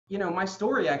My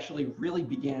story actually really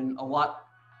began a lot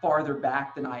farther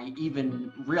back than I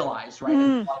even realized, right?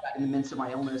 I thought about in the midst of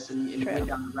my illness and went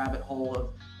down the rabbit hole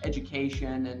of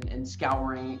education and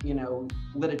scouring,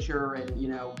 literature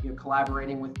and,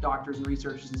 collaborating with doctors and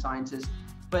researchers and scientists.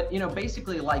 But,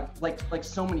 basically like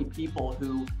so many people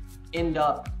who end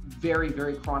up very,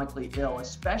 very chronically ill,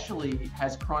 especially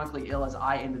as chronically ill as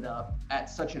I ended up at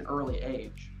such an early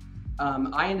age.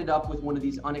 I ended up with one of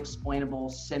these unexplainable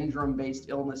syndrome-based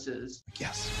illnesses.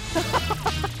 Yes.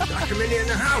 Dr. Mindy in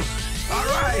the house. All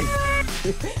right.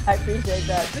 I appreciate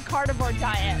that. The carnivore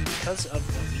diet. Because of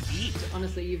what we eat.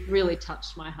 Honestly, you've really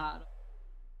touched my heart.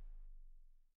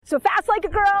 So Fast Like a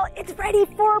Girl, it's ready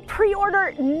for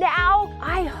pre-order now.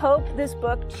 I hope this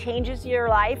book changes your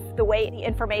life the way the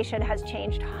information has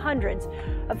changed hundreds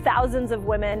of thousands of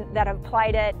women that have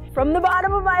applied it. From the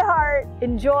bottom of my heart,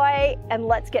 enjoy and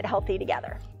let's get healthy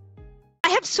together. I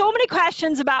have so many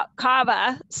questions about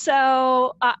Kava,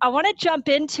 so I want to jump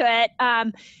into it.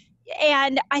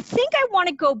 And I think I want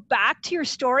to go back to your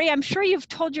story. I'm sure you've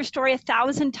told your story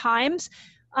 1,000 times.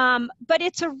 But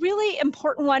it's a really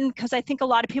important one because I think a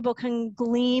lot of people can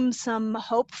glean some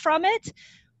hope from it.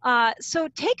 So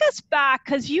take us back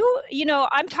because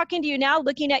I'm talking to you now,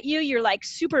 looking at you, you're like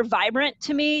super vibrant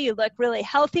to me. You look really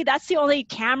healthy. That's the only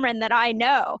Cameron that I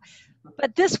know.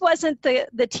 But this wasn't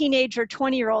the teenager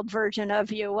 20-year-old version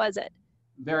of you, was it?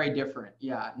 Very different.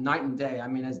 Yeah. Night and day. I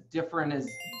mean, as different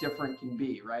can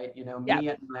be, right? Me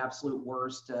at my absolute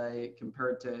worst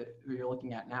compared to who you're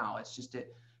looking at now. It's just a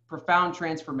profound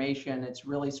transformation. It's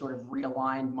really sort of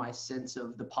realigned my sense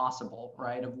of the possible,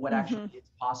 right? Of what actually is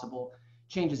possible,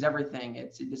 changes everything.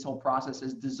 This whole process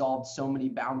has dissolved so many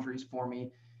boundaries for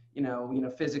me,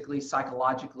 physically,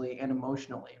 psychologically, and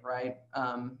emotionally, right?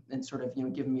 And sort of,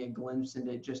 giving me a glimpse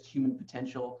into just human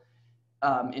potential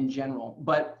in general.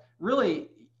 But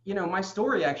really, my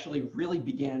story actually really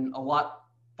began a lot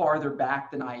farther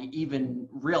back than I even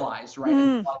realized, right?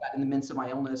 I thought about in the midst of my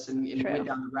illness and went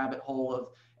down the rabbit hole of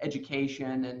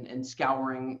education and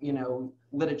scouring,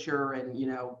 literature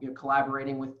and,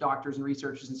 collaborating with doctors and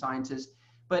researchers and scientists.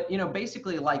 But,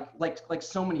 basically like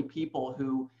so many people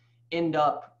who end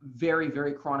up very,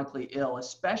 very chronically ill,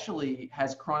 especially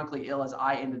as chronically ill as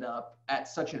I ended up at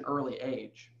such an early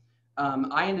age.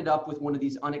 I ended up with one of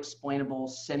these unexplainable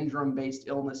syndrome-based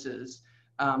illnesses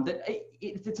that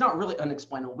it's not really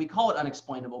unexplainable. We call it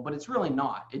unexplainable, but it's really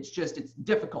not. It's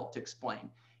difficult to explain.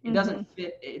 It doesn't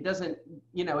fit. It doesn't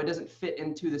fit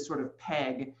into the sort of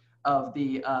peg of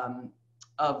the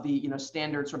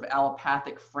standard sort of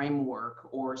allopathic framework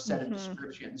or set of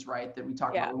descriptions, right? That we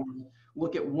talk about when we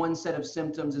look at one set of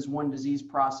symptoms as one disease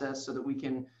process so that we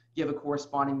can give a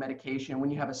corresponding medication.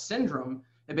 When you have a syndrome,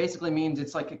 it basically means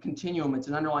it's like a continuum. It's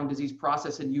an underlying disease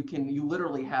process, and you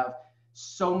literally have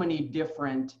so many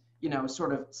different,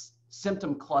 sort of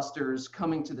symptom clusters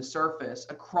coming to the surface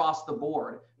across the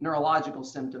board: neurological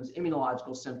symptoms,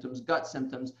 immunological symptoms, gut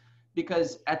symptoms.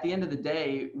 Because at the end of the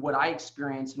day, what I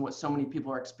experienced and what so many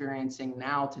people are experiencing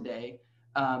now today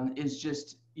is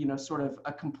just, sort of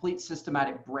a complete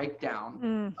systematic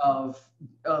breakdown of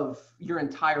your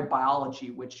entire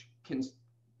biology, which can,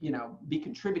 be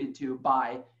contributed to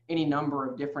by any number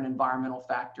of different environmental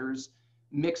factors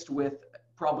mixed with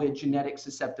probably a genetic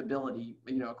susceptibility,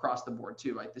 across the board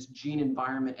too, right? This gene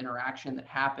environment interaction that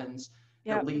happens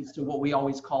that leads to what we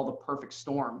always call the perfect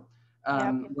storm,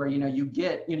 where,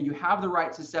 you have the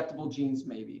right susceptible genes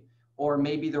maybe, or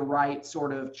maybe the right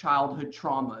sort of childhood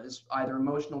traumas, either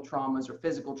emotional traumas or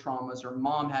physical traumas, or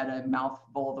mom had a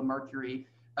mouthful of a mercury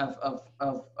of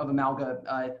amalgam,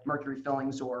 mercury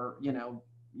fillings, or,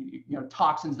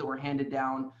 toxins that were handed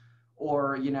down,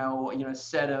 or, a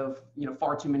set of,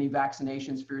 far too many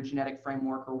vaccinations for your genetic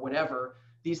framework or whatever.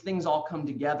 These things all come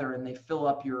together and they fill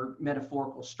up your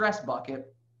metaphorical stress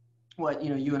bucket. What,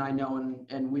 you and I know,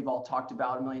 and we've all talked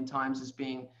about a million times as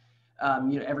being,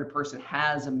 every person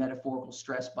has a metaphorical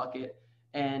stress bucket,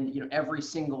 and, every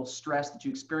single stress that you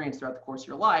experience throughout the course of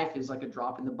your life is like a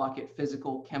drop in the bucket: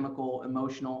 physical, chemical,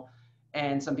 emotional.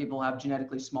 And some people have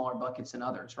genetically smaller buckets than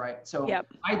others, right? So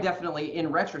I definitely, in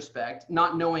retrospect,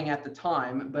 not knowing at the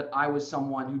time, but I was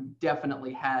someone who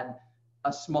definitely had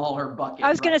a smaller bucket. I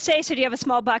was going to say, so do you have a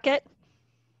small bucket?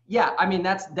 Yeah, I mean,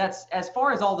 that's as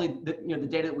far as all the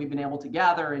data that we've been able to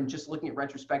gather, and just looking at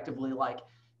retrospectively, like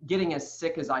getting as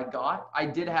sick as I got, I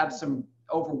did have some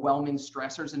overwhelming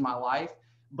stressors in my life,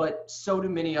 but so do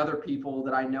many other people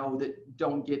that I know that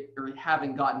don't get or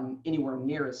haven't gotten anywhere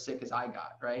near as sick as I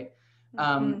got, right?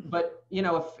 But,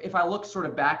 if I look sort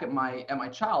of back at my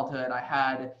childhood, I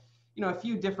had, a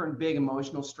few different big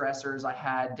emotional stressors. I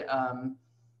had,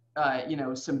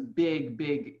 some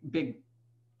big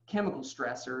chemical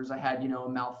stressors. I had, a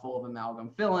mouthful of amalgam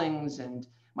fillings, and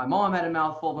my mom had a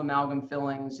mouthful of amalgam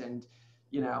fillings, and,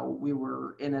 we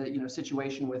were in a,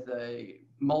 situation with a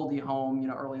moldy home,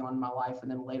 early on in my life,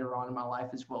 and then later on in my life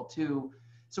as well too.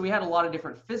 So we had a lot of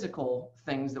different physical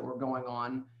things that were going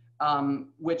on,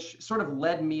 which sort of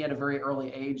led me at a very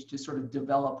early age to sort of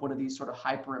develop one of these sort of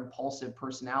hyper impulsive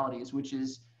personalities,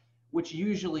 which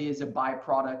usually is a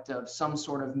byproduct of some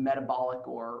sort of metabolic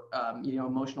or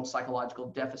emotional psychological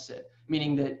deficit,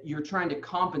 meaning that you're trying to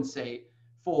compensate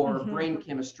for brain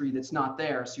chemistry that's not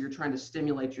there. So you're trying to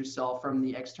stimulate yourself from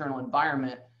the external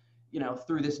environment,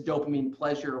 through this dopamine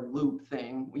pleasure loop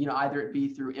thing, either it be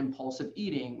through impulsive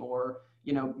eating or,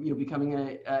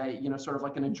 becoming a sort of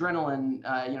like an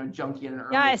adrenaline, junkie in an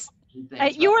early Yes.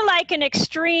 thing. You were like an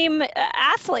extreme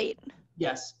athlete.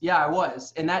 Yes. Yeah, I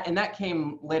was. And that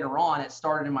came later on. It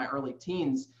started in my early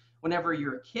teens. Whenever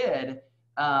you're a kid,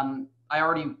 I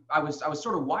was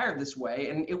sort of wired this way,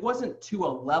 and it wasn't to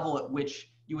a level at which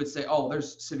you would say, oh,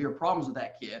 there's severe problems with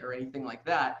that kid or anything like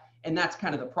that. And that's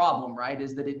kind of the problem, right?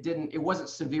 Is that it wasn't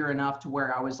severe enough to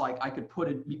where I was like, I could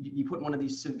be put in one of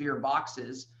these severe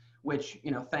boxes, which,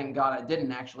 thank God I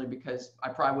didn't actually, because I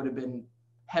probably would have been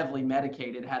heavily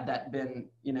medicated had that been,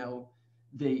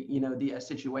 the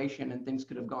situation, and things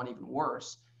could have gone even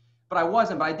worse. But I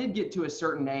wasn't. But I did get to a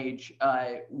certain age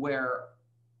where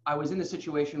I was in the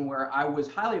situation where I was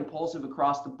highly impulsive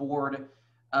across the board,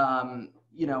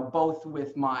 both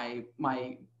with my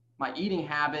eating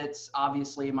habits,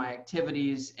 obviously my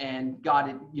activities, and got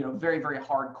it, very, very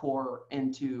hardcore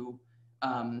into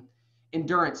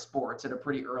endurance sports at a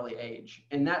pretty early age.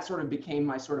 And that sort of became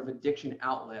my sort of addiction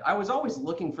outlet. I was always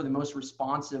looking for the most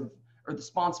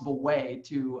responsible way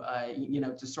to,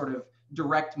 to sort of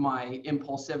direct my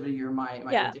impulsivity or my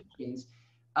addictions.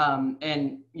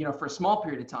 And, for a small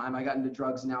period of time, I got into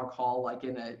drugs and alcohol, like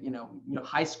in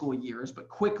high school years, but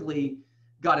quickly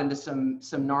got into some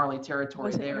gnarly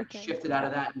territory there, shifted out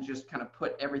of that and just kind of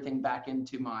put everything back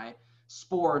into my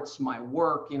sports, my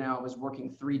work. I was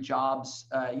working 3 jobs,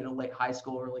 late high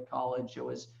school, early college.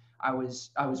 I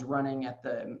was running at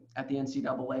the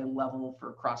NCAA level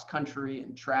for cross country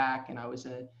and track, and I was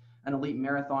an elite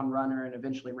marathon runner, and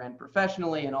eventually ran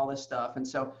professionally and all this stuff. And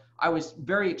so I was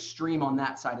very extreme on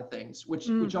that side of things, which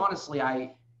honestly,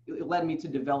 it led me to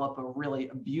develop a really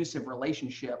abusive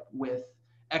relationship with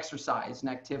exercise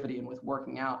and activity and with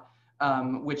working out,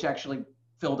 which actually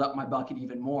filled up my bucket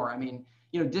even more. I mean,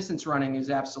 distance running is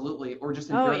absolutely, or just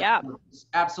is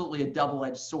absolutely a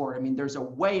double-edged sword. I mean, there's a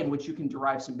way in which you can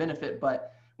derive some benefit,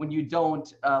 but when you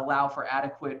don't allow for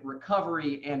adequate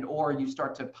recovery and or you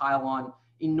start to pile on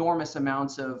enormous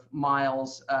amounts of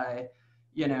miles,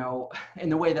 in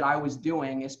the way that I was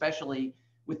doing, especially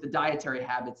with the dietary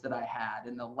habits that I had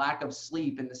and the lack of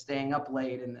sleep and the staying up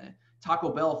late and the Taco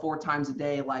Bell 4 times a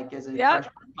day, like as a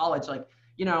freshman in college, like,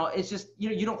 it's just,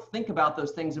 you don't think about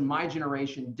those things, and my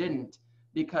generation didn't,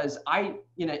 because and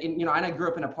I grew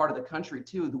up in a part of the country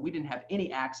too, that we didn't have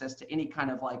any access to any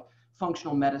kind of like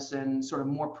functional medicine, sort of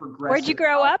more progressive. Where'd you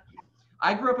grow up?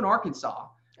 I grew up in Arkansas.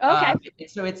 Okay.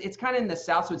 So it's kind of in the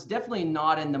South, so it's definitely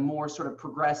not in the more sort of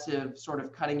progressive, sort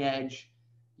of cutting edge,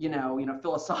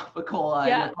 philosophical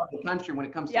part of the country when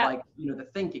it comes to like, the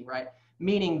thinking, right?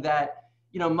 Meaning that,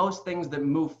 most things that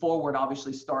move forward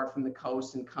obviously start from the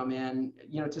coast and come in,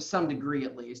 to some degree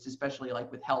at least, especially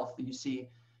like with health, you see,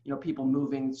 people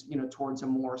moving, towards a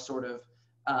more sort of,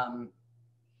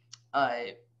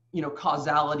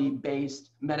 causality-based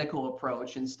medical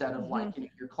approach instead of like,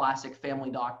 your classic family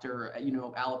doctor,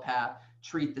 allopath,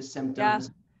 treat the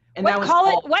symptoms. Yeah. And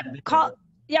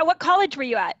what college were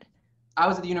you at? I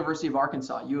was at the University of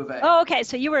Arkansas, U of A. Oh, okay.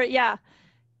 So you were,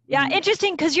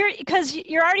 interesting, because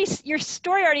your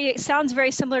story already sounds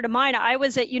very similar to mine. I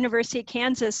was at University of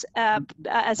Kansas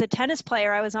as a tennis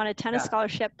player. I was on a tennis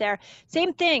scholarship there.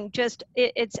 Same thing, just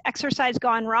it's exercise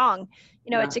gone wrong.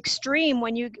 It's extreme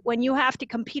when you have to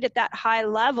compete at that high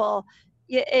level.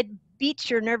 It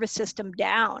beats your nervous system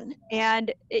down,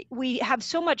 and we have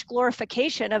so much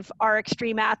glorification of our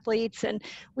extreme athletes, and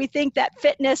we think that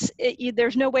fitness,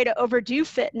 there's no way to overdo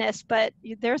fitness, but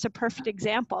there's a perfect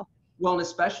example. Well, and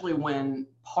especially when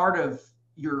part of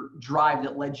your drive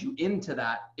that led you into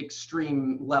that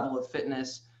extreme level of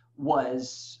fitness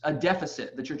was a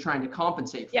deficit that you're trying to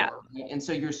compensate for. Yeah. Right? And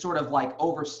so you're sort of like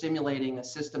overstimulating a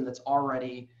system that's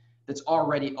already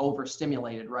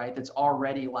overstimulated, right? That's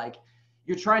already like,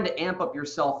 you're trying to amp up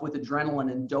yourself with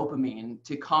adrenaline and dopamine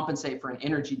to compensate for an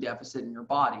energy deficit in your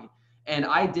body. And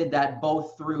I did that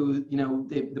both through,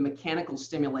 the mechanical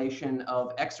stimulation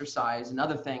of exercise and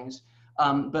other things,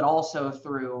 but also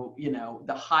through,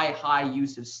 the high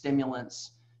use of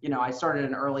stimulants I started at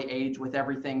an early age with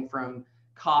everything from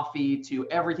coffee to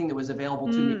everything that was available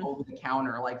to me over the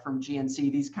counter, like from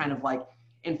GNC, these kind of like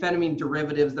amphetamine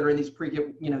derivatives that are in these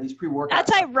pre-workout.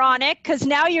 That's ironic because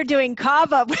now you're doing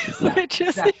Kava, which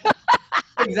is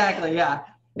exactly, yeah.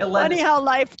 It led funny how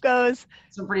life goes.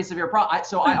 Some pretty severe problems.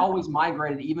 So I always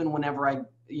migrated, even whenever I,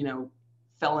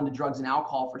 fell into drugs and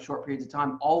alcohol for short periods of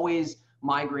time, always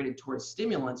migrated towards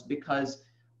stimulants because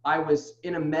I was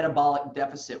in a metabolic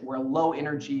deficit where low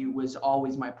energy was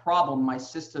always my problem. My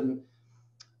system,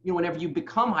 whenever you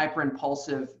become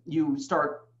hyperimpulsive, you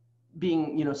start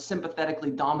being,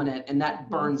 sympathetically dominant, and that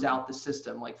burns out the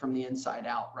system like from the inside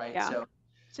out, right? Yeah.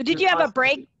 So did you have a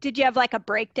break? Did you have like a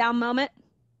breakdown moment?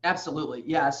 Absolutely.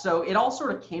 Yeah. So it all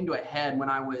sort of came to a head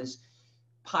when I was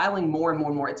piling more and more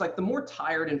and more. It's like the more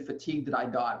tired and fatigued that I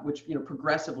got, which,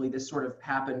 progressively this sort of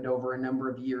happened over a number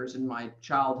of years in my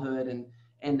childhood.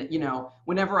 And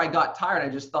whenever I got tired, I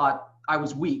just thought I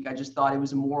was weak. I just thought it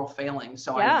was a moral failing.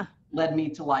 So it led me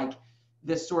to like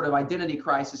this sort of identity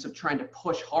crisis of trying to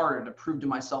push harder to prove to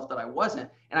myself that I wasn't.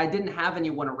 And I didn't have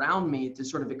anyone around me to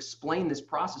sort of explain this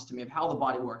process to me of how the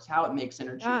body works, how it makes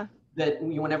energy. That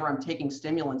whenever I'm taking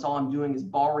stimulants, all I'm doing is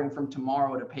borrowing from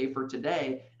tomorrow to pay for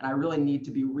today. And I really need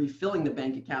to be refilling the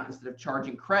bank account instead of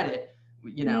charging credit,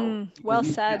 well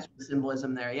said. The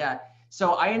symbolism there. Yeah.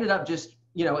 So I ended up just,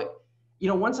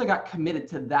 once I got committed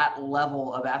to that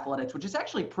level of athletics, which is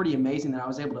actually pretty amazing that I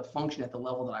was able to function at the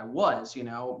level that I was,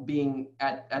 being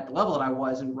at the level that I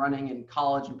was and running in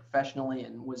college and professionally,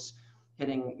 and was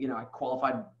hitting, I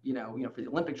qualified, for the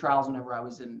Olympic trials whenever I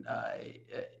was in,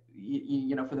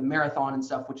 for the marathon and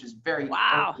stuff, which is very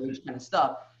kind of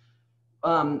stuff.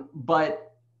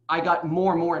 But I got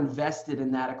more and more invested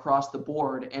in that across the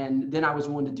board. And then I was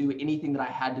willing to do anything that I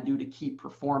had to do to keep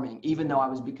performing, even though I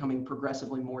was becoming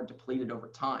progressively more depleted over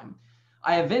time.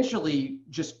 I eventually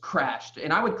just crashed,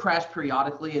 and I would crash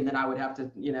periodically. And then I would have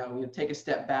to, take a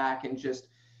step back and just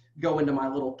go into my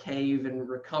little cave and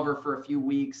recover for a few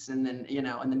weeks, and then,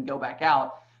 and then go back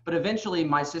out. But eventually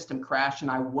my system crashed and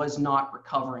I was not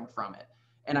recovering from it.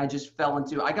 And I just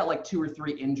I got like 2 or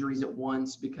 3 injuries at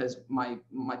once because my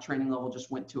training level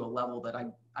just went to a level that I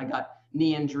got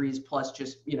knee injuries plus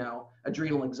just,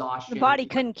 adrenal exhaustion. The body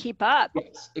couldn't keep up.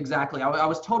 Yes, exactly. I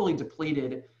was totally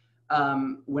depleted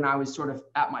when I was sort of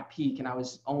at my peak, and I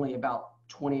was only about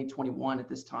 20, 21 at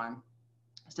this time.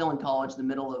 Still in college, the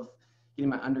middle of getting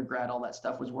my undergrad, all that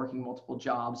stuff, was working multiple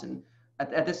jobs. And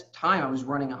at this time, I was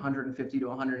running 150 to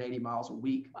 180 miles a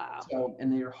week. Wow. So,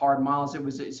 and they were hard miles. It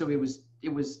was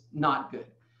not good.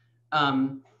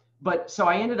 But so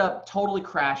I ended up totally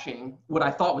crashing what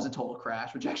I thought was a total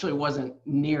crash, which actually wasn't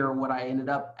near what I ended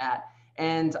up at.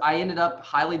 And I ended up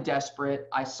highly desperate.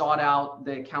 I sought out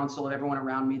the counsel of everyone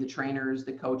around me, the trainers,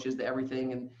 the coaches, the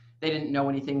everything. And they didn't know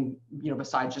anything,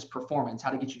 besides just performance, how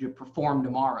to get you to perform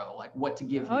tomorrow, like what to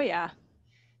give you. Oh, yeah.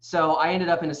 So I ended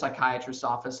up in a psychiatrist's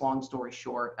office. Long story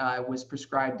short, I was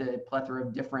prescribed a plethora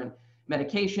of different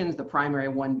medications, the primary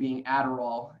one being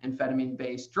Adderall,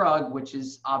 amphetamine-based drug, which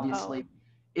is obviously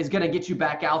is going to get you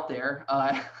back out there.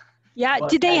 Yeah.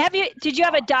 Did you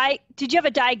have a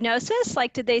diagnosis?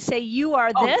 Like, did they say you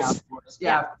are this? Yeah, of course.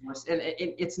 Yeah, of course. And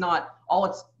it's not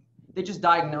all they just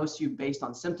diagnose you based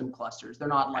on symptom clusters. They're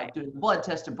not like doing a blood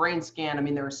test, a brain scan. I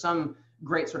mean, there are some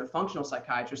great sort of functional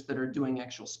psychiatrists that are doing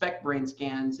actual spec brain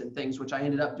scans and things, which I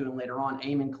ended up doing later on,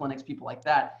 Amen clinics, people like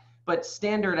that. But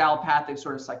standard allopathic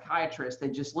sort of psychiatrists, they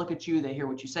just look at you, they hear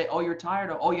what you say. Oh, you're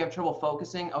tired. Oh, you have trouble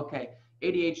focusing. Okay.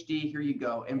 ADHD, here you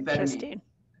go. Amphetamine.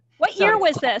 What year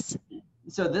was this?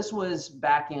 So this was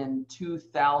back in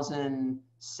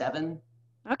 2007.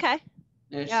 Okay.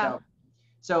 Yeah.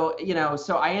 So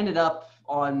I ended up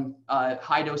on a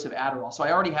high dose of Adderall. So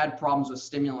I already had problems with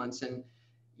stimulants, and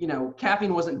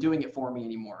caffeine wasn't doing it for me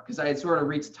anymore because I had sort of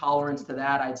reached tolerance to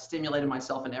that. I had stimulated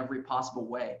myself in every possible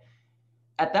way.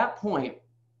 At that point,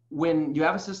 when you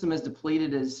have a system as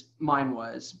depleted as mine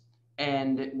was,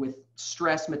 and with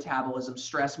stress metabolism,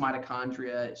 stress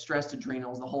mitochondria, stressed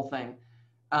adrenals, the whole thing,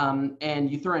 and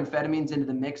you throw amphetamines into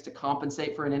the mix to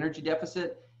compensate for an energy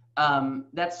deficit,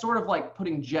 that's sort of like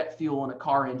putting jet fuel in a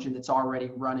car engine that's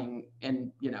already running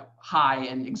and, high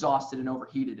and exhausted and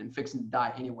overheated and fixing to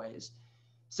die anyways.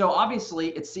 So obviously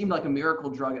it seemed like a miracle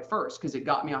drug at first because it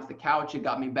got me off the couch, it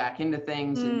got me back into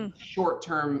things, and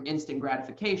short-term instant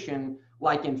gratification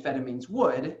like amphetamines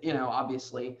would,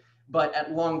 obviously, but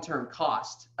at long-term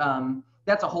cost.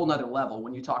 That's a whole nother level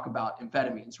when you talk about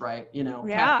amphetamines, right?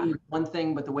 Caffeine is one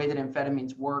thing, but the way that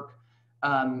amphetamines work,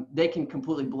 they can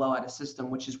completely blow out a system,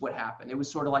 which is what happened. It was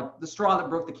sort of like the straw that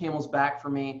broke the camel's back for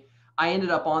me. I ended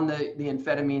up on the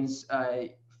amphetamines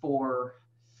for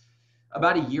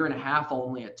about a year and a half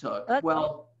only it took.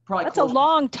 Well, probably that's a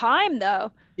long time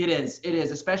though. It is,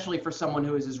 especially for someone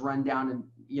who is as run down and,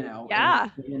 you know,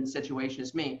 in the situation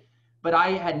as me. But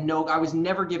I was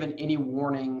never given any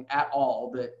warning at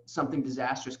all that something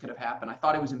disastrous could have happened. I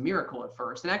thought it was a miracle at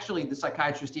first. And actually the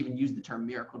psychiatrist even used the term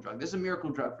miracle drug. This is a miracle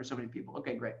drug for so many people.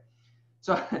 Okay, great.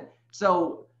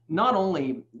 So not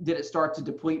only did it start to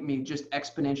deplete me just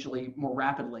exponentially more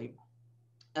rapidly,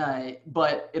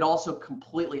 but it also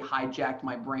completely hijacked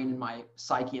my brain and my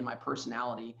psyche and my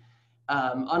personality.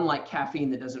 Unlike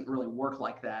caffeine that doesn't really work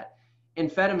like that.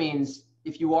 Amphetamines,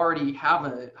 if you already have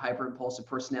a hyperimpulsive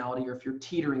personality, or if you're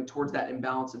teetering towards that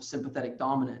imbalance of sympathetic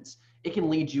dominance, it can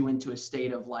lead you into a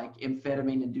state of like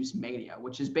amphetamine-induced mania,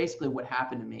 which is basically what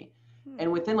happened to me.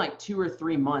 And within like 2 or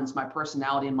 3 months, my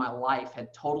personality and my life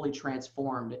had totally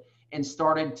transformed and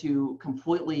started to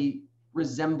completely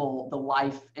resemble the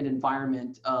life and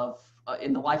environment of,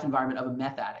 in the life environment of a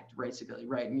meth addict, basically,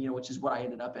 right? And, you know, which is what I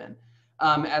ended up in.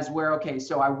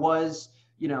 So I was,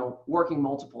 you know, working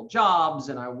multiple jobs,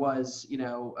 and I was,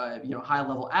 high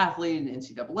level athlete in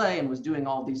NCAA, and was doing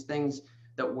all these things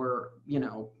that were, you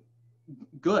know,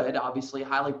 good, obviously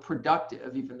highly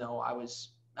productive, even though I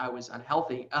was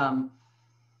unhealthy.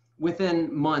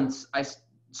 Within months, I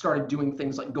started doing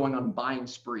things like going on buying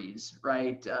sprees,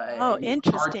 right? Interesting.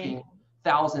 Charging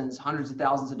hundreds of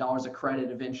thousands of dollars of credit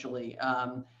eventually.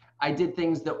 I did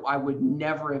things that I would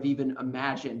never have even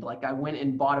imagined. Like I went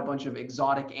and bought a bunch of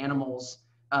exotic animals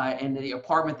in the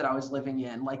apartment that I was living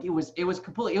in. Like it was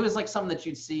like something that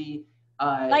you'd see.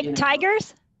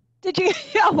 Tigers? Did you?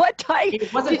 Yeah, what tiger?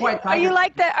 It wasn't quite tiger.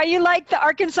 Are you like the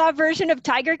Arkansas version of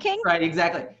Tiger King? Right,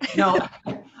 exactly. No,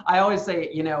 I always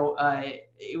say,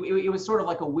 it was sort of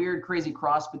like a weird, crazy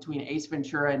cross between Ace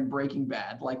Ventura and Breaking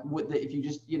Bad. Like if you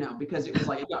just, because it was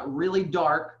like, it got really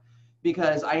dark,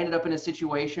 because I ended up in a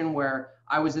situation where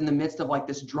I was in the midst of like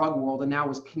this drug world, and now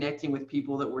was connecting with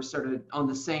people that were sort of on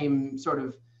the same sort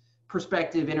of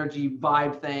perspective, energy,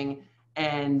 vibe thing.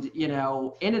 And,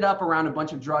 ended up around a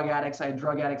bunch of drug addicts. I had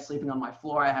drug addicts sleeping on my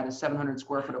floor. I had a 700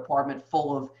 square foot apartment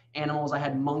full of animals. I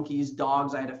had monkeys,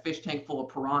 dogs. I had a fish tank full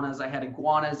of piranhas. I had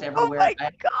iguanas everywhere. Oh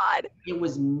my God. It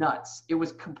was nuts. It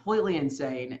was completely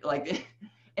insane.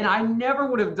 And I never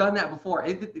would have done that before.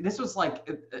 This was like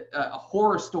a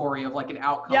horror story of like an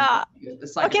outcome. Yeah.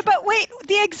 Okay, but wait,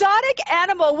 the exotic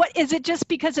animal, what is it? Just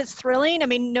because it's thrilling? I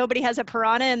mean, nobody has a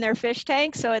piranha in their fish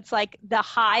tank, so it's like the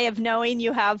high of knowing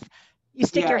you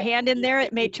stick your hand in there,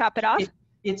 it may chop it off.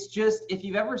 It's just, if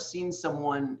you've ever seen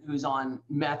someone who's on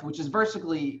meth, which is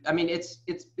basically, I mean, it's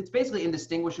basically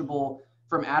indistinguishable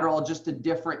from Adderall, just a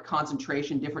different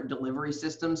concentration, different delivery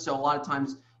system. So a lot of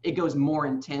times it goes more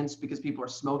intense because people are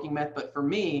smoking meth. But for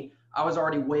me, I was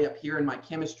already way up here in my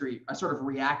chemistry. I sort of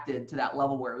reacted to that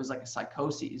level where it was like a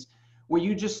psychosis, where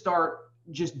you just start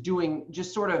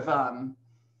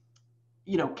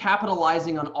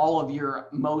capitalizing on all of your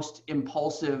most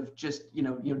impulsive,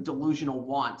 delusional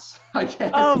wants. I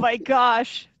guess. Oh my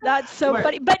gosh. That's so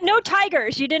funny. But no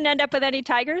tigers. You didn't end up with any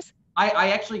tigers? I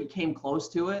actually came close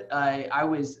to it. I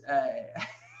was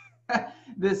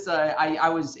I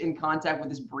was in contact with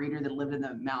this breeder that lived in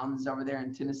the mountains over there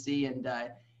in Tennessee,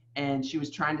 and she was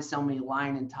trying to sell me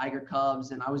lion and tiger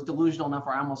cubs, and I was delusional enough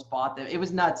where I almost bought them. It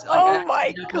was nuts. Oh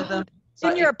my God.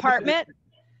 In your apartment?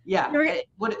 Yeah, it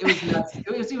was nuts.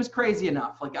 It was crazy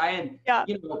enough. Like I had,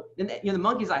 the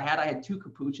monkeys I had 2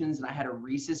 capuchins, and I had a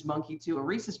rhesus monkey too. A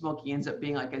rhesus monkey ends up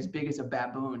being like as big as a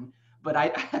baboon. But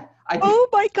oh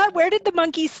my God, where did the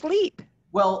monkey sleep?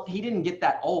 Well, he didn't get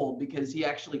that old because he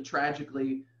actually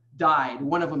tragically died.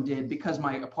 One of them did, because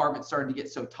my apartment started to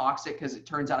get so toxic, because it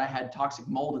turns out I had toxic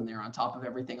mold in there on top of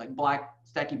everything, like black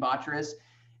stachybotrys,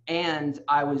 and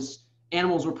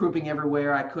animals were pooping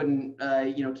everywhere. I couldn't,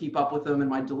 keep up with them in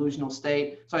my delusional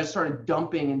state. So I just started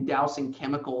dumping and dousing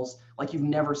chemicals like you've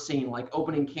never seen, like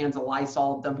opening cans of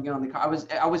Lysol, dumping it on the car.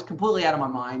 I was completely out of my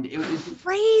mind. It was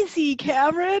crazy,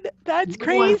 Cameron. That's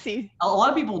crazy. A lot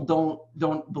of people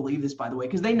don't believe this, by the way,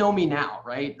 because they know me now,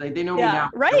 right? They know me now.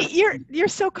 Right. You're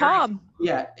so calm.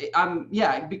 Yeah.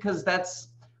 Because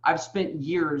I've spent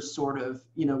years sort of,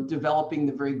 developing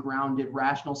the very grounded,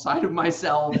 rational side of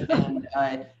myself,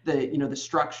 and the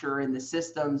structure and the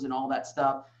systems and all that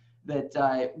stuff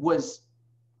that was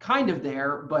kind of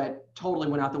there, but totally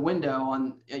went out the window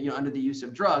on, under the use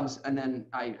of drugs. And then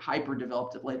I hyper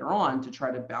developed it later on to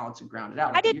try to balance and ground it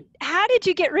out. How did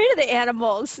you get rid of the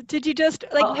animals? Did you just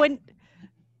when?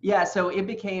 Yeah. So it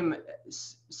became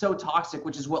so toxic,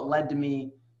 which is what led to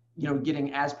me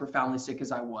getting as profoundly sick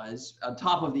as I was, on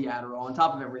top of the Adderall, on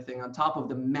top of everything, on top of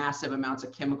the massive amounts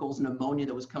of chemicals and ammonia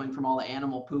that was coming from all the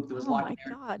animal poop that was locked in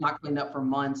there, not cleaned up for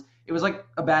months. It was like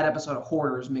a bad episode of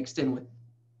Hoarders mixed in with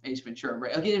Ace Ventura,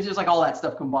 right? Like, it was just like all that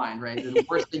stuff combined, right? The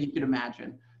worst thing you could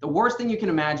imagine. The worst thing you can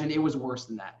imagine, it was worse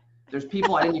than that. There's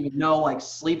people I didn't even know, like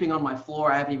sleeping on my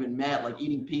floor I haven't even met, like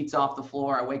eating pizza off the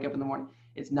floor. I wake up in the morning.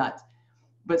 It's nuts.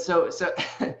 But so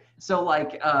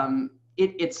like,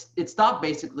 it stopped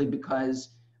basically because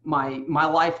my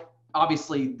life,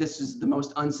 obviously this is the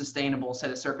most unsustainable set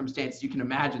of circumstances you can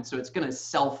imagine. So it's going to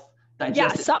self-digest.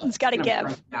 Yeah, something's got to give.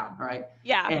 Break down, right?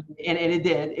 Yeah. And it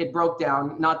did. It broke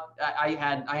down.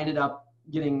 I ended up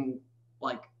getting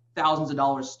like thousands of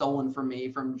dollars stolen from me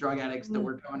from drug addicts that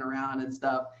were coming around and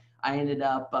stuff. I ended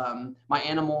up, my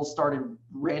animals started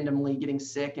randomly getting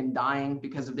sick and dying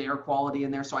because of the air quality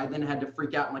in there. So I then had to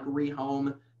freak out and like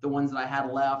rehome the ones that I had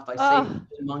left. I saved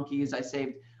the monkeys. I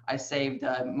saved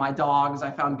my dogs. I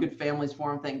found good families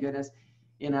for them, thank goodness.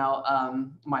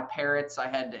 My parrots.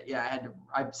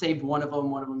 I saved one of them.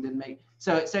 One of them didn't make.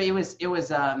 So it was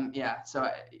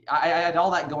So I had all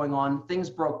that going on.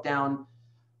 Things broke down.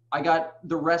 I got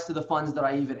the rest of the funds that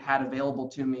I even had available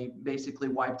to me basically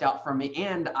wiped out from me,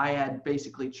 and I had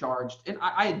basically charged, and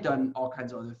I had done all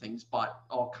kinds of other things, bought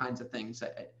all kinds of things,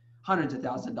 hundreds of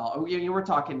thousands of dollars. We're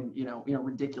talking,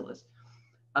 ridiculous,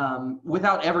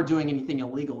 without ever doing anything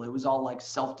illegal. It was all like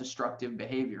self-destructive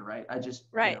behavior, right? I just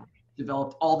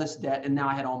developed all this debt, and now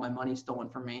I had all my money stolen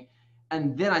from me,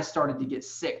 and then I started to get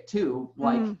sick too,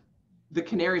 like. The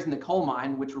canaries in the coal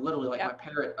mine, which were literally like my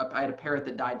parrot. I had a parrot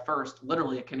that died first,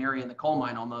 literally a canary in the coal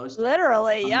mine almost.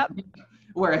 Literally, yep.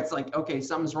 Where it's like, okay,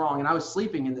 something's wrong. And I was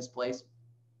sleeping in this place.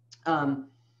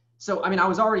 So, I mean, I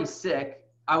was already sick.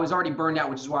 I was already burned out,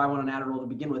 which is why I went on Adderall to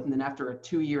begin with. And then after a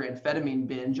 2-year amphetamine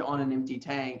binge on an empty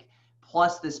tank,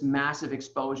 plus this massive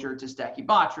exposure to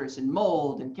Stachybotrys and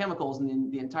mold and chemicals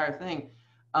and the entire thing,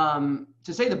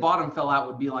 to say the bottom fell out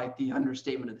would be like the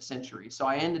understatement of the century. So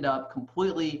I ended up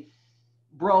completely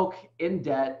broke, in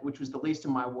debt, which was the least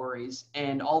of my worries,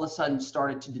 and all of a sudden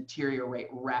started to deteriorate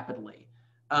rapidly.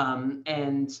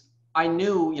 And I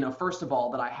knew, first of all,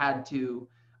 that I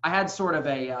had sort of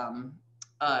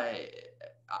I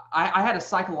had a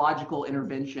psychological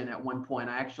intervention at one point.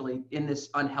 I actually, in this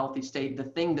unhealthy state, the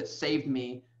thing that saved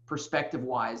me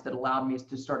perspective-wise, that allowed me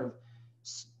to sort of,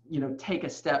 take a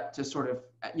step to sort of,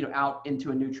 out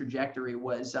into a new trajectory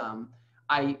was,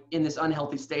 in this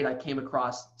unhealthy state, I came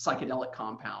across psychedelic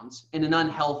compounds in an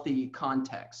unhealthy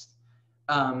context.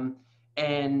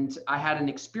 And I had an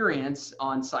experience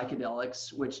on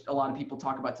psychedelics, which a lot of people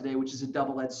talk about today, which is a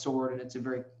double-edged sword, and it's a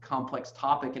very complex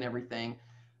topic and everything.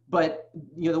 But,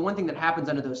 the one thing that happens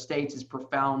under those states is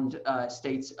profound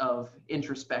states of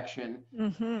introspection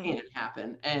can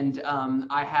happen. And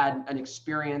I had an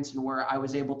experience where I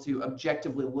was able to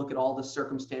objectively look at all the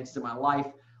circumstances of my life,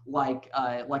 like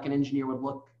an engineer would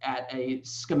look at a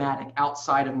schematic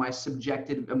outside of my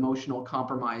subjective, emotional,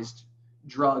 compromised,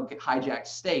 drug hijacked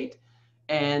state.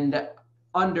 And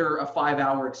under a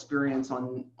 5-hour experience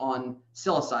on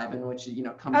psilocybin, which,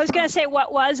 comes I was going to say,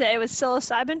 what was it? It was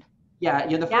psilocybin? Yeah,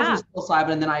 the first was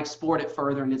psilocybin, and then I explored it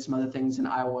further and did some other things in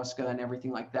ayahuasca and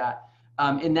everything like that.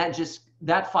 And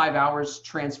that 5 hours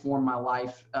transformed my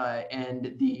life,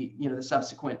 and the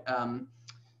subsequent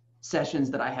sessions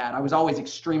that I had. I was always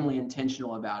extremely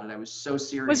intentional about it. I was so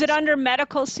serious. Was it under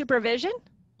medical supervision?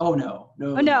 Oh, no.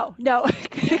 Oh, no,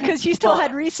 because you still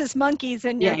had rhesus monkeys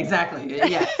and yeah, exactly.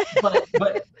 Yeah,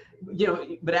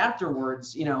 but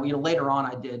afterwards, later on,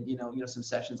 I did, some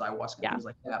sessions, ayahuasca, and things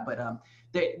like that. But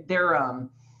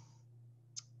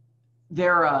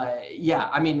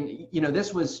I mean,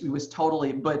 this was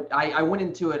totally. But I went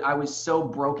into it. I was so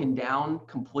broken down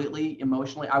completely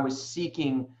emotionally. I was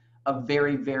seeking a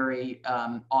very, very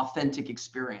authentic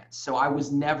experience. So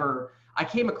I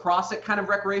came across it kind of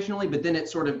recreationally, but then it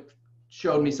sort of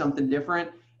showed me something different.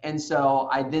 And so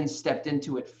I then stepped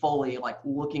into it fully, like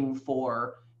looking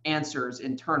for answers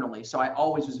internally. So I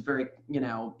always was very,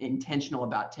 intentional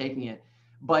about taking it.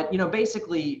 But,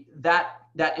 basically that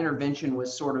intervention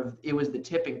was it was the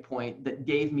tipping point that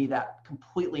gave me that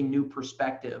completely new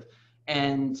perspective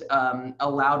and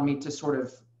allowed me to sort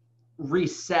of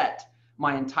reset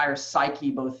my entire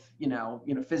psyche, both,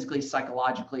 physically,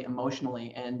 psychologically,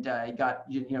 emotionally, and got,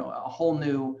 a whole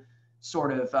new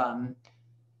sort of,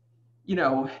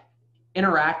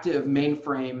 interactive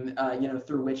mainframe,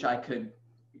 through which I could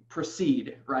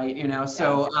proceed, right?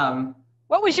 So.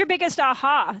 What was your biggest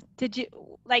aha?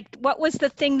 What was the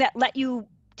thing that let you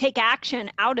take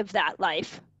action out of that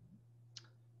life?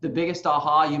 The biggest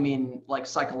aha, you mean like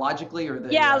psychologically, or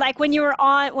the? Yeah, like when you were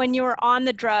on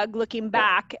the drug, looking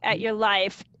back at your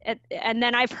life, and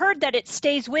then I've heard that it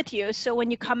stays with you. So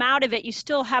when you come out of it, you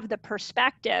still have the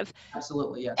perspective.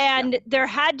 Absolutely, yes. And there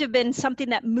had to have been something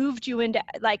that moved you into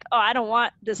like, oh, I don't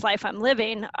want this life I'm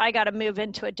living. I got to move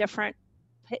into a different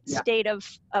state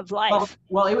of life.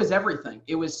 Well, it was everything.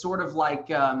 It was sort of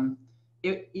like,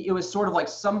 it was sort of like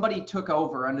somebody took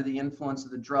over under the influence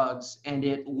of the drugs, and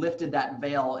it lifted that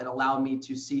veil and allowed me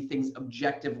to see things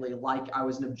objectively, like I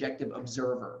was an objective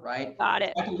observer, right? Got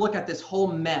it. I could look at this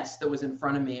whole mess that was in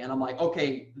front of me, and I'm like,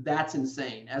 okay, that's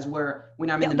insane. As where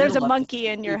when I'm in the there's middle a monkey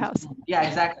in your house. Yeah,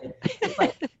 exactly. It's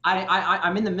like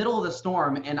I'm in the middle of the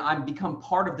storm, and I've become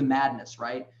part of the madness,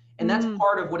 right? And that's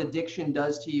part of what addiction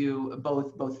does to you,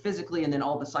 both physically and then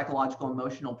all the psychological,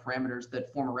 emotional parameters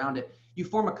that form around it. You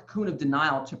form a cocoon of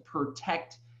denial to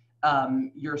protect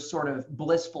your sort of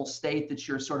blissful state that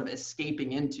you're sort of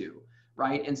escaping into,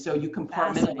 right? And so you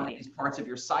compartmentalize these parts of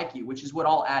your psyche, which is what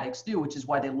all addicts do, which is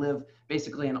why they live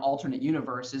basically in alternate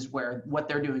universes where what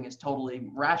they're doing is totally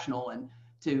rational, and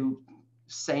to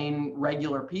sane,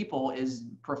 regular people is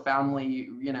profoundly,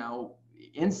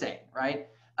 insane, right?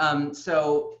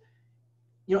 So,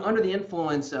 under the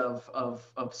influence of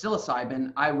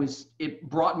psilocybin, it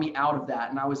brought me out of that,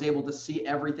 and I was able to see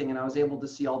everything, and I was able to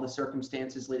see all the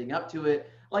circumstances leading up to it.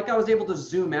 Like I was able to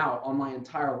zoom out on my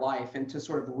entire life and to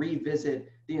sort of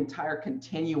revisit the entire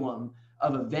continuum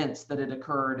of events that had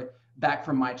occurred back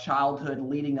from my childhood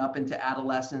leading up into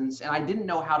adolescence. And I didn't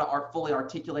know how to fully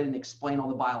articulate and explain all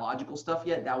the biological stuff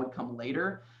yet. That would come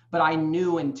later. But I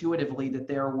knew intuitively that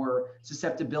there were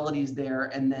susceptibilities there,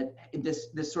 and that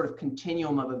this sort of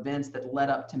continuum of events that led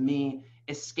up to me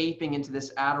escaping into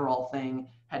this Adderall thing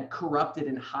had corrupted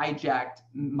and hijacked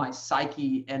my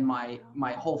psyche and my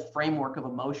whole framework of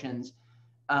emotions,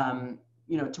 to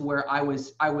where I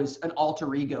was an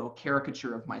alter ego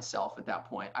caricature of myself at that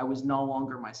point. I was no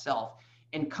longer myself.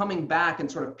 And coming back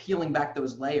and sort of peeling back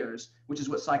those layers, which is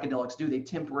what psychedelics do, they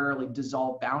temporarily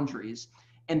dissolve boundaries.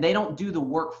 And they don't do the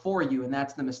work for you, and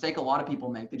that's the mistake a lot of people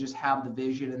make. They just have the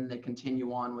vision and they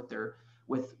continue on with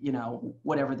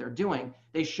whatever they're doing.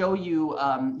 They show you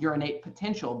your innate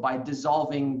potential by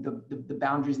dissolving the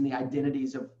boundaries and the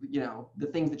identities of the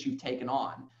things that you've taken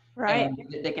on. Right.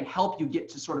 And they can help you get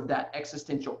to sort of that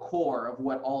existential core of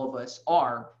what all of us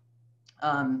are.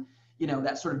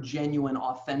 That sort of genuine,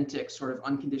 authentic, sort of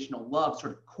unconditional love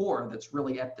sort of core that's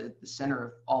really at the center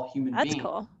of all human beings. That's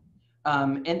cool.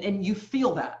 And you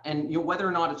feel that, and whether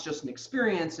or not it's just an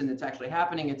experience and it's actually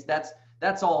happening,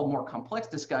 that's all a more complex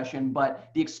discussion, but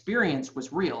the experience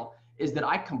was real, is that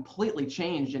I completely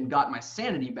changed and got my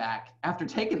sanity back after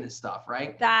taking this stuff,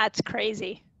 right? That's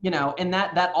crazy. And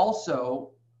that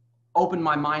also opened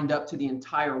my mind up to the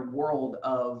entire world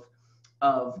of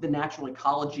the natural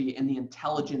ecology and the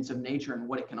intelligence of nature and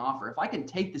what it can offer. If I can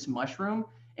take this mushroom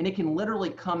and it can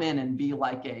literally come in and be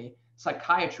like a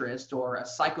psychiatrist or a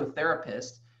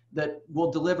psychotherapist that will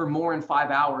deliver more in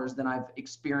 5 hours than I've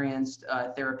experienced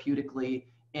therapeutically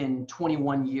in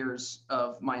 21 years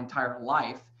of my entire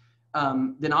life,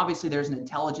 then obviously there's an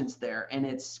intelligence there, and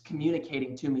it's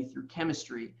communicating to me through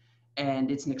chemistry,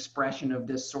 and it's an expression of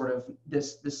this sort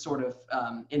of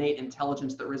innate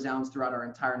intelligence that resounds throughout our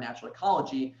entire natural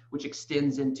ecology, which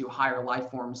extends into higher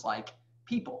life forms like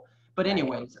people. But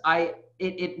anyways,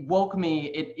 it woke me,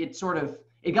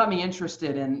 it got me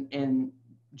interested in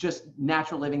just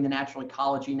natural living, the natural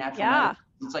ecology, natural medicine.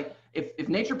 It's like, if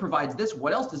nature provides this,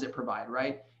 what else does it provide,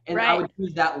 right? And I would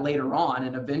use that later on,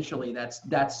 and eventually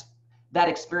that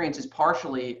experience is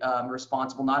partially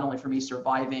responsible not only for me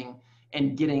surviving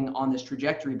and getting on this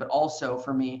trajectory, but also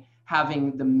for me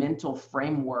having the mental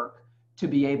framework to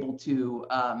be able to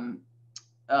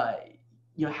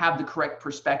have the correct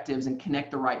perspectives and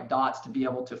connect the right dots to be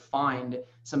able to find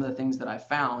some of the things that I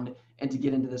found and to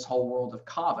get into this whole world of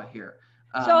Kava here.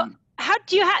 So how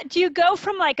do you go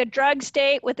from like a drug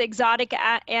state with exotic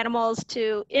animals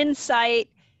to insight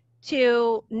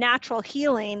to natural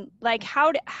healing? Like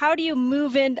how do you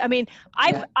move in? I mean,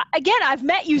 I've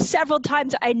met you several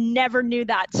times. I never knew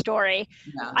that story.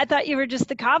 Yeah. I thought you were just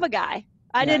the Kava guy.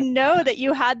 I didn't know that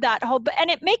you had that whole,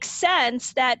 and it makes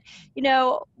sense that,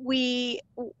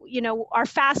 our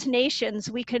fascinations,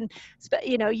 we can,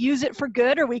 use it for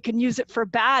good or we can use it for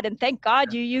bad. And thank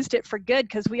God you used it for good,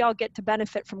 because we all get to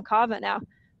benefit from Kava now.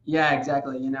 Yeah,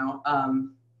 exactly.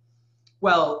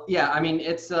 Well, yeah, I mean,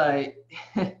 it's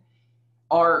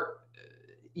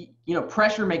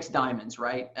pressure makes diamonds,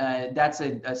 right? That's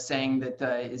a saying that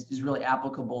is really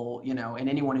applicable, and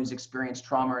anyone who's experienced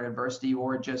trauma or adversity,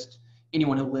 or just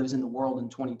anyone who lives in the world in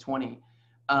 2020.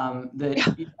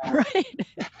 That, you know, Right.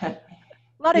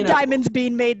 A lot of diamonds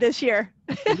being made this year.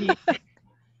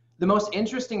 The most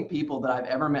interesting people that I've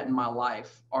ever met in my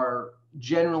life are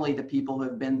generally the people who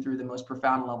have been through the most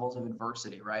profound levels of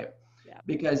adversity, right? Yeah.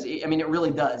 Because I mean, it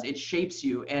really does. It shapes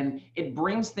you and it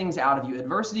brings things out of you.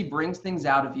 Adversity brings things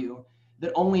out of you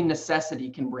that only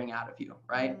necessity can bring out of you,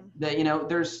 right? That, you know,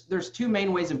 there's two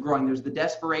main ways of growing. There's the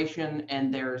desperation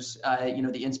and there's, you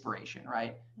know, the inspiration,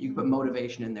 right? You can put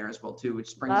motivation in there as well too, which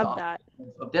springs Love off that.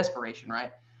 of desperation,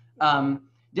 right?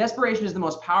 Desperation is the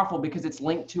most powerful because it's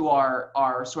linked to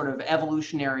our sort of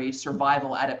evolutionary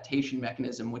survival adaptation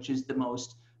mechanism, which is the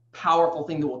most powerful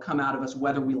thing that will come out of us,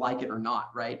 whether we like it or not,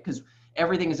 right? Because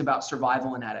everything is about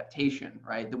survival and adaptation,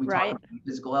 right? That we talk about in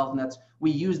physical health, and that's,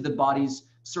 we use the body's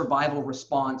survival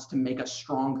response to make us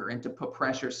stronger and to put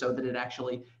pressure so that it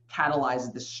actually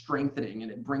catalyzes this strengthening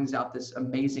and it brings out this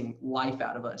amazing life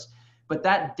out of us. But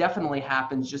that definitely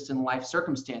happens just in life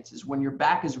circumstances when your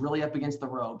back is really up against the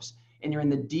ropes and you're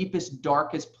in the deepest,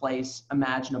 darkest place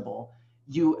imaginable.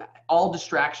 All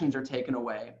distractions are taken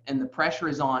away and the pressure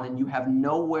is on and you have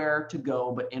nowhere to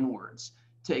go but inwards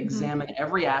to examine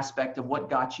every aspect of what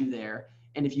got you there.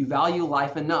 And if you value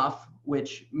life enough,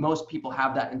 which most people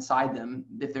have that inside them,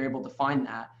 if they're able to find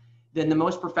that, then the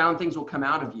most profound things will come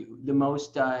out of you. The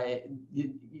most,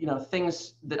 you know,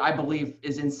 things that I believe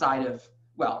is inside of,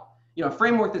 well, you know, a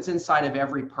framework that's inside of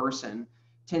every person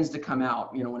tends to come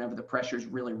out, you know, whenever the pressure is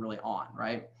really, really on,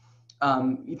 right?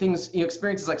 Things, you know,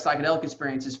 experiences like psychedelic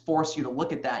experiences force you to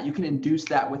look at that. You can induce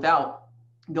that without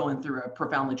going through a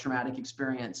profoundly traumatic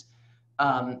experience.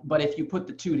 But if you put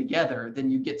the two together, then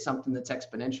you get something that's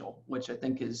exponential, which I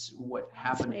think is what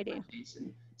happened in my case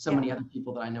and so many other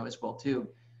people that I know as well too.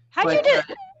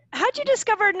 How'd you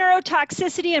discover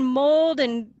neurotoxicity and mold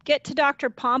and get to Dr.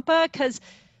 Pompa? Because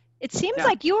it seems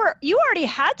like you already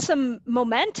had some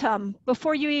momentum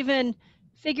before you even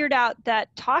figured out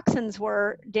that toxins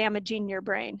were damaging your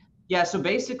brain. Yeah, so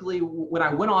basically when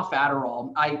I went off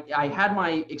Adderall, I had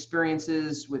my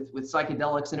experiences with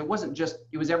psychedelics, and it wasn't just,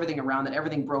 it was everything around it.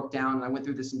 Everything broke down and I went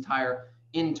through this entire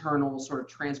internal sort of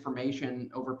transformation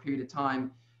over a period of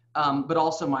time. But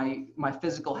also my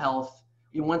physical health,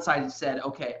 you know, once I said,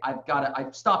 okay, I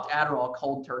stopped Adderall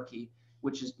cold turkey,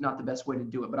 which is not the best way to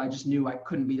do it, but I just knew I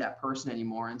couldn't be that person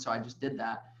anymore. And so I just did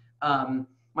that.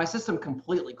 My system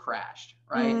completely crashed,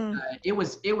 right? It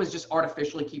was just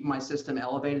artificially keeping my system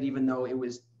elevated, even though it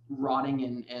was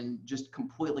rotting and just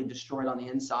completely destroyed on the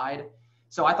inside.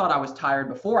 So I thought I was tired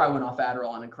before I went off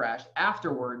Adderall and it crashed.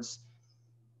 Afterwards,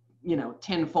 you know,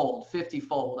 10-fold,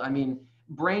 50-fold. I mean,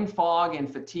 brain fog and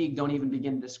fatigue don't even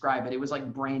begin to describe it. It was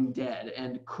like brain dead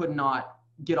and could not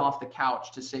get off the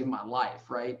couch to save my life,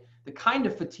 right? The kind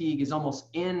of fatigue is almost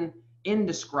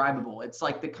indescribable. It's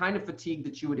like the kind of fatigue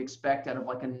that you would expect out of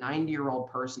like a 90-year-old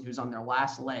person who's on their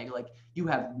last leg. Like you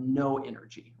have no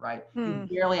energy, right? You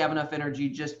barely have enough energy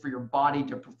just for your body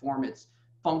to perform its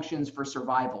functions for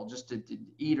survival, just to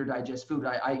eat or digest food.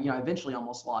 I you know, eventually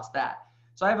almost lost that.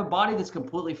 So I have a body that's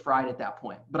completely fried at that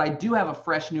point, but I do have a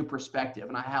fresh new perspective.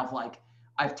 And I have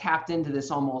I've tapped into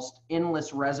this almost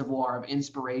endless reservoir of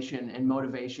inspiration and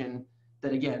motivation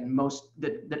that again,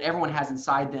 that everyone has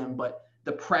inside them, but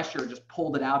the pressure just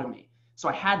pulled it out of me. So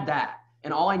I had that,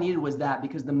 and all I needed was that,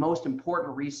 because the most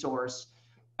important resource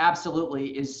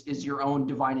absolutely is your own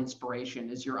divine inspiration,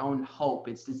 is your own hope.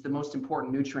 It's the most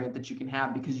important nutrient that you can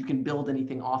have, because you can build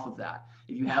anything off of that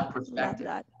if you have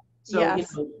perspective. So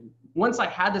yes. You know, once I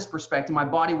had this perspective, my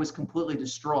body was completely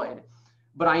destroyed.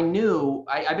 But I knew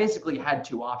I basically had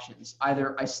two options.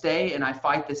 Either I stay and I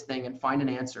fight this thing and find an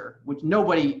answer, which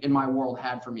nobody in my world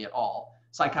had for me at all.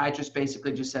 Psychiatrist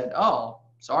basically just said, "Oh,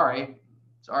 sorry,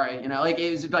 you know, like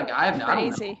it was like I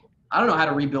don't know how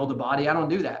to rebuild a body. I don't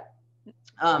do that."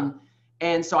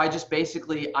 And so I just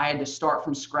basically I had to start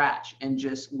from scratch and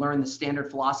just learn the standard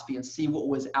philosophy and see what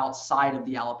was outside of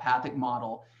the allopathic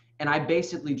model. And I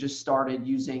basically just started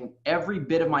using every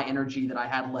bit of my energy that I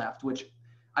had left, which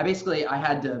I was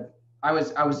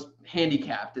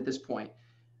handicapped at this point.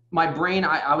 My brain,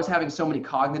 I was having so many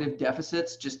cognitive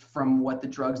deficits just from what the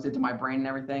drugs did to my brain and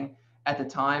everything. At the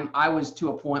time, I was to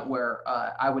a point where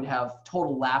I would have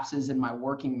total lapses in my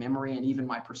working memory and even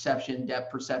my perception, depth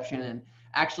perception, and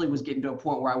actually was getting to a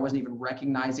point where I wasn't even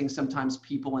recognizing sometimes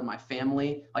people in my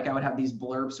family. Like I would have these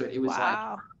blurbs. So it was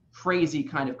like crazy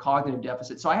kind of cognitive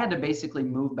deficit. So I had to basically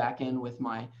move back in with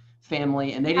my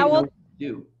family, and they didn't know what to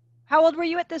do. How old were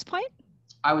you at this point?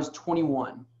 I was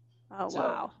 21. Oh, so,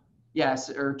 wow. Yes,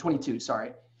 or 22,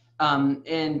 sorry.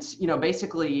 And, you know,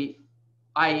 basically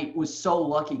I was so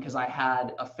lucky because I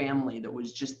had a family that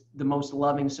was just the most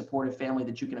loving, supportive family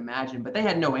that you can imagine, but they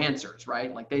had no answers,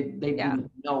 right? Like they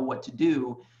didn't know what to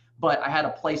do, but I had a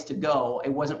place to go. It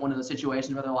wasn't one of those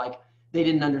situations where they're like, they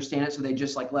didn't understand it. So they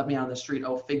just like left me out on the street.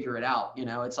 Oh, figure it out. You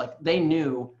know, it's like, they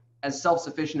knew, as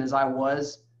self-sufficient as I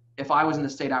was, if I was in the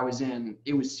state I was in,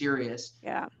 it was serious.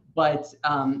 Yeah. But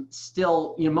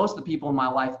still, you know, most of the people in my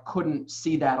life couldn't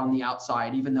see that on the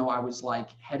outside, even though I was like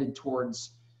headed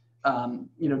towards,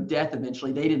 you know, death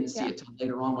eventually. They didn't see it till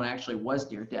later on when I actually was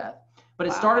near death. But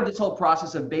it started this whole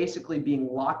process of basically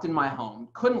being locked in my home.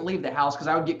 Couldn't leave the house because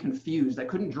I would get confused. I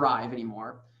couldn't drive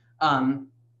anymore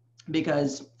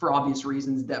because for obvious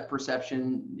reasons, depth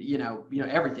perception, you know,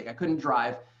 everything. I couldn't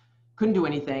drive. Couldn't do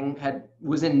anything,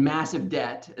 was in massive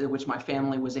debt, which my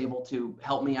family was able to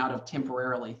help me out of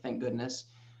temporarily, thank goodness.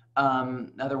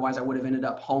 Otherwise I would have ended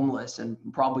up homeless and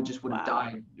probably just would have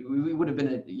died. We would have been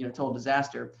a, you know, total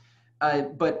disaster.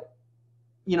 But,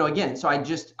 you know, again, so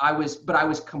I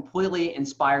was completely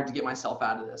inspired to get myself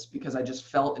out of this because I just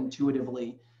felt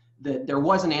intuitively that there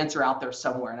was an answer out there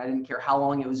somewhere, and I didn't care how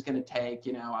long it was going to take,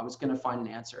 you know, I was going to find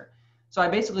an answer. So I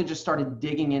basically just started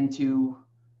digging into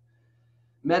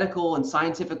medical and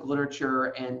scientific literature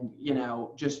and, you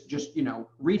know, just, you know,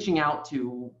 reaching out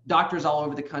to doctors all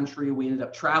over the country. We ended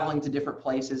up traveling to different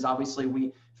places. Obviously,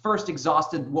 we first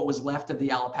exhausted what was left of the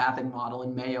allopathic model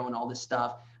in Mayo and all this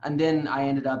stuff. And then I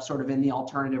ended up sort of in the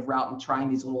alternative route and trying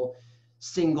these little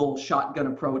single shotgun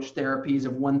approach therapies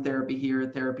of one therapy here,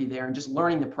 therapy there, and just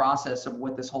learning the process of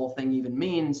what this whole thing even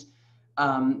means.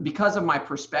 Because of my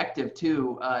perspective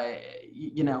too,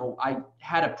 you know, I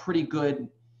had a pretty good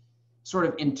sort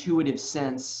of intuitive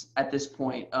sense at this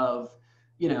point of,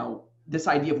 you know, this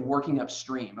idea of working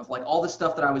upstream, of like all the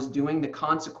stuff that I was doing, the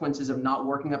consequences of not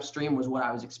working upstream was what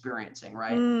I was experiencing,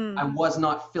 right? I was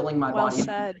not filling my body with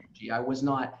energy. I was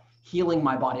not healing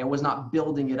my body. I was not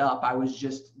building it up. I was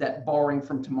just that borrowing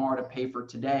from tomorrow to pay for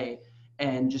today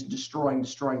and just destroying.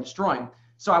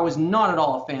 So I was not at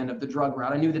all a fan of the drug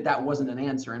route. I knew that that wasn't an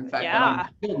answer. In fact, that almost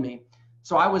killed me.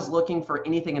 So I was looking for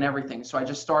anything and everything. So I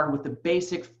just started with the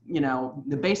basic, you know,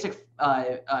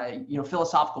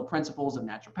 philosophical principles of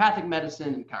naturopathic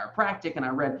medicine and chiropractic. And I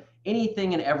read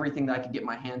anything and everything that I could get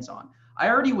my hands on. I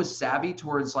already was savvy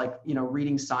towards like, you know,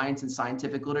 reading science and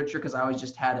scientific literature because I always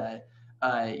just had a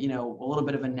little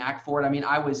bit of a knack for it. I mean,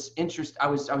 I was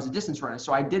a distance runner.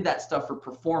 So I did that stuff for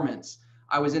performance.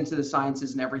 I was into the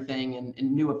sciences and everything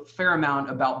and knew a fair amount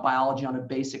about biology on a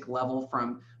basic level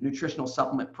from nutritional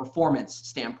supplement performance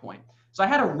standpoint. So I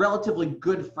had a relatively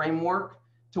good framework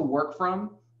to work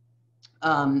from,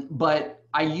 but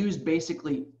I used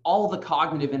basically all the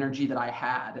cognitive energy that I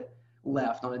had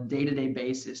left on a day-to-day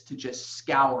basis to just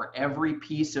scour every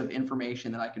piece of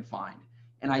information that I could find.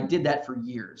 And I did that for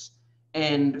years.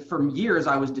 And for years,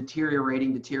 I was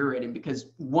deteriorating because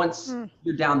once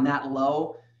you're down that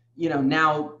low, you know,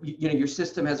 now, you know, your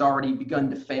system has already begun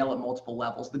to fail at multiple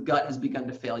levels. The gut has begun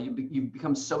to fail. You've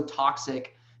become so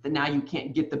toxic that now you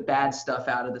can't get the bad stuff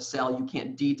out of the cell. You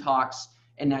can't detox,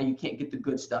 and now you can't get the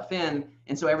good stuff in.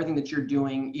 And so everything that you're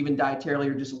doing, even dietarily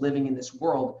or just living in this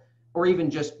world, or even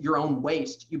just your own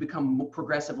waste, you become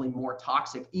progressively more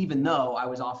toxic, even though I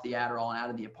was off the Adderall and out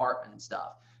of the apartment and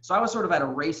stuff. So I was sort of at a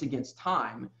race against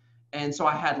time. And so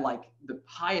I had like the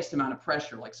highest amount of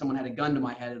pressure, like someone had a gun to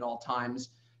my head at all times,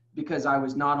 because I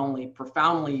was not only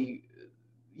profoundly,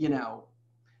 you know,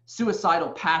 suicidal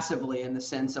passively in the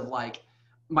sense of like,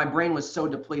 my brain was so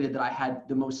depleted that I had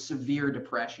the most severe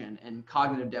depression and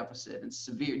cognitive deficit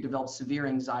and developed severe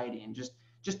anxiety and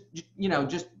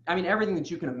I mean, everything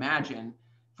that you can imagine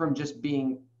from just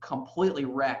being completely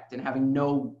wrecked and having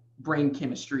no brain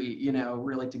chemistry, you know,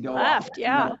 really to go off. You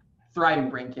know, thriving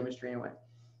brain chemistry anyway,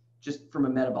 just from a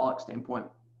metabolic standpoint.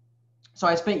 So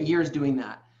I spent years doing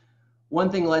that. One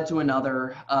thing led to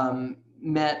another,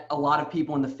 met a lot of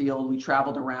people in the field. We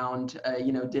traveled around,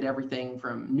 you know, did everything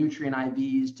from nutrient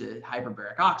IVs to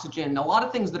hyperbaric oxygen, a lot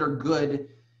of things that are good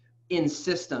in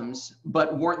systems,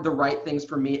 but weren't the right things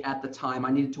for me at the time.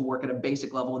 I needed to work at a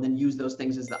basic level and then use those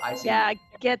things as the icing. Yeah,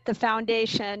 get the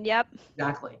foundation. Yep.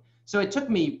 Exactly. So it took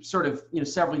me sort of, you know,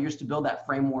 several years to build that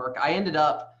framework. I ended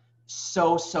up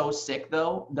so sick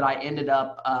though, that I ended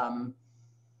up,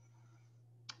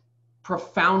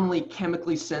 profoundly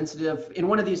chemically sensitive in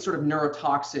one of these sort of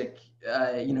neurotoxic,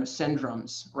 you know,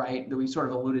 syndromes, right, that we sort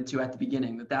of alluded to at the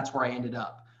beginning, that's where I ended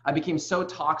up. I became so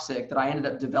toxic that I ended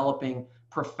up developing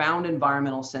profound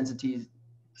environmental sensitivities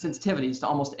to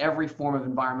almost every form of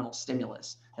environmental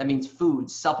stimulus. That means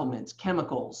foods, supplements,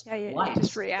 chemicals, lights,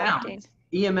 just reacting. sounds,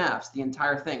 EMFs, the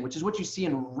entire thing, which is what you see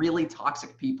in really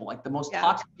toxic people, like the most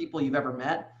toxic people you've ever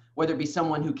met, whether it be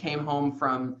someone who came home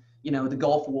from, you know, the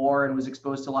Gulf War and was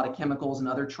exposed to a lot of chemicals and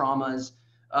other traumas,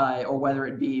 or whether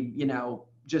it be, you know,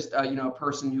 just, you know, a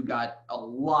person who got a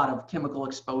lot of chemical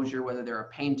exposure, whether they're a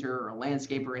painter or a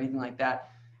landscaper or anything like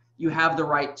that. You have the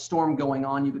right storm going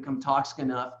on, you become toxic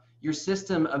enough, your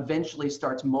system eventually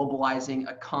starts mobilizing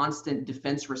a constant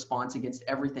defense response against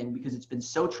everything because it's been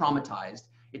so traumatized.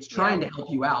 It's trying to help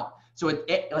you out. So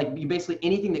it like you basically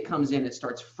anything that comes in, it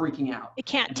starts freaking out. It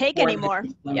can't take anymore.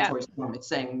 Yeah. It's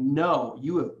saying, no,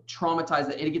 you have traumatized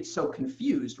it. It gets so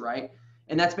confused, right?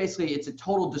 And that's basically, it's a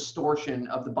total distortion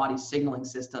of the body's signaling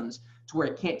systems to where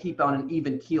it can't keep on an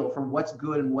even keel from what's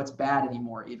good and what's bad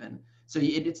anymore even. So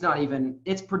it's not even,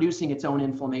 it's producing its own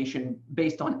inflammation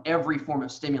based on every form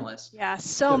of stimulus. Yeah,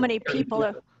 so many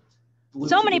people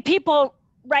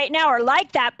right now are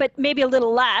like that, but maybe a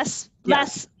little less,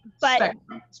 but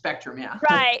spectrum, yeah.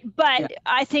 Right, but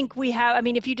I think we have, I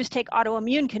mean, if you just take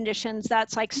autoimmune conditions,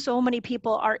 that's like so many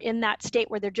people are in that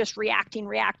state where they're just reacting.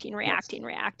 And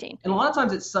a lot of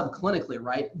times it's subclinically,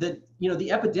 right? The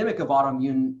epidemic of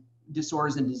autoimmune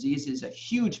disorders and diseases, a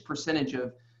huge percentage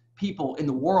of people in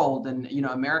the world, and, you know,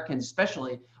 Americans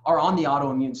especially, are on the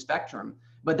autoimmune spectrum,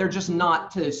 but they're just not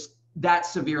to that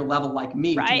severe level like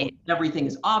me. Right. Everything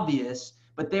is obvious.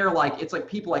 But they're like, it's like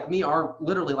people like me are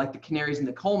literally like the canaries in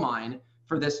the coal mine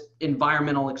for this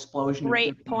environmental explosion.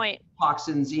 Great point.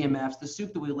 Toxins, EMFs, the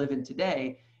soup that we live in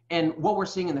today. And what we're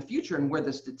seeing in the future and where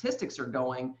the statistics are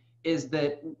going is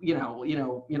that,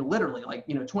 literally like,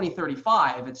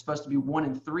 2035, it's supposed to be 1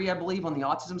 in 3, I believe, on the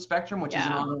autism spectrum, which is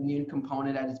an autoimmune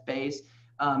component at its base.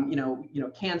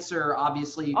 Cancer,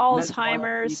 obviously.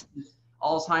 Alzheimer's,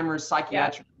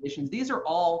 psychiatric conditions. These are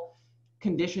all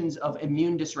conditions of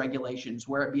immune dysregulations,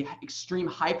 where it be extreme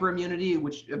hyperimmunity,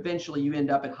 which eventually you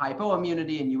end up in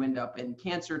hypoimmunity and you end up in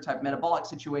cancer type metabolic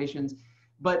situations.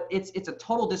 But it's a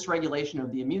total dysregulation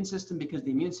of the immune system, because the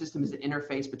immune system is an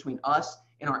interface between us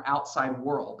and our outside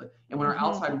world. And when our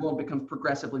outside world becomes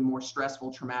progressively more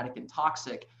stressful, traumatic, and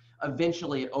toxic,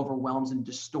 eventually it overwhelms and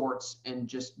distorts and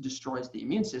just destroys the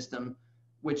immune system,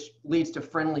 which leads to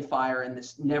friendly fire and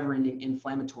this never-ending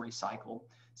inflammatory cycle.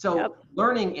 So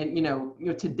learning,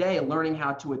 and today, learning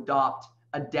how to adopt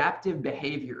adaptive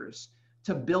behaviors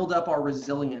to build up our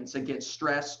resilience against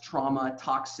stress, trauma,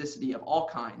 toxicity of all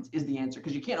kinds is the answer,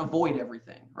 because you can't avoid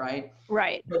everything, right?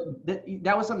 Right. But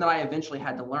that was something that I eventually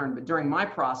had to learn. But during my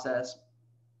process,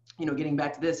 getting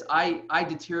back to this, I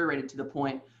deteriorated to the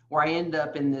point where I ended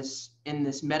up in this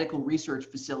medical research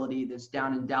facility that's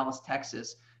down in Dallas,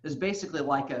 Texas. There's basically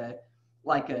like a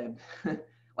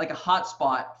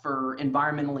hotspot for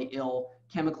environmentally ill,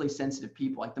 chemically sensitive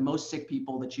people, like the most sick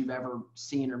people that you've ever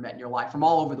seen or met in your life from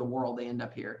all over the world. They end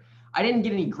up here. I didn't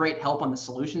get any great help on the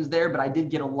solutions there, but I did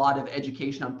get a lot of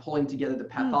education on pulling together the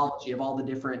pathology of all the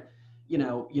different,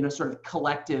 sort of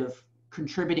collective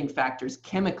contributing factors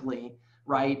chemically,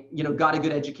 right? Got a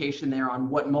good education there on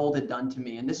what mold had done to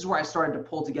me. And this is where I started to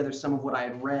pull together some of what I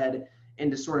had read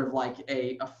into sort of like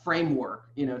a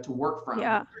framework, to work from.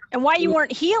 Yeah. And why you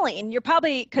weren't healing? You're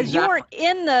probably, because you weren't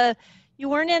in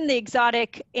the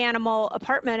exotic animal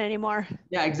apartment anymore.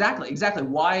 Yeah, exactly.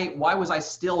 Why was I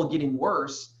still getting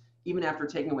worse even after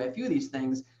taking away a few of these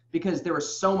things? Because there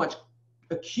was so much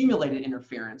accumulated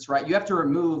interference, right? You have to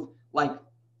remove, like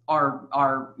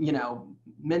our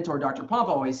mentor, Dr. Pomp,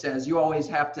 always says,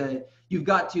 you've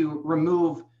got to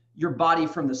remove your body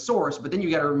from the source, but then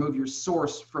you got to remove your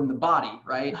source from the body,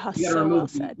 right? Oh, you got to so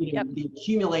remove well the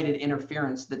accumulated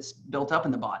interference that's built up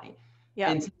in the body. Yep.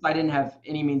 And since I didn't have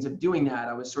any means of doing that,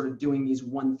 I was sort of doing these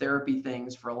one therapy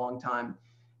things for a long time.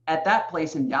 At that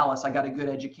place in Dallas, I got a good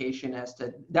education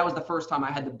that was the first time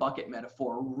I had the bucket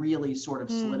metaphor really sort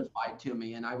of solidified to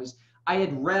me. And I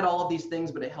had read all of these things,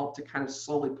 but it helped to kind of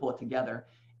slowly pull it together.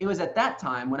 It was at that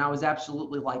time when I was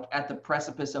absolutely like at the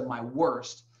precipice of my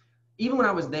worst. Even when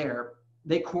I was there,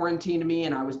 they quarantined me,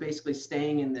 and I was basically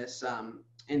staying in this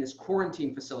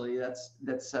quarantine facility.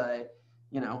 That's a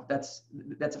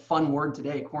fun word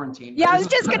today, quarantine. Yeah, I was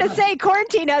just gonna say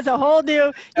quarantine has a whole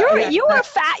new. You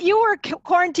were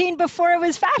quarantined before it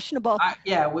was fashionable. I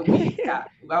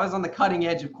was on the cutting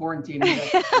edge of quarantine.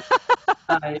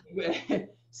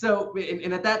 So,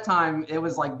 and at that time, it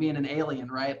was like being an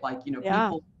alien, right? Like,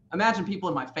 imagine people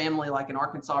in my family, like in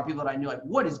Arkansas, or people that I knew, like,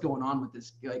 what is going on with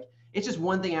this? Like, it's just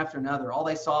one thing after another. All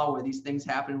they saw were these things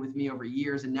happening with me over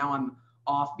years, and now I'm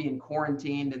off being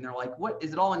quarantined, and they're like, what,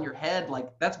 is it all in your head?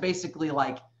 Like, that's basically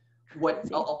like what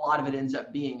a lot of it ends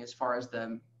up being, as far as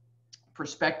the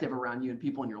perspective around you and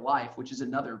people in your life, which is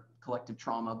another collective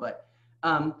trauma. But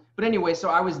anyway, so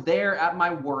I was there at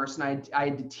my worst, and I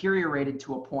deteriorated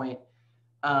to a point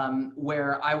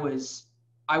where I was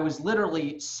I was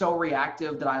literally so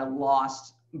reactive that I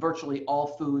lost virtually all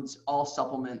foods, all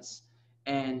supplements,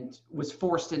 and was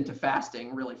forced into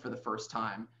fasting really for the first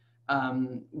time,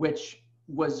 which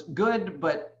was good,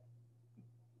 but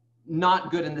not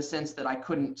good in the sense that I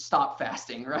couldn't stop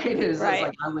fasting, right? It was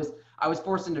like I was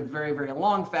forced into very, very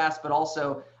long fast, but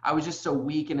also I was just so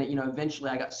weak, and eventually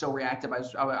I got so reactive. I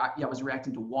was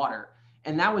reacting to water,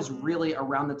 and that was really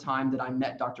around the time that I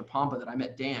met Dr. Pompa, that I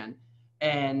met Dan,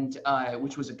 and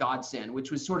which was a godsend,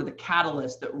 which was sort of the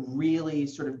catalyst that really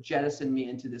sort of jettisoned me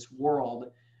into this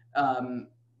world.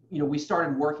 We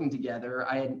started working together.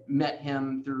 I had met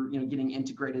him through getting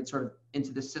integrated sort of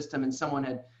into the system, and someone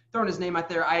had thrown his name out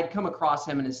there. I had come across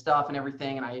him and his stuff and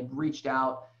everything, and I had reached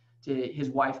out to his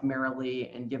wife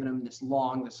Marilee and given him this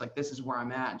this is where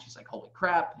I'm at, and she's like, holy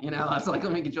crap, I was like,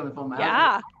 let me get you on the phone with my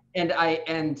husband. And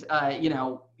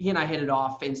he and I hit it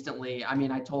off instantly. I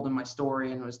mean, I told him my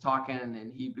story and was talking,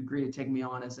 and he agreed to take me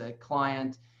on as a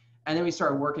client. And then we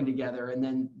started working together, and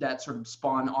then that sort of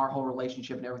spawned our whole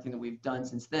relationship and everything that we've done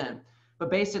since then. But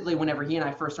basically, whenever he and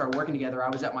I first started working together, I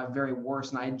was at my very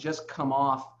worst, and I had just come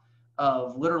off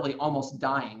of literally almost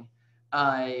dying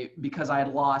because I had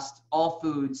lost all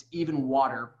foods, even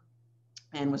water,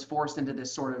 and was forced into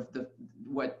this sort of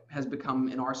what has become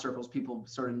in our circles, people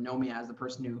sort of know me as the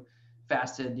person who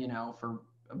fasted, for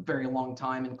a very long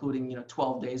time, including,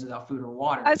 12 days without food or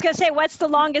water. I was going to say, what's the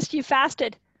longest you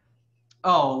fasted?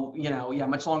 Oh,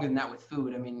 much longer than that with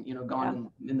food. I mean,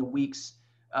 gone in the weeks,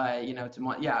 to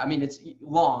months. Yeah, I mean, it's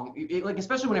long,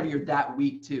 especially whenever you're that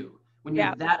weak too. When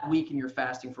you're that weak and you're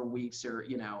fasting for weeks, or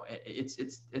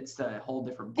it's a whole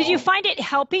different ball. Did you find it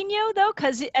helping you though?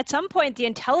 Because at some point the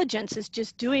intelligence is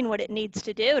just doing what it needs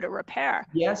to do to repair.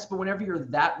 Yes, but whenever you're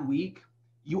that weak,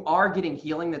 you are getting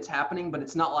healing that's happening, but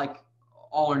it's not like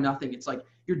all or nothing. It's like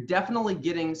you're definitely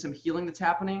getting some healing that's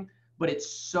happening, but it's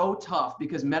so tough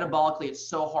because metabolically it's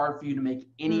so hard for you to make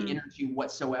any energy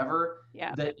whatsoever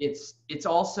that it's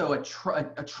also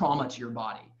a trauma to your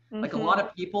body. Like a lot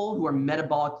of people who are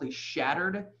metabolically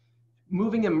shattered,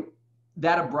 moving them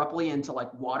that abruptly into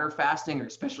like water fasting, or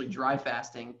especially dry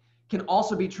fasting, can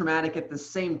also be traumatic at the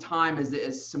same time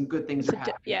as some good things are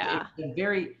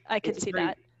happening. I could see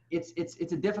that.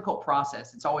 It's a difficult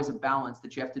process. It's always a balance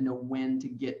that you have to know when to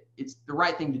get. It's the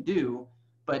right thing to do,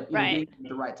 but being at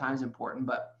the right time is important.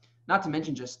 But not to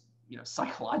mention just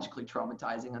psychologically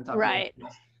traumatizing on top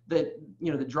of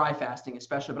the dry fasting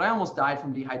especially. But I almost died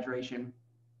from dehydration.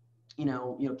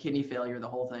 Kidney failure, the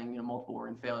whole thing, multiple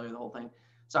organ failure, the whole thing.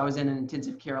 So I was in an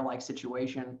intensive care-like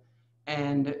situation,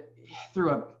 and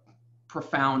through a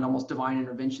profound, almost divine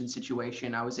intervention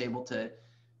situation, I was able to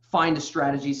find a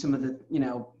strategy, some of the,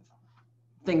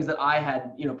 things that I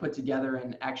had, put together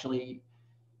and actually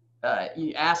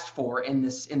asked for in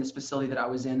this facility that I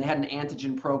was in. They had an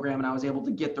antigen program, and I was able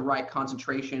to get the right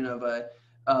concentration of a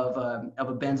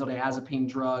benzodiazepine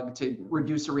drug to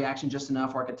reduce the reaction just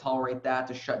enough where I could tolerate that,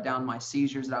 to shut down my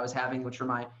seizures that I was having, which were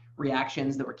my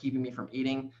reactions that were keeping me from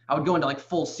eating. I would go into like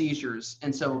full seizures.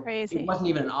 And so it wasn't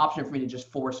even an option for me to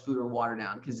just force food or water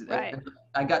down, because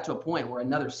I got to a point where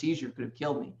another seizure could have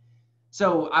killed me.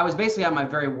 So I was basically at my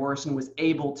very worst and was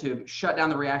able to shut down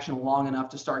the reaction long enough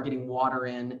to start getting water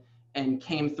in, and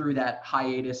came through that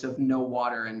hiatus of no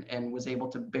water and was able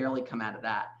to barely come out of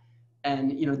that.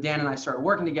 And, Dan and I started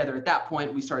working together. At that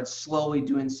point, we started slowly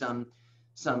doing some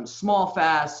small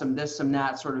fasts, some this, some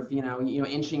that, sort of,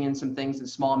 inching in some things in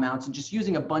small amounts, and just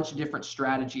using a bunch of different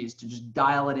strategies to just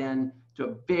dial it in to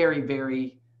a very,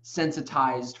 very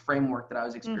sensitized framework that I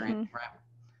was experiencing.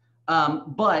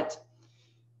 But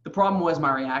the problem was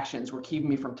my reactions were keeping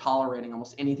me from tolerating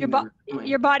almost anything.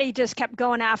 Your body just kept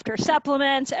going after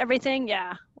supplements, everything.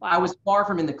 Yeah. Wow. I was far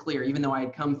from in the clear, even though I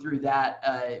had come through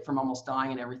that from almost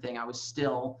dying and everything. I was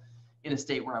still in a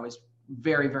state where I was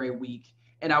very, very weak,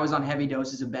 and I was on heavy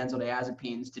doses of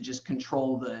benzodiazepines to just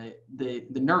control the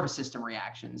nervous system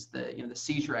reactions, the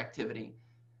seizure activity.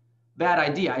 Bad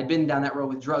idea. I'd been down that road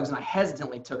with drugs, and I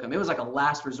hesitantly took them. It was like a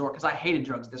last resort because I hated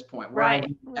drugs at this point, where I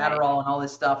had Adderall and all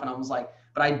this stuff, and I was like,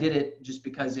 but I did it just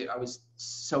because I was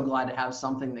so glad to have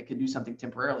something that could do something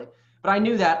temporarily. But I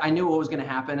knew what was going to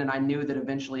happen, and I knew that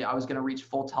eventually I was going to reach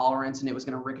full tolerance, and it was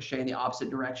going to ricochet in the opposite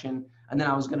direction, and then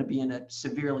I was going to be in a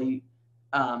severely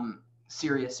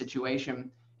serious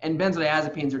situation. And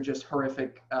benzodiazepines are just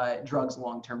horrific drugs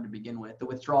long-term to begin with. The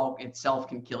withdrawal itself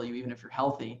can kill you even if you're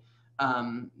healthy.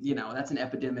 That's an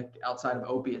epidemic outside of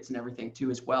opiates and everything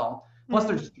too as well. Plus,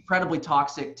 they're just incredibly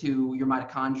toxic to your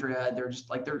mitochondria.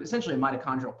 They're essentially a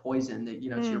mitochondrial poison that,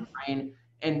 to your brain.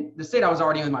 And the state I was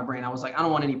already in with my brain, I was like, I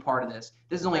don't want any part of this.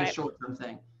 This is only a short-term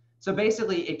thing. So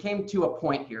basically it came to a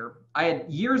point here. I had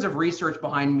years of research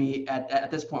behind me at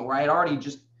this point where I had already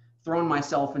just thrown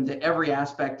myself into every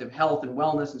aspect of health and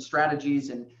wellness and strategies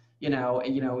and,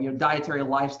 dietary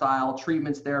lifestyle,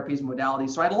 treatments, therapies,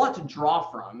 modalities. So I had a lot to draw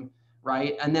from,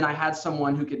 right? And then I had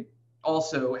someone who could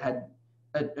also had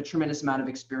a tremendous amount of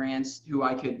experience who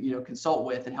I could, consult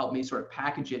with and help me sort of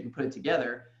package it and put it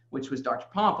together, which was Dr.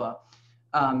 Pompa.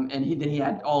 And he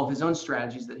had all of his own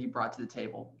strategies that he brought to the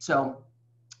table. So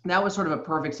that was sort of a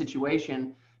perfect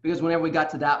situation, because whenever we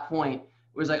got to that point,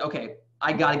 it was like, okay,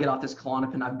 I got to get off this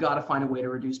Klonopin. I've got to find a way to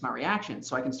reduce my reaction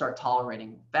so I can start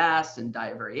tolerating fast and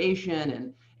diet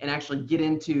variation and actually get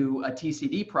into a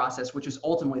TCD process, which is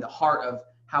ultimately the heart of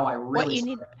how I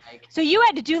really So you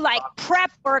had to do like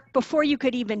prep work before you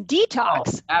could even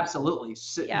detox. Oh, absolutely.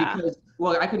 So, yeah. Because,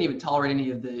 well, I couldn't even tolerate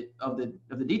any of the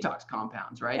detox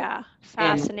compounds, right? Yeah,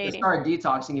 fascinating. And when I started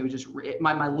detoxing, it was just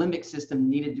my limbic system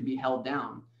needed to be held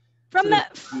down. From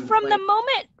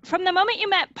the moment you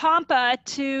met Pompa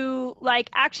to like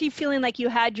actually feeling like you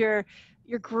had your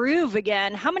groove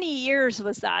again, how many years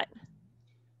was that?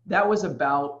 That was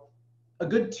about a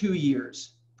good 2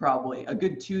 years, probably a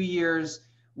good 2 years,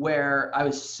 where I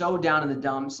was so down in the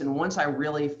dumps. And once I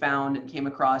really found and came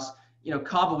across,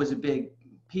 Kava was a big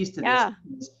piece to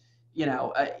this.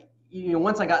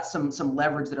 Once I got some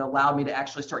leverage that allowed me to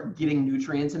actually start getting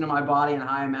nutrients into my body in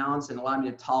high amounts and allowed me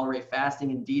to tolerate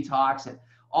fasting and detox and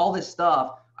all this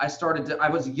stuff, I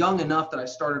was young enough that I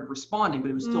started responding, but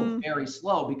it was still very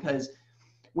slow, because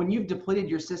when you've depleted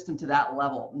your system to that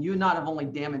level, you not have only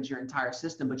damaged your entire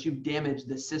system, but you've damaged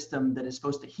the system that is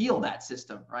supposed to heal that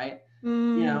system, right?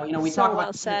 We talk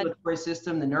about the circulatory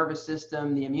system, the nervous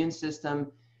system, the immune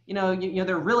system.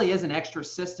 There really is an extra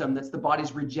system that's the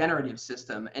body's regenerative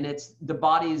system. And it's the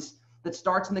body's that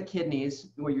starts in the kidneys,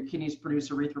 where your kidneys produce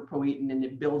erythropoietin and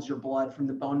it builds your blood from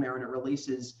the bone marrow and it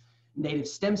releases native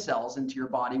stem cells into your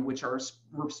body, which are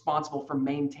responsible for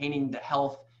maintaining the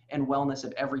health and wellness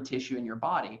of every tissue in your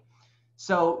body.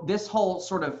 So this whole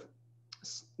sort of,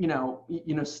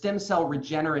 stem cell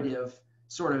regenerative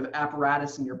sort of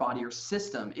apparatus in your body or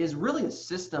system is really a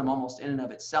system almost in and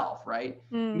of itself, right?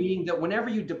 Meaning that whenever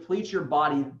you deplete your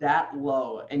body that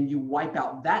low and you wipe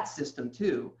out that system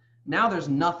too, now there's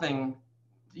nothing,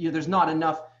 there's not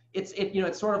enough. It's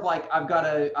sort of like I've got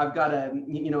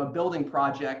a building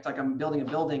project, like I'm building a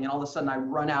building, and all of a sudden I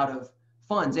run out of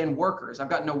funds and workers. I've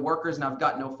got no workers and I've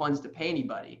got no funds to pay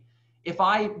anybody. If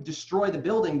I destroy the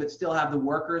building but still have the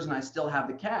workers and I still have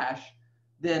the cash,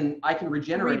 then I can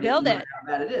rebuild it how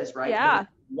bad it is, right? Yeah.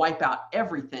 Wipe out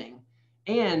everything.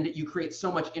 And you create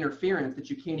so much interference that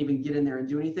you can't even get in there and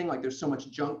do anything. Like there's so much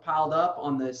junk piled up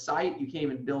on the site, you can't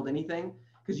even build anything,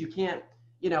 because you can't,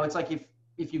 it's like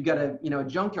if you've got a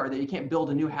junkyard that you can't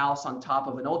build a new house on top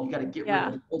of an old, you got to get rid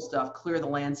of the old stuff, clear the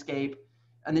landscape,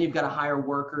 and then you've got to hire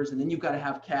workers, and then you've got to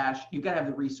have cash, you've got to have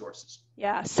the resources.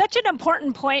 Yeah, such an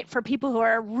important point for people who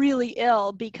are really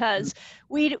ill, because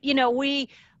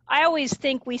I always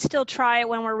think we still try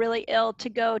when we're really ill to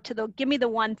go to give me the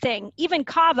one thing. Even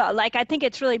Kava, like I think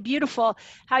it's really beautiful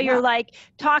how you're like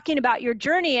talking about your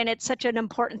journey, and it's such an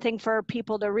important thing for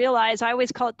people to realize. I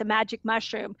always call it the magic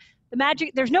mushroom.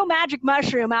 There's no magic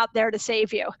mushroom out there to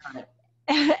save you. Right.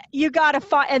 You got to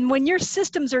find, and when your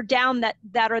systems are down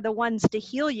that are the ones to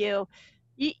heal you,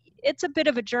 it's a bit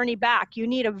of a journey back. You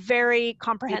need a very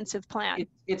comprehensive plan.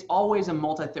 It's always a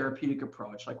multi-therapeutic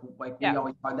approach. Like we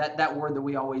always that word that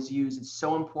we always use. It's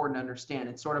so important to understand.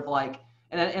 It's sort of like,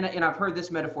 and I've heard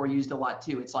this metaphor used a lot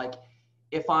too. It's like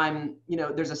if I'm,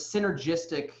 there's a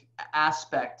synergistic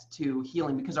aspect to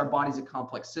healing, because our body's a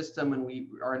complex system and we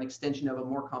are an extension of a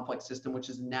more complex system, which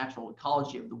is the natural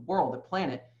ecology of the world, the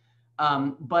planet.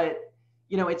 But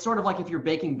it's sort of like if you're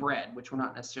baking bread, which we're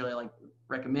not necessarily like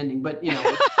recommending, but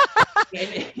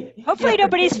hopefully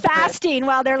nobody's fasting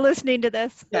while they're listening to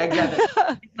this. Yeah, exactly.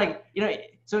 It's like,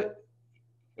 so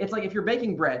it's like if you're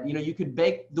baking bread, you could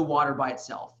bake the water by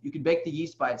itself, you could bake the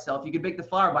yeast by itself, you could bake the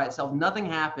flour by itself, nothing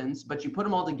happens, but you put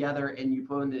them all together and you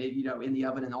put them in the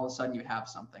oven, and all of a sudden you have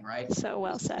something, right? So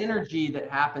well said. Synergy that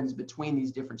happens between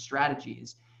these different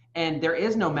strategies, and there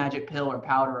is no magic pill or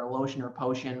powder or lotion or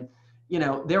potion.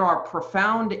 There are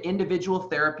profound individual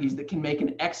therapies that can make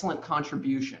an excellent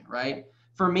contribution, right?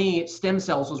 For me, stem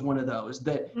cells was one of those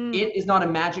that it is not a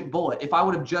magic bullet. If I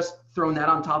would have just thrown that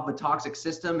on top of a toxic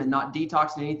system and not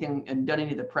detoxed anything and done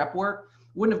any of the prep work,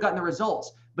 wouldn't have gotten the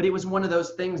results. But it was one of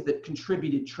those things that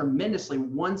contributed tremendously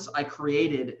once I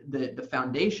created the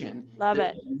foundation. Love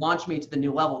it. Launched me to the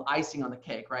new level, icing on the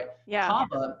cake, right? Yeah.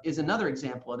 Kava is another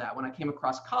example of that. When I came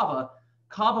across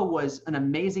Kava was an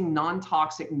amazing,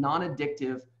 non-toxic,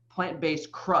 non-addictive,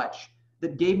 plant-based crutch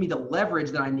that gave me the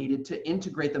leverage that I needed to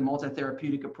integrate the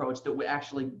multi-therapeutic approach that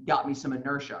actually got me some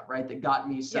inertia, right? That got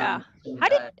me some.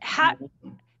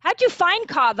 How'd you find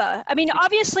Kava? I mean,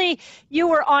 obviously you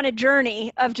were on a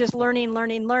journey of just learning.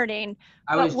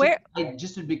 I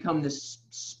just had become this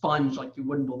sponge like you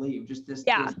wouldn't believe. Just this.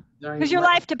 Yeah, because your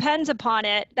life depends upon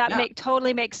it. That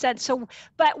totally makes sense. So,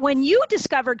 but when you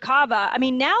discovered Kava, I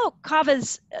mean, now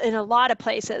Kava's in a lot of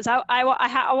places. I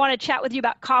want to chat with you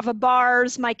about Kava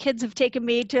bars. My kids have taken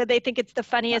me to. They think it's the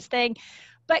funniest thing,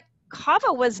 but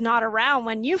Kava was not around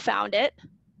when you found it.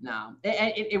 No,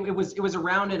 it was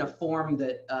around in a form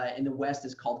that in the West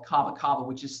is called Kava,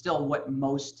 which is still what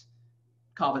most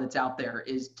Kava that's out there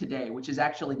is today, which is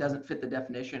actually doesn't fit the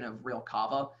definition of real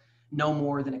Kava. No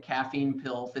more than a caffeine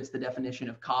pill fits the definition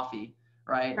of coffee,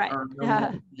 right? Or no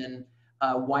more than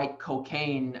white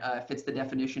cocaine fits the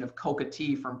definition of coca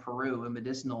tea from Peru, a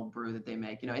medicinal brew that they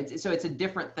make. You know, it's a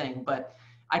different thing, but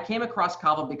I came across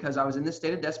Kava because I was in this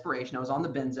state of desperation. I was on the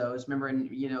benzos. Remember,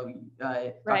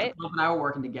 Dr. Trump and I were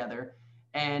working together,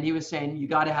 and he was saying, you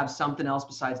got to have something else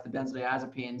besides the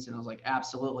benzodiazepines. And I was like,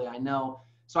 absolutely, I know.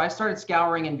 So I started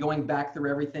scouring and going back through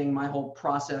everything, my whole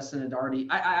process, and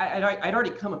I'd already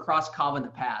come across Kava in the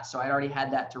past, so I already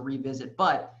had that to revisit.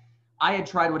 But I had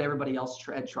tried what everybody else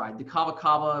had tried, the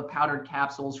Kava powdered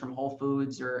capsules from Whole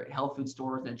Foods or health food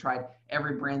stores, and I tried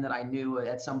every brand that I knew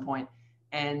at some point.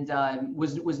 And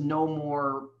was no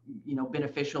more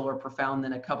beneficial or profound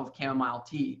than a cup of chamomile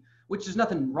tea, which there's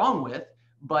nothing wrong with.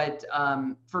 But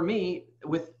for me,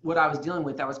 with what I was dealing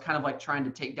with, I was kind of like trying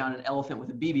to take down an elephant with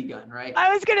a BB gun, right?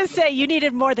 I was gonna say you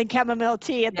needed more than chamomile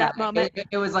tea at that moment.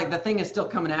 It was like the thing is still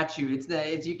coming at you.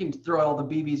 It's you can throw all the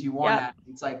BBs you want at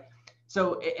it. It's like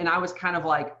so, and I was kind of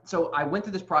like, so I went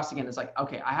through this process again. It's like,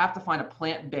 okay, I have to find a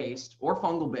plant-based or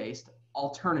fungal-based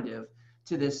alternative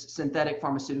to this synthetic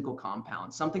pharmaceutical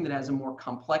compound, something that has a more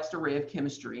complex array of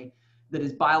chemistry that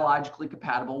is biologically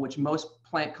compatible, which most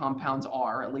plant compounds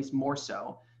are, at least more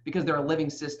so, because they're a living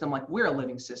system like we're a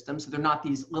living system. So they're not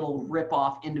these little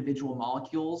rip-off individual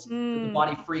molecules that the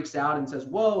body freaks out and says,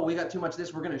 whoa, we got too much of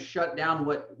this, we're gonna shut down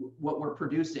what we're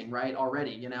producing, right,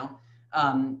 already,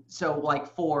 So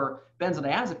like for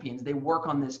benzodiazepines, they work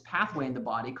on this pathway in the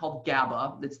body called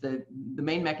GABA. That's the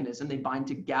main mechanism. They bind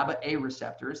to GABA A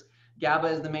receptors. GABA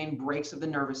is the main brakes of the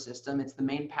nervous system. It's the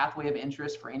main pathway of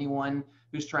interest for anyone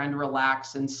who's trying to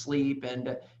relax and sleep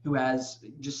and who has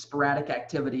just sporadic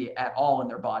activity at all in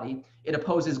their body. It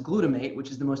opposes glutamate, which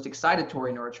is the most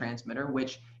excitatory neurotransmitter,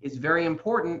 which is very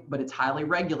important, but it's highly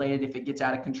regulated. If it gets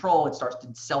out of control, it starts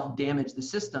to self-damage the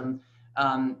system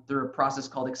through a process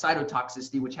called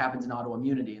excitotoxicity, which happens in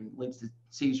autoimmunity and leads to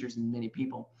seizures in many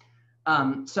people.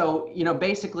 So,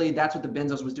 basically that's what the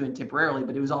benzos was doing temporarily,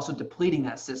 but it was also depleting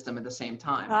that system at the same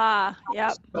time.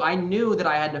 So I knew that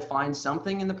I had to find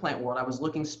something in the plant world. I was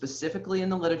looking specifically in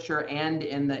the literature and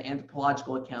in the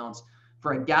anthropological accounts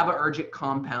for a GABAergic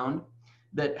compound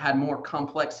that had more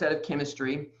complex set of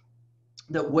chemistry,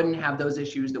 that wouldn't have those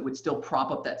issues, that would still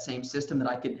prop up that same system, that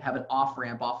I could have an off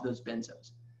ramp off of those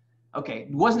benzos. Okay,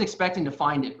 wasn't expecting to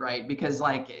find it, right? Because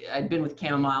like I'd been with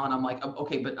chamomile and I'm like,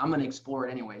 okay, but I'm gonna explore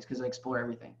it anyways because I explore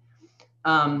everything.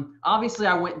 Obviously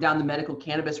I went down the medical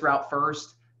cannabis route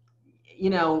first.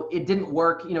 It didn't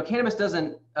work. Cannabis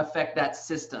doesn't affect that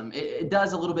system. It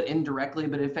does a little bit indirectly,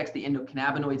 but it affects the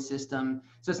endocannabinoid system.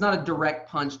 So it's not a direct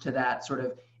punch to that sort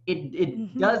of,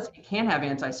 it can have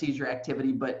anti-seizure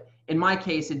activity, but in my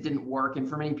case, it didn't work. And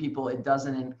for many people, it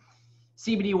doesn't. And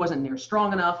CBD wasn't near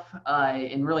strong enough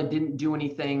and really didn't do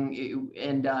anything.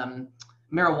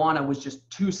 Marijuana was just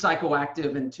too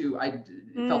psychoactive and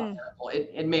it felt terrible.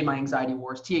 It made my anxiety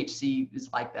worse. THC is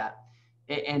like that.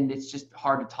 And it's just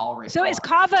hard to tolerate. So is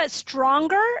Kava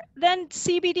stronger than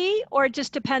CBD, or it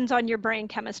just depends on your brain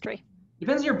chemistry?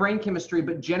 Depends on your brain chemistry,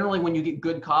 but generally when you get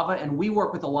good Kava, and we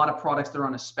work with a lot of products that are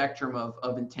on a spectrum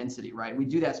of intensity, right? We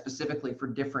do that specifically for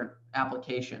different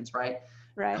applications, right?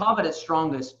 Kava at its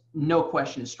strongest, no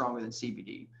question, is stronger than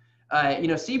CBD.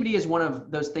 CBD is one of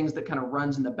those things that kind of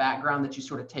runs in the background that you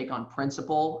sort of take on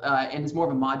principle, and is more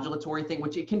of a modulatory thing,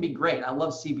 which it can be great. I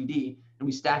love CBD, and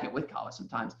we stack it with Kava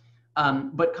sometimes.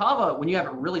 But Kava, when you have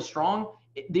it really strong,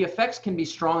 the effects can be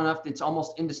strong enough that it's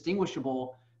almost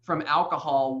indistinguishable from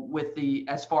alcohol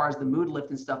as far as the mood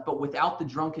lift and stuff, but without the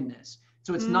drunkenness.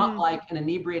 So it's not like an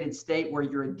inebriated state where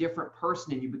you're a different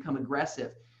person and you become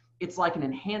aggressive. It's like an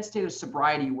enhanced state of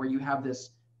sobriety where you have this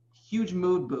huge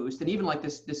mood boost, and even like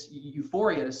this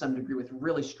euphoria to some degree with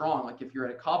really strong, like if you're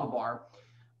at a Kava bar.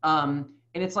 And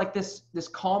it's like this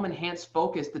calm, enhanced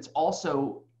focus that's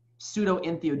also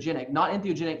pseudo-entheogenic, not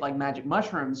entheogenic like magic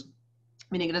mushrooms,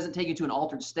 meaning it doesn't take you to an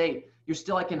altered state. You're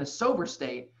still like in a sober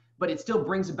state, but it still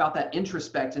brings about that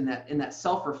introspect and that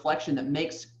self-reflection that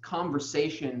makes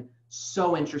conversation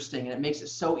so interesting, and it makes it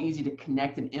so easy to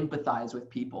connect and empathize with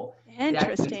people. It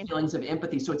activates feelings of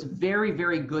empathy. So it's very,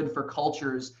 very good for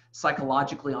cultures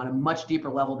psychologically on a much deeper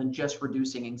level than just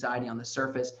reducing anxiety on the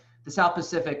surface. The South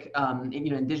Pacific,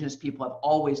 indigenous people have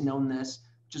always known this,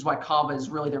 which is why kava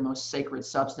is really their most sacred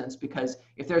substance, because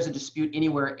if there's a dispute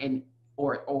anywhere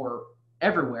or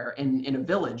everywhere in a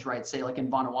village, right, say like in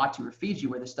Vanuatu or Fiji,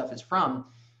 where this stuff is from,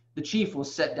 the chief will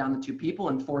set down the two people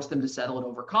and force them to settle it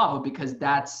over kava, because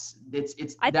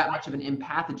it's that much of an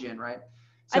empathogen, right?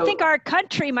 So, I think our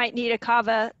country might need a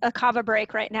kava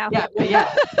break right now.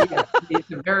 Yeah.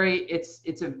 It's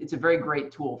a very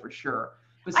great tool for sure.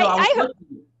 But so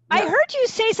I heard you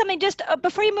say something just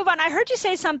before you move on. I heard you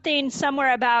say something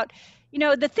somewhere about,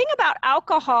 the thing about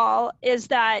alcohol is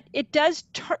that it does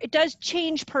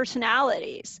change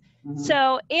personalities. Mm-hmm.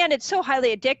 So, and it's so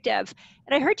highly addictive.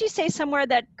 And I heard you say somewhere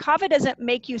that kava doesn't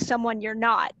make you someone you're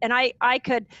not. And I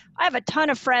have a ton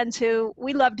of friends who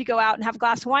we love to go out and have a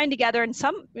glass of wine together. And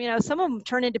some of them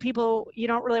turn into people you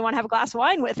don't really want to have a glass of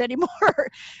wine with anymore.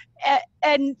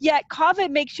 And yet kava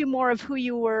makes you more of who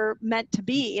you were meant to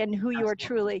be and who you are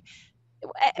truly.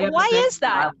 Why is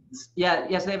that?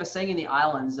 Yes, they have a saying in the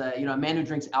islands, a man who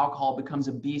drinks alcohol becomes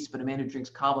a beast, but a man who drinks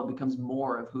kava becomes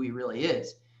more of who he really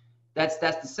is. That's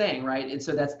the saying, right? And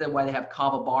so that's why they have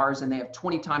kava bars, and they have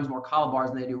 20 times more kava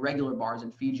bars than they do regular bars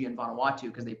in Fiji and Vanuatu,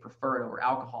 because they prefer it over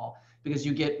alcohol, because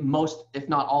you get most, if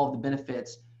not all, of the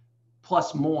benefits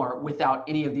plus more without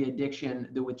any of the addiction,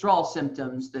 the withdrawal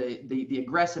symptoms, the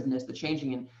aggressiveness, the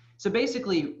changing. And so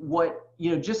basically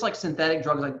just like synthetic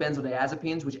drugs like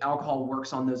benzodiazepines, which alcohol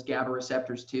works on those GABA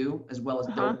receptors too, as well as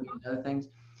dopamine and other things.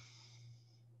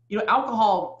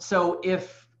 Alcohol, so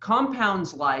if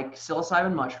compounds like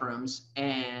psilocybin mushrooms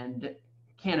and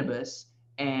cannabis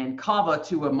and kava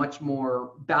to a much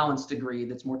more balanced degree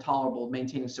that's more tolerable,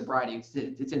 maintaining sobriety,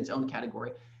 it's in its own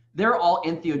category. They're all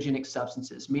entheogenic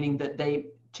substances, meaning that they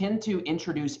tend to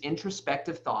introduce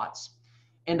introspective thoughts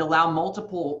and allow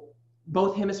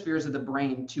both hemispheres of the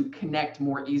brain to connect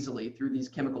more easily through these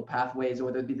chemical pathways,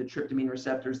 whether it be the tryptamine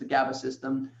receptors, the GABA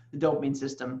system, the dopamine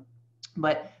system.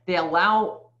 But they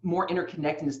allow more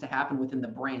interconnectedness to happen within the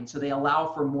brain. So they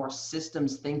allow for more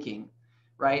systems thinking,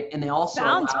 right? And they also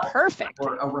allow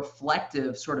for a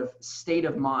reflective sort of state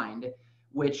of mind,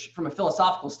 which from a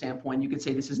philosophical standpoint, you could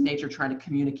say this is nature trying to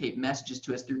communicate messages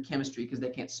to us through chemistry, because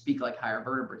they can't speak like higher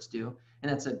vertebrates do.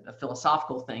 And that's a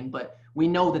philosophical thing, but we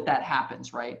know that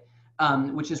happens, right?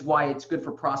 Which is why it's good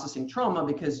for processing trauma,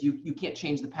 because you can't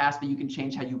change the past, but you can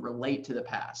change how you relate to the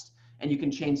past. And you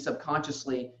can change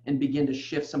subconsciously and begin to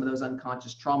shift some of those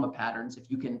unconscious trauma patterns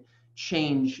if you can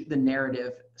change the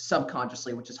narrative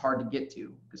subconsciously, which is hard to get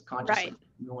to because consciously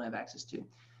you only have access to.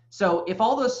 So if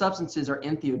all those substances are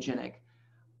entheogenic,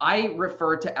 I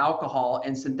refer to alcohol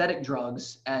and synthetic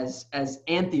drugs as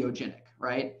antheogenic,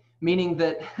 right? Meaning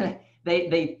that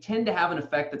they tend to have an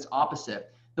effect that's opposite.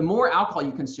 The more alcohol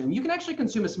you consume, you can actually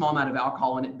consume a small amount of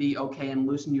alcohol and it be okay and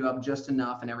loosen you up just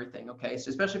enough and everything, okay? So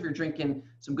especially if you're drinking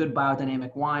some good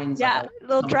biodynamic wines. Yeah, a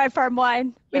little dry farm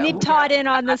wine. We need Todd in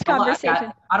on this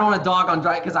conversation. I don't want to dog on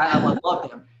dry because I love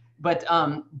them.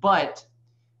 But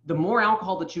the more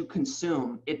alcohol that you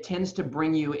consume, it tends to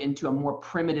bring you into a more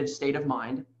primitive state of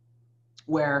mind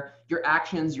where your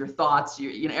actions, your thoughts,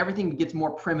 everything gets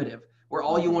more primitive, where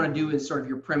all you want to do is sort of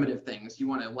your primitive things. You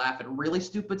want to laugh at really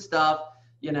stupid stuff,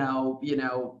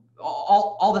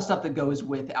 all the stuff that goes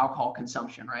with alcohol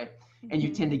consumption, right? And you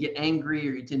tend to get angry,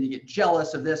 or you tend to get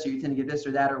jealous of this, or you tend to get this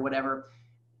or that or whatever.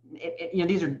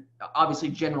 These are obviously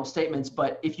general statements,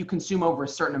 but if you consume over a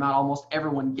certain amount, almost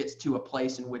everyone gets to a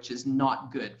place in which is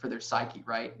not good for their psyche,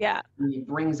 right? Yeah. And it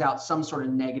brings out some sort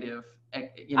of negative.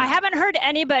 I haven't heard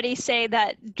anybody say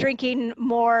that drinking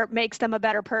more makes them a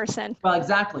better person. Well,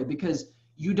 exactly, because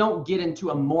you don't get into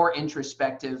a more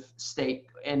introspective state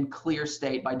and clear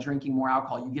state by drinking more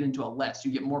alcohol. You get into a less.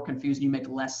 You get more confused and you make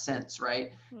less sense,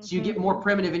 right? Mm-hmm. So you get more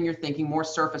primitive in your thinking, more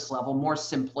surface level, more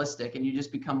simplistic, and you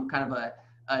just become kind of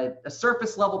a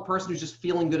surface level person who's just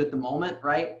feeling good at the moment,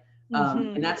 right?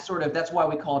 Mm-hmm. And that's why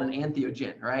we call it an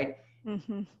entheogen, right?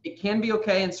 Mm-hmm. It can be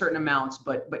okay in certain amounts,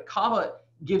 but kava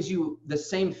gives you the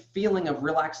same feeling of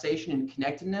relaxation and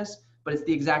connectedness, but it's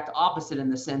the exact opposite in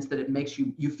the sense that it makes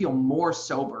you feel more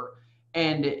sober.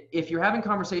 And if you're having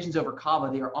conversations over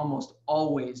kava, they are almost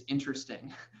always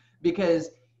interesting because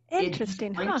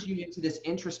it brings you into this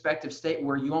introspective state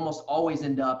where you almost always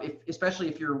end up, especially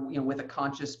if you're with a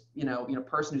conscious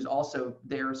person who's also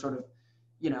there, sort of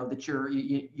that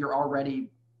you're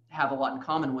already have a lot in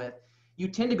common with. You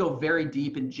tend to go very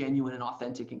deep and genuine and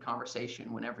authentic in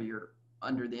conversation whenever you're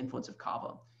under the influence of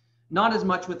Kava. Not as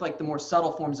much with like the more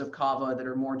subtle forms of Kava that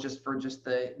are more just for just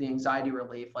the anxiety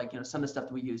relief, like, you know, some of the stuff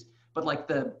that we use. But like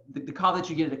the Kava that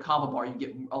you get at a Kava bar, you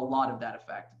get a lot of that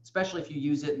effect, especially if you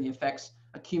use it and the effects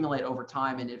accumulate over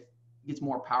time and it gets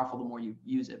more powerful the more you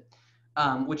use it,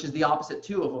 which is the opposite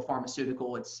too of a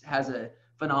pharmaceutical. It has a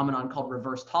phenomenon called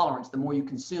reverse tolerance. The more you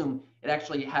consume, it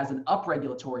actually has an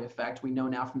upregulatory effect. We know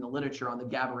now from the literature on the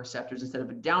GABA receptors instead of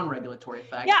a downregulatory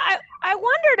effect. Yeah, I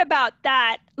wondered about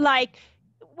that. Like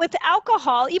with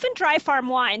alcohol, even dry farm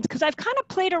wines, because I've kind of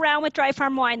played around with dry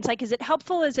farm wines. Like, is it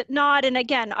helpful? Is it not? And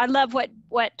again, I love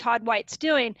what Todd White's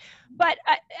doing. But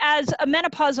as a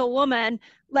menopausal woman,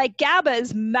 like GABA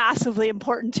is massively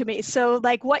important to me. So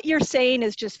like what you're saying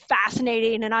is just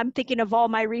fascinating. And I'm thinking of all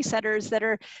my resetters that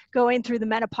are going through the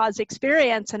menopause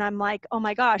experience. And I'm like, oh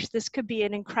my gosh, this could be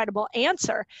an incredible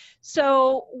answer.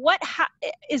 So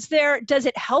does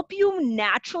it help you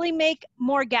naturally make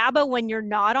more GABA when you're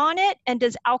not on it? And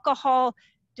does alcohol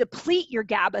deplete your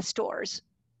GABA stores?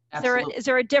 Absolutely. Is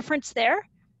there a difference there?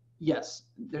 Yes,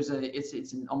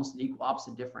 it's almost an equal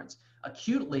opposite difference.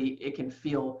 Acutely, it can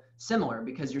feel similar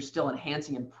because you're still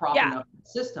enhancing and propping up the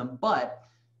system, but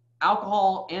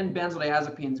alcohol and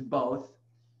benzodiazepines both,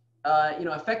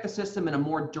 affect the system in a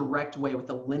more direct way with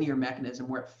a linear mechanism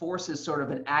where it forces sort of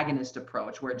an agonist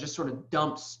approach, where it just sort of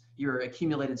dumps your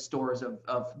accumulated stores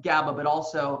of GABA, but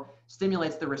also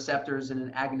stimulates the receptors in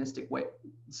an agonistic way.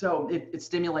 So it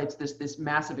stimulates this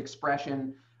massive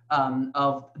expression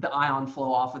of the ion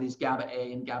flow off of these GABA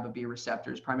A and GABA B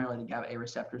receptors, primarily the GABA A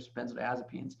receptors for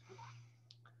benzodiazepines.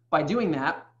 By doing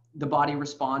that, the body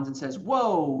responds and says,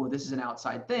 whoa, this is an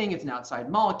outside thing. It's an outside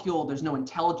molecule. There's no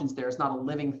intelligence there. It's not a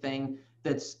living thing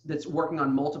that's working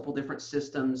on multiple different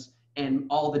systems and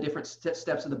all the different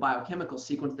steps of the biochemical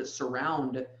sequence that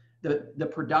surround the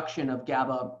production of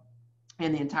GABA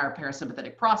and the entire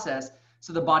parasympathetic process.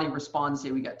 So the body responds,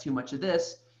 say, we got too much of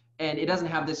this. And it doesn't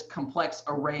have this complex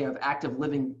array of active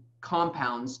living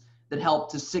compounds that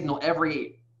help to signal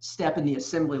every step in the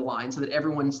assembly line so that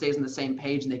everyone stays on the same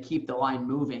page and they keep the line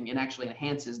moving and actually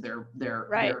enhances their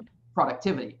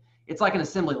productivity. It's like an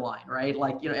assembly line, right?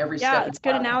 Like, every step. Yeah, it's a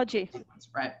good analogy.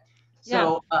 Right.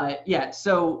 So,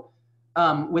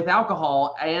 with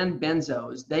alcohol and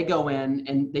benzos, they go in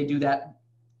and they do that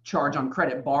charge on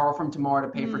credit, borrow from tomorrow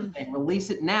to pay for today, release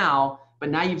it now. But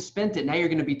now you've spent it. Now you're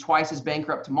going to be twice as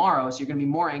bankrupt tomorrow. So you're going to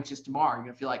be more anxious tomorrow. You're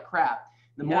going to feel like crap.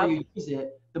 The more you use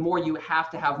it, the more you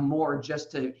have to have more just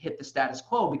to hit the status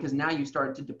quo, because now you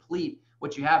started to deplete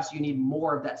what you have. So you need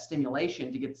more of that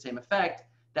stimulation to get the same effect.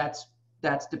 That's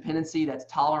dependency, that's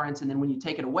tolerance. And then when you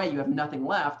take it away, you have nothing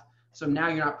left. So now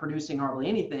you're not producing hardly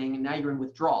anything. And now you're in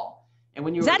withdrawal. And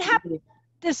when you does that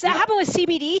happen with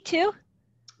CBD too?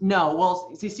 No.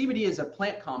 Well, see, CBD is a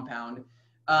plant compound.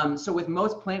 So with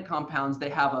most plant compounds, they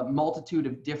have a multitude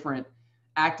of different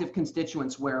active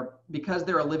constituents where, because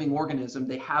they're a living organism,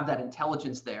 they have that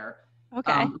intelligence there.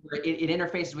 Okay. Where it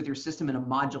interfaces with your system in a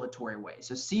modulatory way.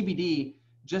 So CBD,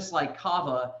 just like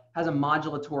Kava, has a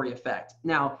modulatory effect.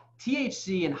 Now,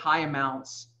 THC in high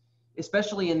amounts,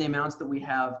 especially in the amounts that we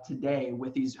have today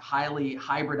with these highly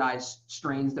hybridized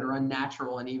strains that are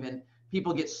unnatural, and even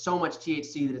people get so much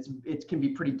THC that it can be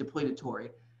pretty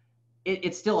depletatory.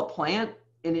 It's still a plant.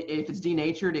 And if it's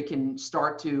denatured, it can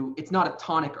start to, it's not a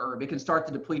tonic herb. It can start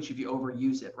to deplete you if you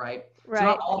overuse it, right? So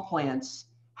not all plants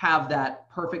have that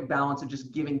perfect balance of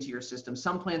just giving to your system.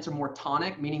 Some plants are more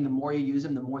tonic, meaning the more you use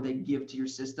them, the more they give to your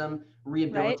system,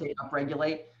 rehabilitate,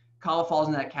 upregulate. Kava falls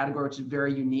in that category, which is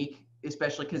very unique,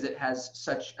 especially because it has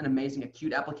such an amazing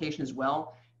acute application as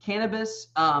well. Cannabis,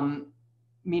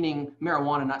 meaning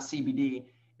marijuana, not CBD,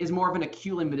 is more of an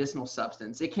acutely medicinal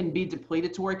substance. It can be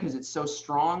depletatory because it's so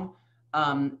strong,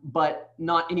 but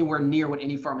not anywhere near what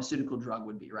any pharmaceutical drug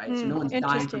would be, right? So no one's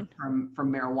dying from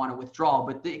marijuana withdrawal,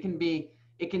 but it can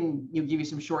give you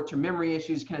some short-term memory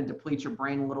issues, kind of deplete your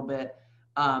brain a little bit.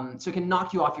 So it can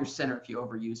knock you off your center if you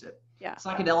overuse it. Yeah.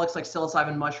 Psychedelics like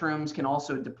psilocybin mushrooms can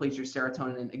also deplete your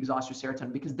serotonin and exhaust your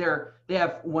serotonin because they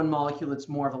have one molecule that's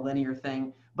more of a linear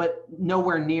thing, but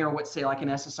nowhere near what, say, like an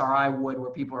SSRI would,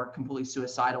 where people are completely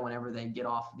suicidal whenever they get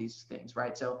off of these things,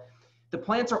 right? So the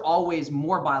plants are always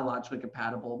more biologically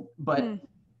compatible, but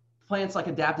plants like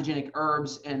adaptogenic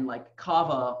herbs and like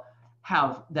Kava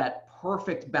have that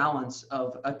perfect balance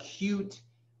of acute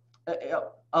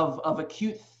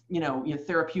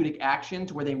therapeutic action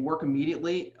to where they work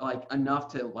immediately, like enough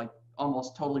to like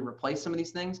almost totally replace some of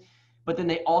these things, but then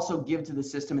they also give to the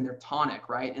system and they're tonic,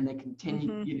 right? And they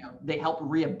continue, they help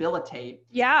rehabilitate.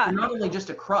 Yeah. They're not only just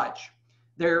a crutch,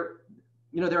 they're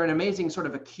they're an amazing sort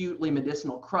of acutely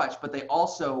medicinal crutch, but they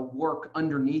also work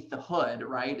underneath the hood,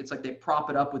 right? It's like they prop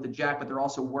it up with the jack, but they're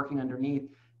also working underneath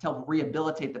to help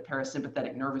rehabilitate the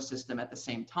parasympathetic nervous system at the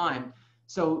same time.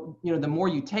 So, the more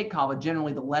you take Kava,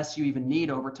 generally the less you even need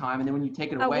over time. And then when you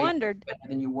take it away, I wondered. better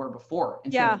than you were before.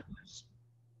 Yeah.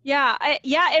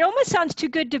 It almost sounds too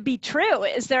good to be true.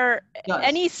 Is there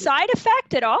any side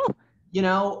effect at all?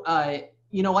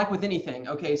 Like with anything.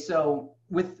 Okay, so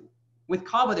with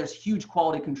Kava, there's huge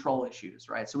quality control issues,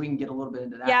 right? So we can get a little bit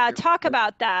into that. Yeah, talk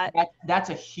about that. That's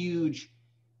a huge.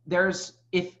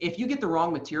 If you get the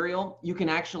wrong material, you can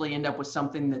actually end up with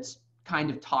something that's kind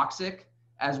of toxic,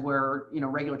 as where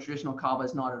regular traditional Kava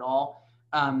is not at all.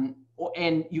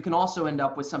 And you can also end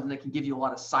up with something that can give you a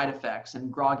lot of side effects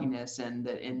and grogginess and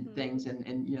things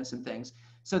and some things.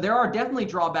 So there are definitely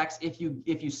drawbacks if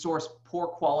you source poor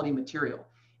quality material.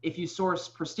 If you source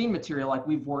pristine material, like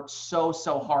we've worked so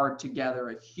hard together,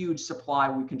 a huge supply,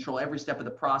 we control every step of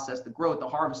the process, the growth, the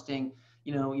harvesting,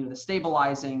 the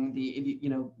stabilizing,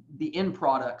 the end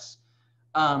products.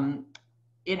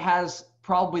 It has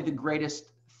probably the greatest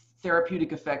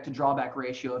therapeutic effect to drawback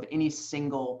ratio of any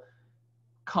single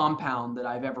compound that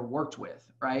I've ever worked with,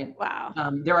 right? Wow.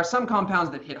 There are some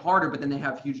compounds that hit harder, but then they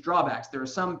have huge drawbacks. There are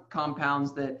some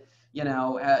compounds that,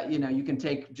 you can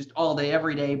take just all day,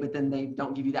 every day, but then they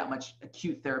don't give you that much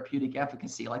acute therapeutic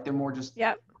efficacy. Like they're more just,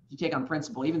 you take on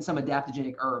principle. Even some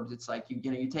adaptogenic herbs, it's like, you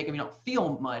take them, you don't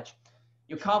feel much.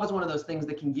 Kava is one of those things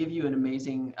that can give you an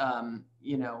amazing,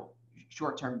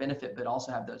 short-term benefit, but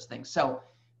also have those things. So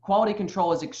quality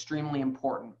control is extremely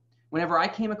important. Whenever I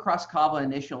came across Kava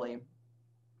initially,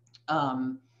 back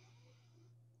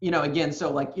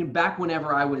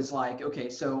whenever I was like, okay,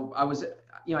 so I was,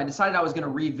 I decided I was going to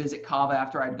revisit Kava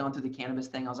after I'd gone through the cannabis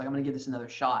thing. I was like, I'm going to give this another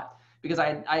shot, because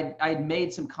I'd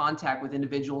made some contact with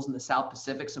individuals in the South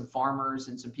Pacific, some farmers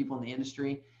and some people in the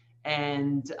industry.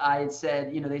 And I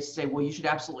said, they say, well, you should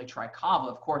absolutely try Kava,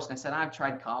 of course. And I said, I've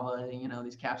tried Kava, and,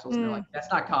 these capsules. And they're like,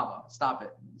 that's not Kava. Stop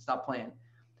it. Stop playing.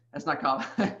 That's not Kava.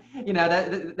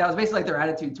 That was basically like their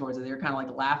attitude towards it. They were kind of like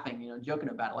laughing, joking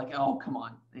about it. Like, oh, come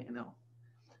on,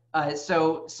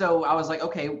 So I was like,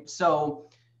 okay, so,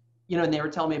 and they were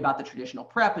telling me about the traditional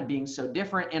prep and being so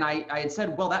different. And I had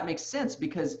said, well, that makes sense,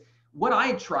 because what I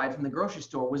had tried from the grocery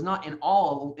store was not in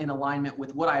alignment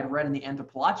with what I had read in the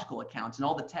anthropological accounts and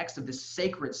all the text of this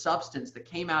sacred substance that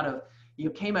came out of the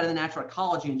natural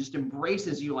ecology and just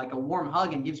embraces you like a warm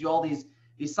hug and gives you all these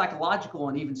psychological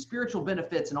and even spiritual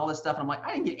benefits and all this stuff. And I'm like,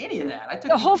 I didn't get any of that. I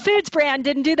took the Whole Foods brand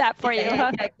didn't do that for you.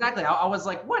 Yeah, exactly. I was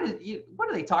like, what are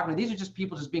they talking about? These are just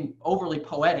people just being overly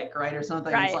poetic, right? Or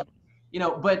something. Right. It's like,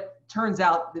 but turns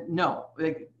out that no,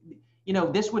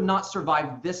 this would not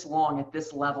survive this long at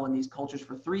this level in these cultures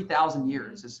for 3,000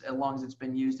 years, as long as it's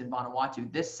been used in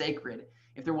Vanuatu, this sacred,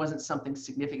 if there wasn't something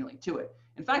significantly to it.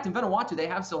 In fact, in Vanuatu, they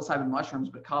have psilocybin mushrooms,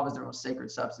 but Kava is their most sacred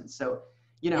substance. So,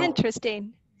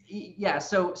 Interesting. Yeah.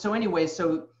 So anyway,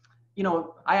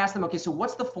 I asked them, okay, so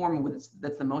what's the form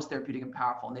that's the most therapeutic and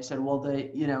powerful? And they said, well,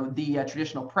 the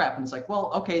traditional prep. And it's like,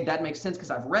 well, okay, that makes sense,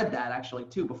 because I've read that actually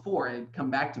too before. It had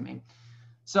come back to me.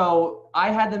 So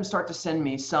I had them start to send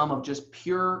me some of just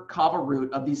pure Kava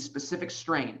root of these specific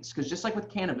strains, because just like with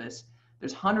cannabis,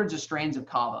 there's hundreds of strains of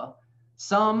Kava.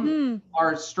 Some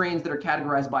are strains that are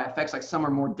categorized by effects, like some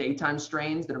are more daytime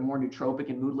strains that are more nootropic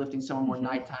and mood lifting, some are more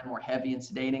nighttime, more heavy and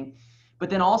sedating. But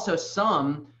then also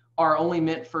some are only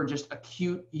meant for just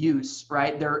acute use,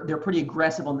 right? They're pretty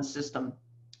aggressive on the system.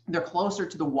 They're closer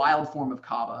to the wild form of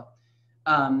Kava,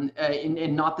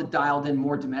 and not the dialed in,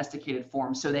 more domesticated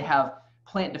form. So they have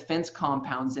plant defense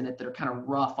compounds in it that are kind of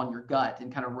rough on your gut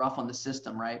and kind of rough on the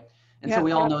system, right? And so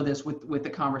we all know this with the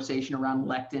conversation around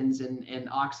lectins and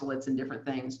oxalates and different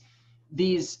things.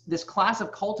 This class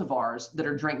of cultivars that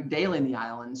are drank daily in the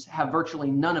islands have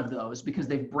virtually none of those, because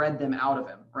they've bred them out of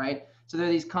them, right? So there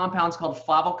are these compounds called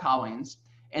flavocalines,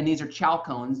 and these are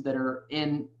chalcones that are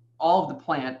in all of the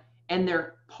plant, and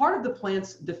they're part of the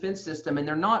plant's defense system, and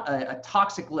they're not a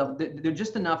toxic level. They're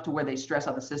just enough to where they stress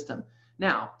out the system.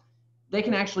 Now, they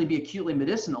can actually be acutely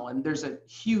medicinal, and there's a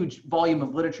huge volume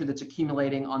of literature that's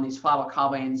accumulating on these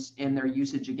flavocalines and their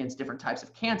usage against different types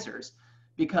of cancers,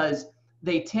 because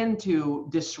they tend to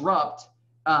disrupt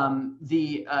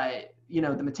the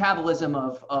metabolism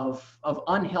of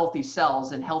unhealthy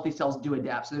cells, and healthy cells do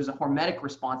adapt. So there's a hormetic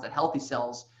response that healthy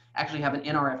cells actually have an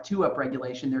NRF2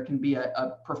 upregulation. There can be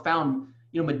a profound,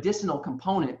 medicinal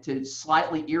component to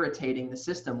slightly irritating the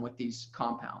system with these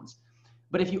compounds.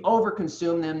 But if you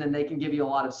overconsume them, then they can give you a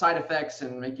lot of side effects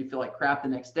and make you feel like crap the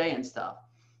next day and stuff.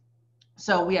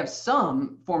 So we have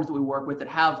some forms that we work with that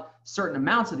have certain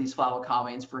amounts of these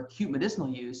flavonoids for acute medicinal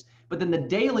use, but then the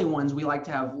daily ones we like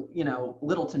to have,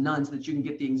 little to none so that you can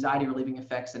get the anxiety relieving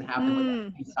effects and have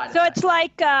them with side So effects. it's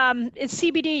like it's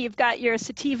CBD. You've got your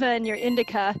sativa and your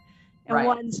indica, and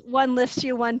Right. one lifts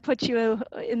you, one puts you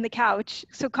in the couch.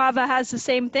 So Kava has the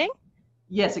same thing?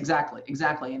 Yes, exactly.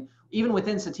 And even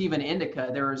within sativa and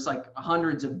indica, there's like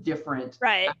hundreds of different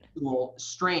actual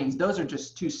strains. Those are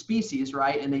just two species,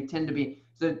 right? And they tend to be,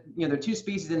 they're two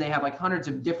species and they have like hundreds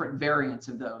of different variants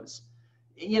of those.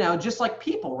 Just like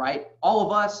people, right? All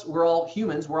of us, we're all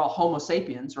humans, we're all Homo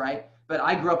sapiens, right? But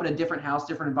I grew up in a different house,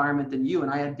 different environment than you,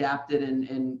 and I adapted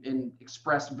and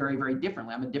expressed very, very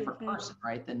differently. I'm a different person,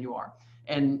 right, than you are.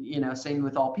 And, same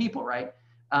with all people, right?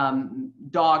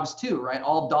 Dogs too, right?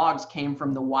 All dogs came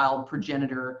from the wild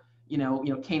progenitor,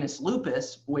 Canis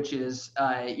lupus, which is,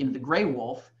 the gray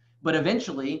wolf. But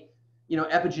eventually,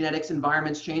 epigenetics,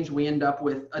 environments change. We end up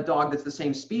with a dog that's the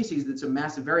same species, that's a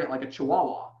massive variant, like a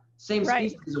Chihuahua. Same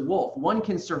species as a wolf. One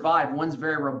can survive. One's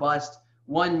very robust.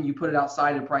 One, you put it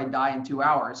outside, it'll probably die in 2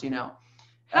 hours,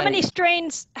 How many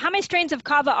strains of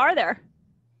Kava are there?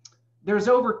 There's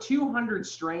over 200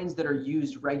 strains that are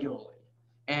used regularly,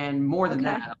 and more than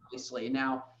that, obviously.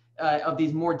 Now, of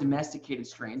these more domesticated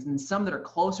strains, and some that are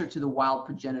closer to the wild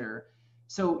progenitor.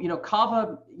 So,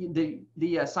 Kava,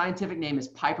 the scientific name is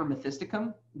Piper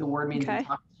methysticum. The word means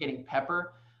intoxicating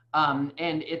pepper. And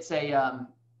it's a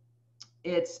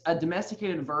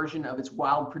domesticated version of its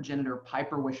wild progenitor,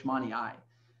 Piper wishmanii.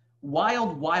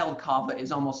 Wild Kava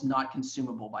is almost not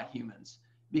consumable by humans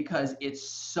because it's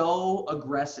so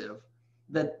aggressive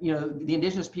that, the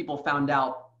indigenous people found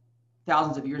out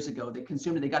thousands of years ago. They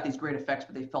consumed it, they got these great effects,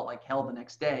 but they felt like hell the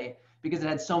next day because it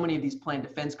had so many of these plant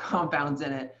defense compounds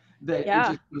in it that it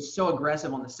just was so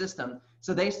aggressive on the system.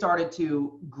 So they started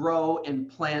to grow and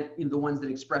plant, the ones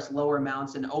that express lower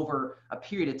amounts, and over a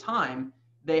period of time,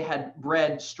 they had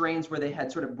bred strains where they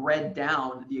had sort of bred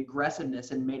down the aggressiveness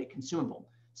and made it consumable.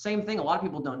 Same thing, a lot of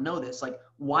people don't know this, like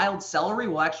wild celery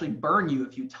will actually burn you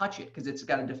if you touch it because it's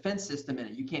got a defense system in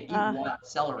it. You can't eat wild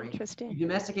celery. Interesting. You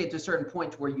domesticate it to a certain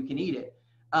point to where you can eat it.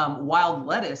 Wild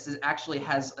lettuce actually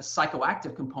has a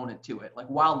psychoactive component to it. Like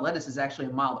wild lettuce is actually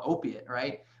a mild opiate,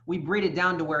 right? We breed it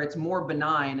down to where it's more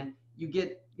benign. You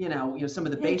get, some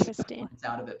of the basic components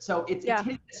out of it. So it's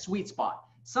hitting a sweet spot.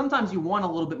 Sometimes you want a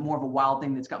little bit more of a wild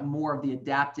thing that's got more of the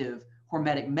adaptive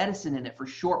hormetic medicine in it for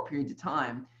short periods of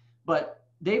time. But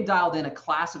they've dialed in a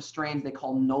class of strains they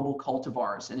call noble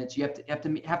cultivars, and it's you have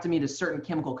to meet a certain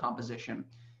chemical composition.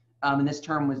 And this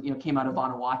term was came out of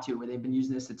Vanuatu, where they've been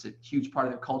using this. It's a huge part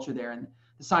of their culture there, and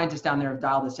the scientists down there have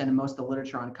dialed this in, and most of the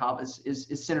literature on kava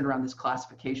is centered around this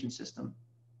classification system.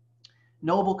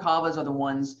 Noble kavas are the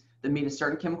ones that meet a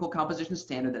certain chemical composition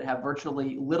standard that have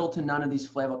virtually little to none of these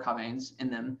flavocavanes in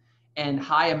them, and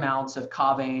high amounts of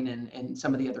kavain and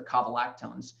some of the other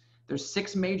kavalactones. There's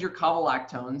 6 major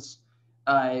kavalactones,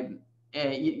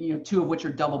 2 of which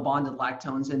are double bonded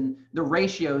lactones, and the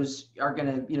ratios are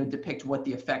going to depict what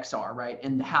the effects are, right,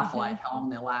 and the half-life, how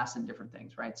long they last, and different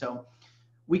things, right? So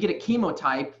we get a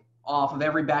chemotype off of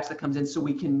every batch that comes in, so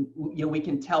we can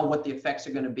tell what the effects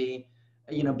are going to be,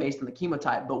 based on the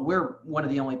chemotype. But we're one of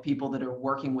the only people that are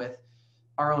working with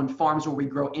our own farms where we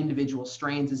grow individual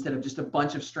strains instead of just a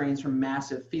bunch of strains from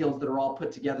massive fields that are all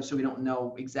put together, so we don't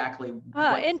know exactly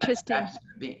what interesting. the effects are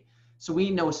going to be. So we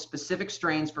know specific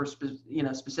strains for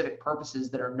specific purposes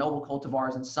that are noble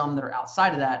cultivars, and some that are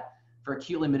outside of that for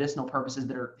acutely medicinal purposes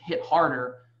that are hit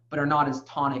harder but are not as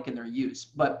tonic in their use.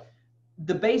 But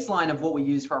the baseline of what we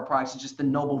use for our products is just the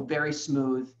noble, very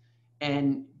smooth,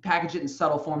 and package it in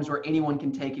subtle forms where anyone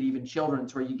can take it, even children,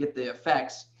 to where you get the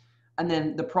effects. And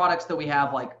then the products that we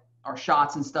have, like our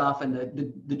shots and stuff, and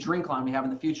the drink line we have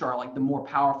in the future, are like the more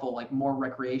powerful, like more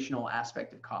recreational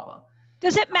aspect of kava.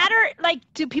 Does it matter, like,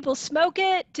 do people smoke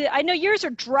it? I know yours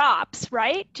are drops,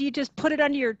 right? Do you just put it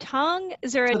under your tongue?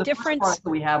 Is there a difference? The first product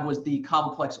that we have was the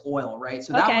Kavaplex oil, right?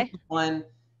 So that was the one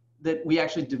that we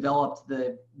actually developed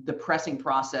the pressing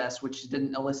process, which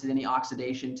didn't elicit any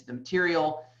oxidation to the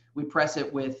material. We press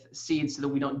it with seeds so that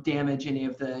we don't damage any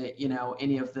of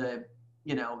the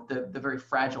very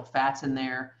fragile fats in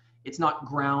there. It's not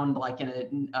ground like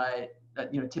in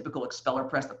a typical expeller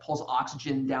press that pulls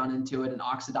oxygen down into it and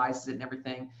oxidizes it and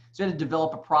everything. So we had to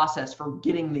develop a process for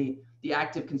getting the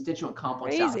active constituent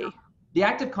complex out. The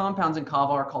active compounds in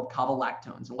kava are called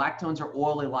kavalactones. Lactones are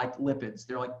oily like lipids.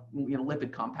 They're like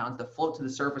lipid compounds that float to the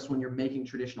surface when you're making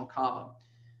traditional kava.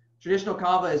 Traditional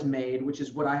kava is made, which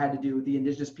is what I had to do with the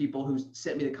indigenous people who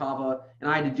sent me the kava, and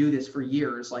I had to do this for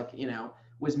years,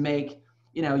 was make,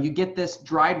 you get this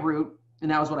dried root,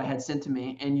 and that was what I had sent to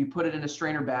me. And you put it in a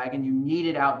strainer bag and you knead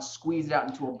it out and squeeze it out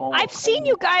into a bowl. I've seen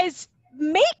you guys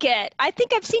make it. I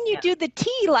think I've seen you do the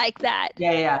tea like that.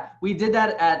 Yeah. We did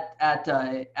that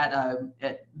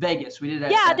at Vegas. We did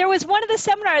that. Yeah, there was one of the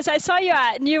seminars I saw you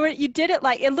at, and you did it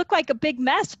like, it looked like a big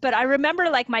mess, but I remember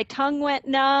like my tongue went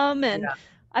numb, and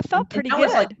I felt pretty good. That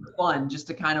was like fun, just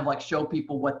to kind of like show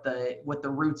people what the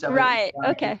roots of it. Right.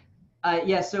 Okay.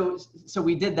 So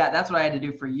we did that. That's what I had to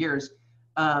do for years.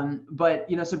 But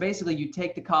so basically you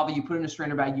take the kava, you put it in a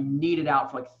strainer bag, you knead it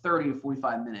out for like 30 to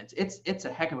 45 minutes. It's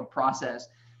a heck of a process.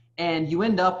 And you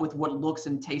end up with what looks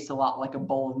and tastes a lot like a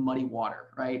bowl of muddy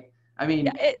water, right? I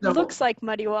mean, it looks like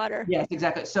muddy water. Yes,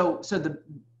 exactly. So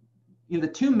the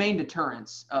two main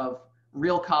deterrents of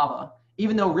real kava,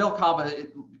 even though real kava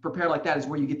prepared like that is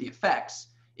where you get the effects.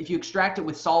 If you extract it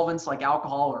with solvents like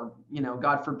alcohol or,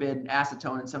 God forbid,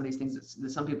 acetone and some of these things that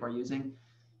some people are using,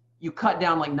 you cut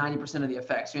down like 90% of the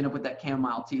effects. You end up with that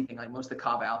chamomile tea thing, like most of the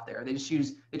kava out there.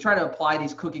 They try to apply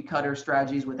these cookie cutter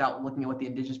strategies without looking at what the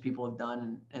indigenous people have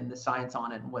done and the science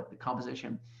on it and what the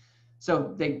composition.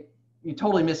 So you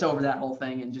totally miss over that whole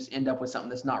thing and just end up with something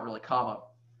that's not really kava.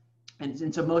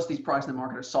 And so most of these products in the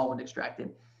market are solvent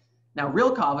extracted. Now,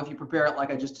 real kava, if you prepare it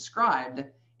like I just described,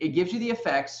 it gives you the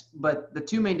effects, but the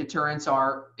two main deterrents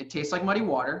are it tastes like muddy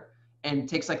water, and it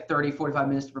takes like 30, 45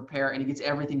 minutes to prepare, and it gets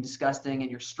everything disgusting, and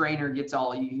your strainer gets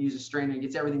you can use a strainer, it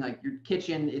gets everything like your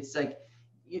kitchen. It's like,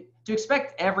 to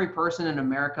expect every person in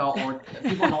America or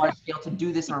people on a large scale to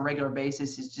do this on a regular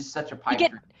basis is just such a pipe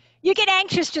dream. You get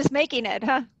anxious just making it,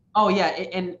 huh? Oh yeah,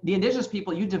 and the indigenous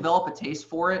people, you develop a taste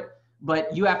for it,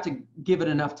 but you have to give it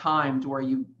enough time to where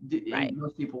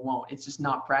most people won't. It's just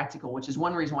not practical, which is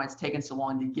one reason why it's taken so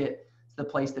long to get the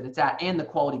place that it's at, and the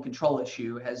quality control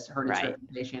issue has hurt its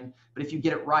reputation. But if you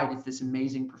get it right, it's this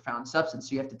amazing, profound substance.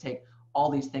 So you have to take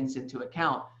all these things into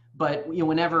account. But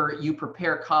whenever you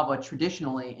prepare kava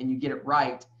traditionally and you get it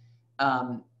right,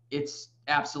 it's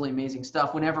absolutely amazing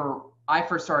stuff. Whenever I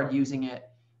first started using it,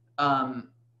 so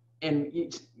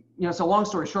long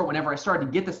story short, whenever I started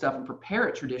to get the stuff and prepare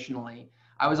it traditionally,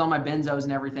 I was on my benzos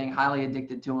and everything, highly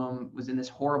addicted to them, was in this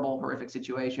horrific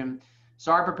situation.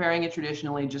 Started preparing it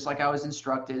traditionally, just like I was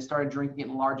instructed, started drinking it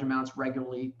in large amounts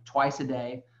regularly, twice a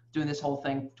day, doing this whole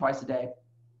thing twice a day.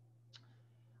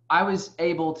 I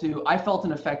felt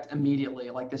an effect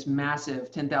immediately, like this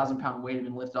massive 10,000 pound weight had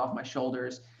been lifted off my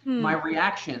shoulders. My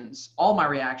reactions, all my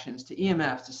reactions to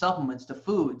EMFs, to supplements, to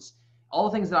foods, all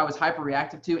the things that I was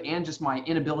hyperreactive to, and just my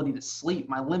inability to sleep,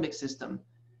 my limbic system,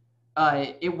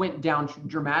 it went down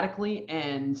dramatically,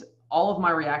 and all of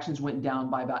my reactions went down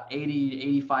by about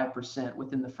 80 to 85%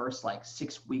 within the first like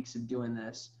 6 weeks of doing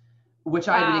this, which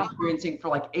I had been experiencing for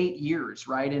like 8 years,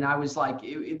 right? And I was like,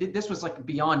 this was like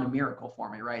beyond a miracle for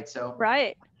me, right? So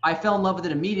I fell in love with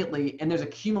it immediately, and there's a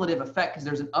cumulative effect because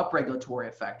there's an upregulatory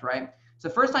effect, right? So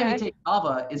the first time you take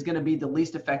kava is going to be the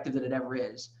least effective that it ever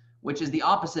is, which is the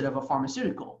opposite of a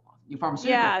pharmaceutical.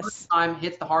 First time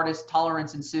hits the hardest,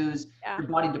 tolerance ensues, your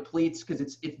body depletes because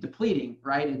it's depleting,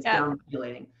 right? It's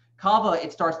downregulating. Kava,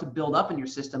 it starts to build up in your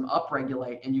system,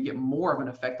 upregulate, and you get more of an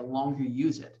effect the longer you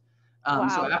use it.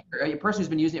 So after a person who's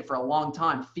been using it for a long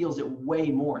time feels it way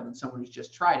more than someone who's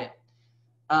just tried it.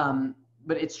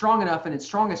 But it's strong enough in its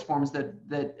strongest forms that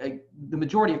the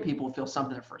majority of people feel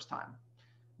something the first time.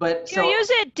 But do you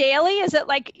use it daily? Is it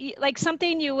like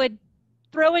something you would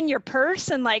throw in your purse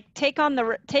and like take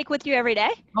with you every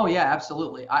day? Oh yeah,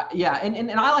 absolutely.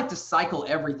 And I like to cycle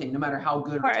everything, no matter how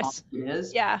good or toxic it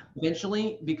is. Yeah.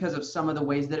 Eventually, because of some of the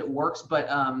ways that it works. But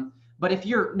if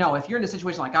you're in a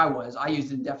situation like I was, I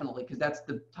used it definitely because that's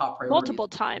the top priority. Multiple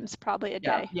times, probably a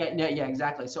day. Yeah,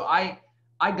 exactly. So I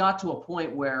got to a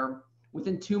point where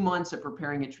within 2 months of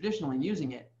preparing it traditionally and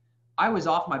using it, I was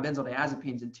off my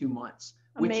benzodiazepines in 2 months.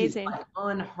 Amazing. Which is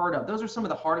unheard of. Those are some of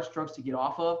the hardest drugs to get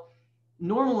off of.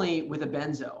 Normally with a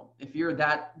benzo, if you're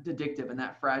that addictive and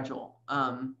that fragile,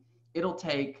 it'll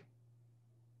take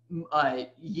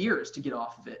years to get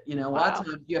off of it. A lot of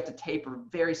times you have to taper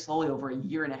very slowly over a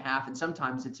year and a half, and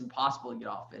sometimes it's impossible to get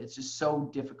off of it. It's just so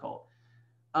difficult.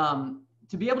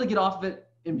 To be able to get off of it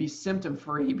and be symptom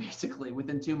free basically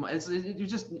within 2 months,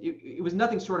 it was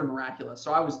nothing short of miraculous.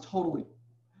 So I was totally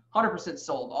 100%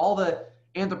 sold. All the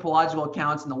anthropological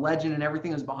accounts and the legend and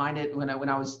everything was behind it. When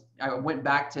I went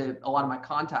back to a lot of my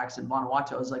contacts in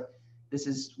Vanuatu, I was like, this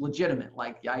is legitimate.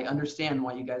 Like, I understand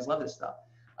why you guys love this stuff.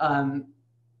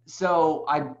 So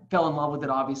I fell in love with it,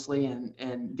 obviously,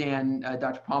 and Dan,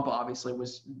 Dr. Pompa, obviously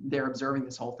was there observing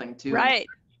this whole thing too. Right.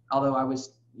 Although I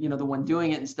was, the one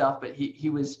doing it and stuff, but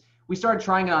we started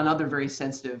trying it on other very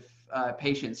sensitive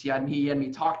patients. He had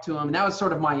me talk to him, and that was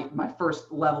sort of my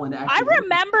first level into I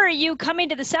remember you coming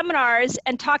to the seminars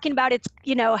and talking about it's,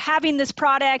 having this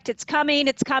product, it's coming,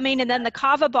 and then the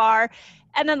Kava bar.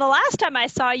 And then the last time I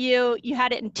saw you, you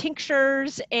had it in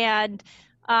tinctures, and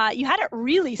you had it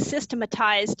really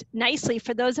systematized nicely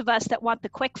for those of us that want the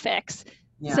quick fix.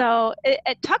 Yeah. So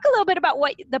talk a little bit about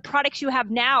what the products you have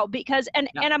now, because, and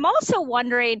I'm also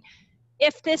wondering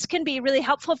if this can be really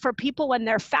helpful for people when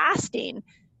they're fasting,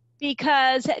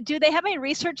 because do they have any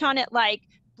research on it, like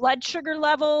blood sugar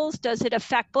levels? Does it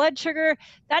affect blood sugar?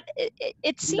 That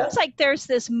it seems like there's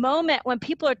this moment when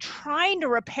people are trying to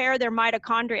repair their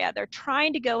mitochondria. They're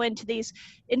trying to go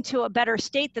into a better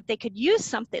state, that they could use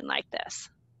something like this.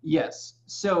 Yes.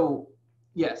 So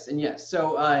yes, and yes.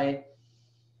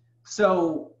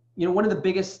 So one of the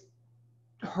biggest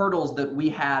hurdles that we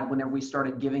had whenever we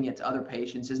started giving it to other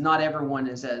patients is not everyone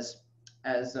is as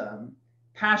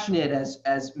passionate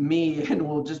as me and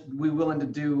will just be willing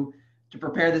to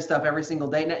prepare this stuff every single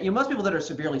day. Now, most people that are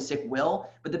severely sick will,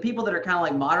 but the people that are kind of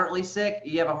like moderately sick,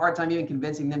 you have a hard time even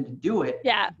convincing them to do it.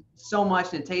 Yeah. So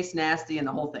much, and it tastes nasty and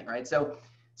the whole thing, right? So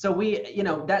we,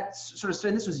 that's sort of,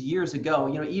 and this was years ago,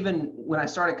 even when I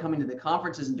started coming to the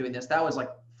conferences and doing this, that was like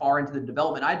far into the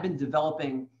development. I'd been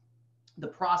developing the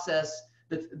process,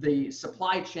 the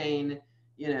supply chain,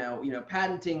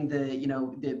 patenting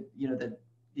the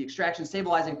extraction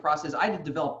stabilizing process. I had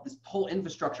developed this whole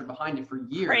infrastructure behind it for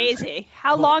years. Crazy.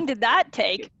 How long did that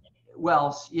take?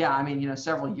 Well, yeah, I mean,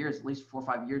 several years, at least 4 or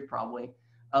 5 years probably,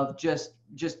 of just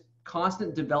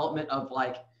constant development of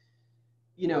like,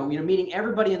 meeting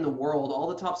everybody in the world, all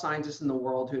the top scientists in the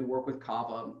world who'd work with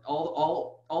Kava,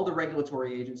 all the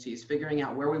regulatory agencies, figuring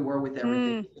out where we were with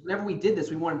everything. Whenever we did this,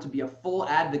 we wanted to be a full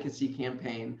advocacy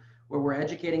campaign where we're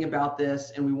educating about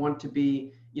this, and we want to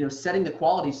be, setting the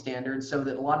quality standards so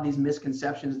that a lot of these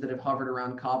misconceptions that have hovered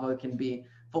around Kava can be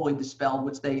fully dispelled,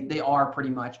 which they are pretty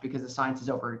much, because the science is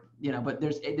over, but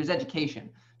there's education.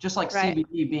 Just like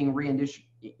CBD being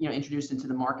introduced into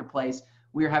the marketplace,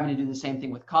 we are having to do the same thing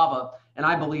with Kava. And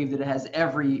I believe that it has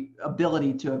every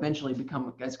ability to eventually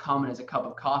become as common as a cup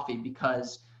of coffee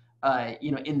because,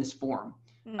 in this form.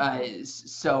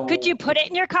 So could you put it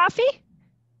in your coffee?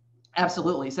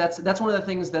 Absolutely. So that's one of the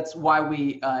things. That's why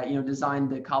we, designed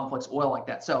the KavaFlex oil like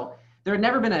that. So there had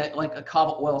never been a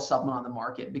Kava oil supplement on the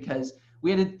market, because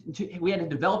we had to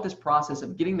develop this process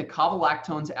of getting the Kava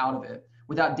lactones out of it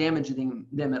without damaging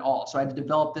them at all. So I had to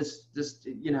develop this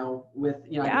with,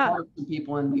 I had to some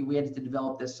people, and we had to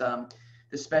develop this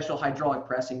special hydraulic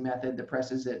pressing method that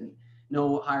presses it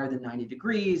no higher than 90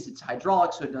 degrees. It's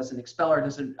hydraulic, so it doesn't expel or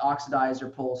doesn't oxidize or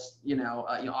pulls,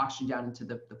 oxygen down into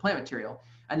the plant material.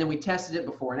 And then we tested it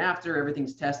before and after.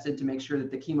 Everything's tested to make sure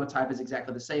that the chemotype is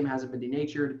exactly the same, hasn't been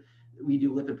denatured. We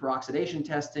do lipid peroxidation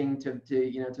testing to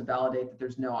validate that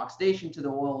there's no oxidation to the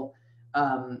oil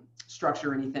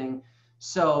structure or anything.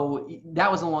 So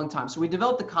that was a long time. So we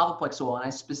developed the KavaFlex oil, and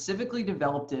I specifically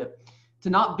developed it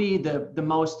to not be the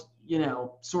most,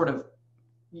 sort of,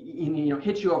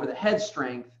 hit you over the head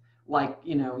strength, like,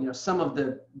 some of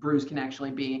the brews can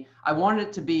actually be. I wanted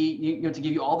it to be, to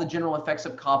give you all the general effects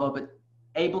of Kava, but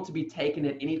able to be taken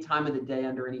at any time of the day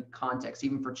under any context,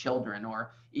 even for children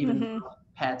or even for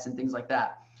pets and things like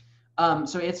that.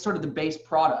 So it's sort of the base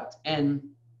product, and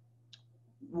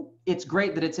it's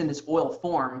great that it's in this oil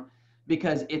form,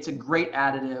 because it's a great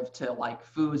additive to like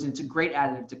foods, and it's a great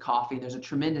additive to coffee. There's a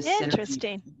tremendous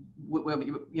synergy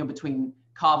between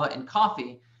Kava and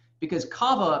coffee, because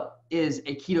Kava is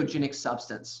a ketogenic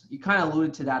substance. You kind of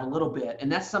alluded to that a little bit,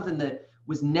 and that's something that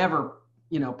was never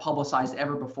publicized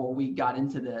ever before we got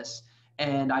into this.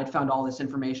 And I'd found all this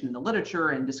information in the literature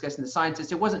and discussing the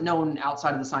scientists. It wasn't known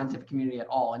outside of the scientific community at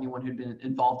all, anyone who'd been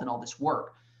involved in all this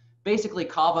work. Basically,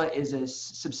 Kava is a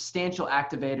substantial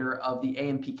activator of the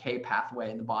AMPK pathway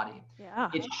in the body.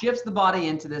 Yeah. It shifts the body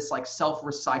into this like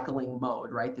self-recycling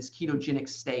mode, right? This ketogenic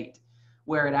state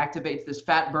where it activates this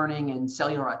fat burning and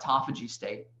cellular autophagy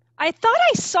state. I thought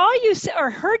I saw you say,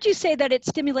 or heard you say, that it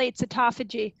stimulates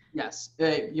autophagy. Yes,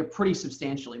 you're pretty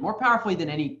substantially, more powerfully than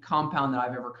any compound that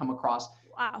I've ever come across.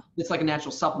 Wow. It's like a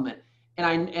natural supplement.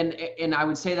 And I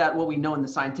would say that what we know in the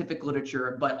scientific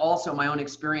literature, but also my own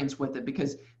experience with it,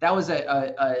 because that was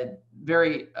a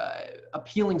very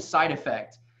appealing side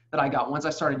effect that I got once I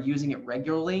started using it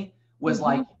regularly. Was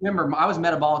like, remember, I was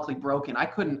metabolically broken. I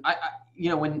couldn't,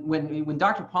 when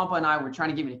Dr. Pompa and I were trying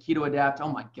to get me to keto adapt, oh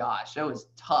my gosh, that was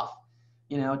tough.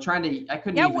 I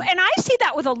couldn't even. And I see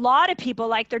that with a lot of people,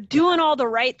 like they're doing all the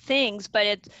right things, but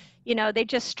it's, they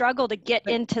just struggle to get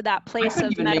into that place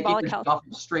of metabolic health. Off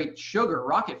of straight sugar,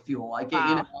 rocket fuel, like,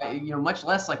 wow. Much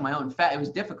less like my own fat. It was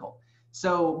difficult.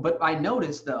 So, but I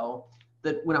noticed though,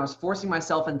 that when I was forcing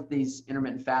myself into these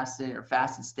intermittent fasting or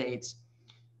fasted states,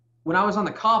 when I was on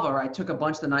the Kava, I took a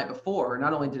bunch the night before.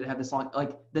 Not only did it have this long,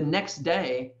 like the next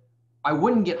day, I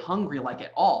wouldn't get hungry like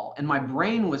at all. And my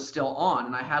brain was still on,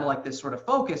 and I had like this sort of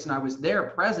focus, and I was there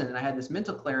present, and I had this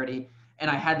mental clarity, and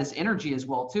I had this energy as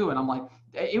well too. And I'm like,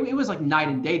 it was like night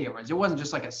and day difference. It wasn't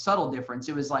just like a subtle difference.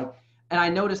 It was like, and I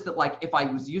noticed that like, if I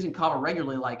was using Kava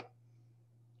regularly, like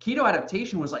keto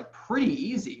adaptation was like pretty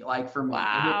easy, like for me.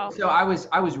 Wow. So I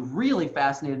was really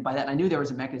fascinated by that. And I knew there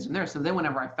was a mechanism there. So then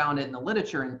whenever I found it in the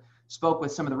literature and spoke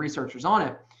with some of the researchers on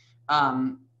it,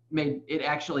 made it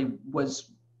actually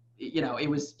was, you know, it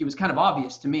was kind of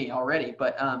obvious to me already,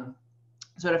 but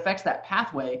so it affects that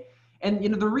pathway. And, you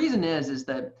know, the reason is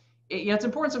that you know, it's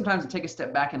important sometimes to take a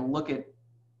step back and look at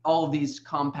all of these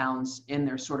compounds in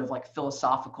their sort of like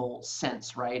philosophical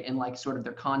sense, right? And like sort of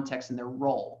their context and their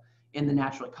role in the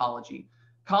natural ecology.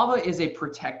 Kava is a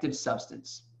protective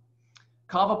substance.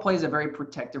 Kava plays a very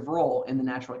protective role in the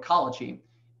natural ecology.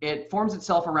 It forms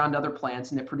itself around other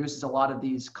plants, and it produces a lot of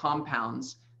these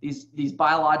compounds, these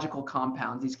biological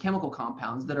compounds, these chemical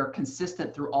compounds that are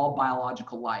consistent through all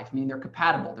biological life. I mean, they're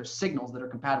compatible. There's signals that are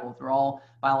compatible through all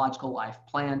biological life,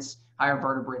 plants, higher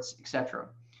vertebrates, etc.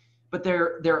 But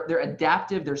they're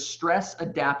adaptive. They're stress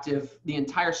adaptive. The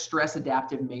entire stress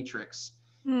adaptive matrix.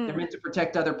 They're meant to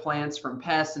protect other plants from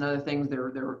pests and other things.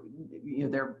 They're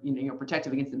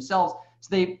protective against themselves. So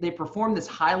they perform this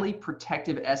highly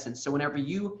protective essence. So whenever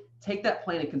you take that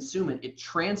plant and consume it, it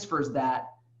transfers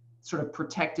that sort of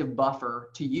protective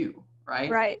buffer to you, right?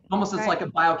 Right. Almost it's like a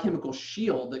biochemical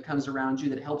shield that comes around you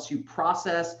that helps you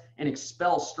process and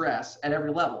expel stress at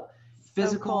every level.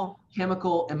 Physical,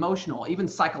 chemical, emotional, even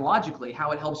psychologically,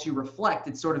 how it helps you reflect.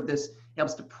 It's sort of this,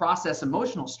 helps to process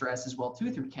emotional stress as well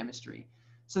too through chemistry.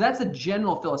 So that's a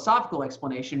general philosophical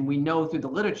explanation. We know through the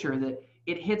literature that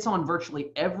it hits on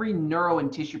virtually every neuro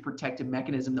and tissue protective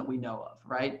mechanism that we know of,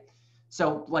 right?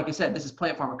 So like I said, this is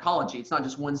plant pharmacology. It's not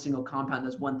just one single compound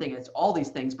does one thing. It's all these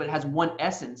things, but it has one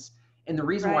essence. And the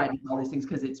reason why it does all these things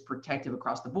because it's protective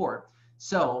across the board.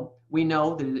 So we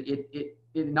know that it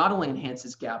not only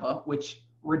enhances GABA, which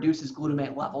reduces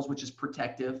glutamate levels, which is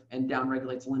protective and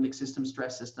downregulates limbic system,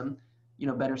 stress system, you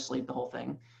know, better sleep, the whole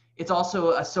thing. It's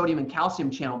also a sodium and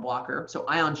calcium channel blocker. So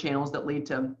ion channels that lead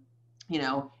to, you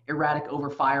know, erratic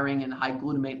overfiring and high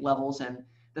glutamate levels. And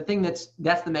the thing that's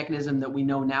the mechanism that we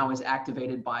know now is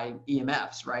activated by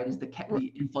EMFs, right? Is the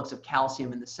influx of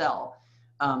calcium in the cell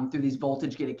through these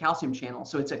voltage gated calcium channels.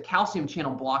 So it's a calcium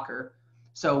channel blocker.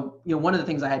 So, you know, one of the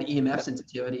things I had EMF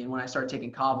sensitivity, and when I started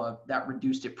taking Kava, that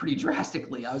reduced it pretty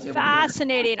drastically. I was able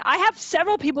Fascinating. I have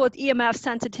several people with EMF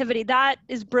sensitivity. That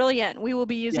is brilliant. We will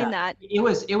be using that. It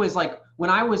was like when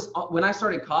I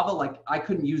started Kava, like I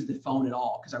couldn't use the phone at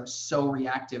all because I was so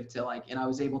reactive to like, and I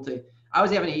was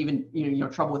having even, you know,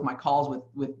 trouble with my calls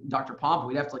with Dr. Pompa.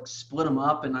 We'd have to like split them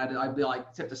up, and I'd be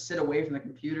like, have to sit away from the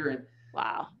computer. And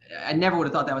wow, I never would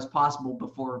have thought that was possible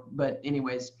before. But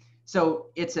anyways, so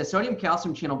it's a sodium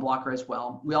calcium channel blocker as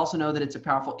well. We also know that it's a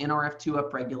powerful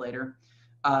NRF2 upregulator.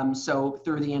 So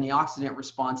through the antioxidant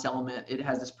response element, it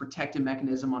has this protective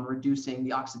mechanism on reducing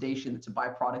the oxidation that's a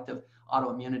byproduct of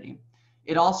autoimmunity.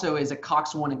 It also is a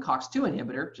COX-1 and COX-2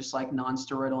 inhibitor, just like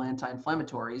non-steroidal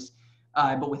anti-inflammatories,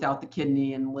 but without the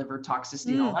kidney and liver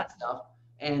toxicity and all that stuff,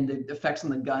 and the effects on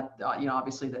the gut, you know,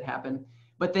 obviously that happen.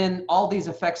 But then all these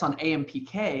effects on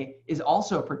AMPK is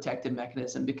also a protective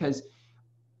mechanism because,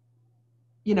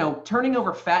 you know, turning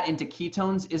over fat into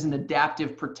ketones is an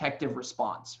adaptive protective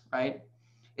response, right?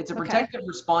 It's a protective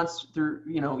response through,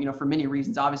 you know, for many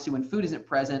reasons. Obviously, when food isn't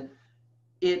present,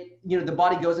 the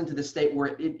body goes into the state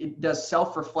where it does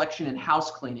self-reflection and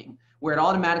house cleaning, where it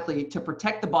automatically, to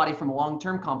protect the body from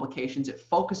long-term complications, it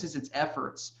focuses its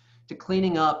efforts to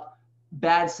cleaning up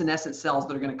bad senescent cells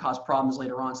that are going to cause problems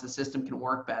later on so the system can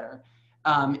work better.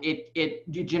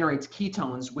 It generates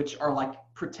ketones, which are like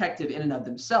protective in and of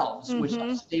themselves, which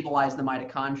help stabilize the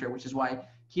mitochondria, which is why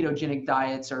ketogenic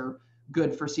diets are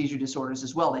good for seizure disorders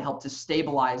as well. They help to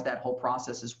stabilize that whole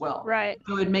process as well. Right.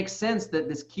 So it makes sense that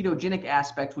this ketogenic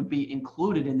aspect would be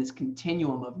included in this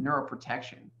continuum of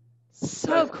neuroprotection.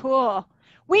 So cool.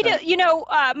 We do, you know,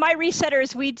 my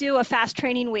resetters, we do a fast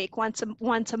training week once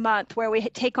a month where we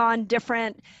take on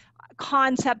different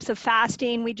concepts of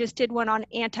fasting. We just did one on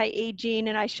anti-aging,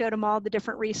 and I showed them all the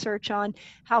different research on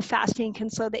how fasting can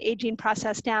slow the aging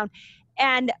process down.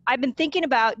 And I've been thinking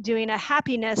about doing a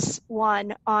happiness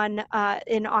one on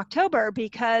in October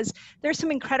because there's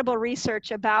some incredible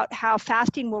research about how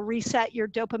fasting will reset your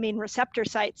dopamine receptor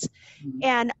sites.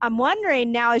 And I'm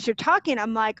wondering now, as you're talking,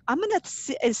 I'm like, I'm going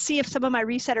to see if some of my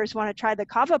resetters want to try the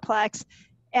Kavaplex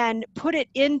and put it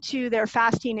into their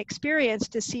fasting experience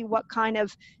to see what kind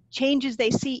of changes they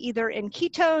see either in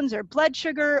ketones or blood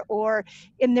sugar or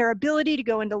in their ability to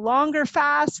go into longer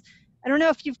fasts. I don't know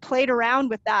if you've played around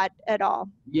with that at all.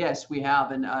 Yes, we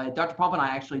have. And Dr. Pomp and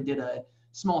I actually did a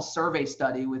small survey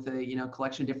study with a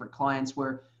collection of different clients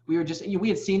where we were just, we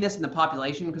had seen this in the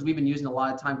population because we've been using a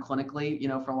lot of time clinically,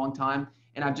 for a long time.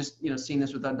 And I've just, seen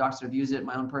this with other doctors that have used it,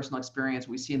 my own personal experience.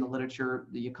 We see in the literature,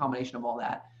 the combination of all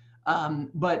that.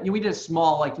 But we did a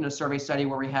small, survey study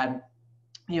where we had,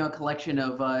 a collection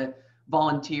of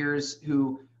volunteers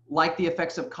who like the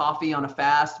effects of coffee on a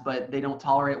fast, but they don't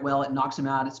tolerate it well. It knocks them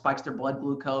out. It spikes their blood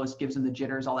glucose, gives them the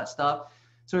jitters, all that stuff.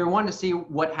 So we wanted to see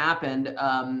what happened,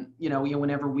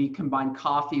 whenever we combined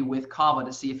coffee with Kava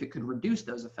to see if it could reduce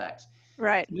those effects.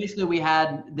 Right. So basically, we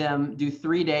had them do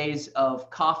 3 days of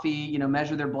coffee,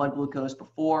 measure their blood glucose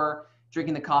before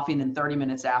drinking the coffee and then 30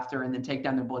 minutes after, and then take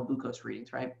down their blood glucose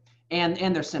readings, right?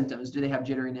 And their symptoms. Do they have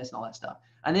jitteriness and all that stuff?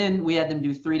 And then we had them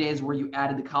do 3 days where you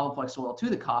added the Kavaplex oil to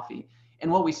the coffee.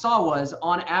 And what we saw was,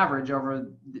 on average,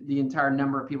 over the entire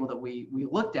number of people that we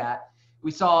looked at,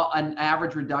 we saw an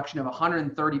average reduction of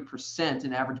 130%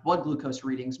 in average blood glucose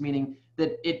readings, meaning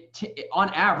that it on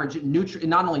average, it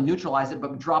not only neutralized it,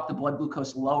 but dropped the blood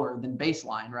glucose lower than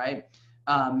baseline, right?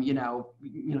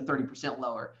 30%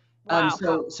 lower.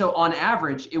 Wow. So on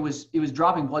average, it was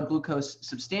dropping blood glucose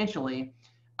substantially,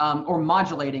 or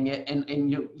modulating it and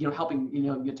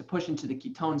helping, to push into the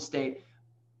ketone state,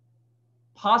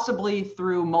 possibly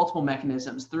through multiple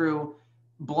mechanisms, through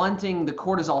blunting the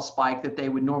cortisol spike that they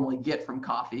would normally get from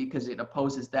coffee because it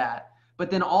opposes that, but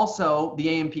then also the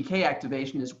AMPK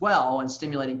activation as well and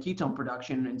stimulating ketone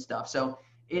production and stuff. So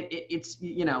it's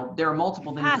there are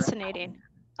multiple things. Fascinating.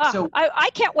 So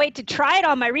I can't wait to try it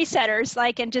on my resetters,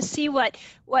 and just see what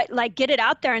get it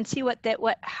out there and see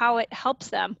how it helps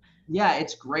them. Yeah,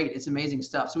 it's great. It's amazing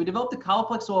stuff. So we developed the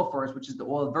Kavaplex oil first, which is the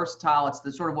oil versatile. It's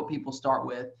the sort of what people start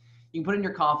with. You can put it in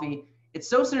your coffee. It's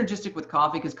so synergistic with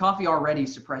coffee because coffee already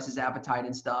suppresses appetite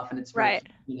and stuff, and it's very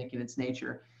unique in its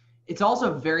nature. It's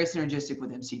also very synergistic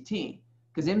with MCT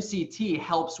because MCT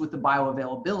helps with the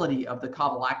bioavailability of the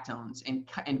kavalactones, and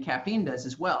caffeine does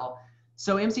as well.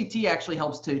 So MCT actually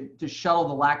helps to shuttle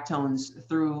the lactones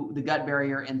through the gut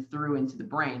barrier and through into the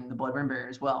brain, the blood-brain barrier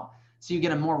as well. So you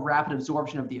get a more rapid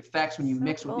absorption of the effects when you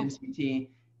mix with MCT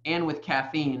and with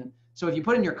caffeine. So if you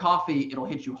put in your coffee, it'll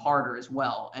hit you harder as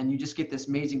well. And you just get this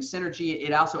amazing synergy.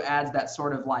 It also adds that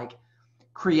sort of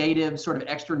creative sort of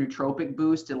extra nootropic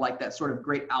boost to that sort of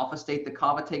great alpha state that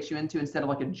Kava takes you into, instead of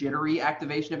a jittery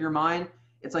activation of your mind.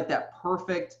 It's that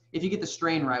perfect, if you get the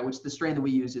strain right, which the strain that we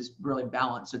use is really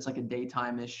balanced. So it's a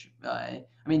daytime-ish.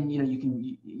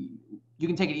 You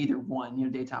can take it either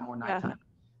one, daytime or nighttime.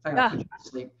 It's not gonna put you to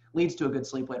sleep. Leads to a good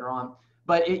sleep later on.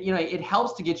 But it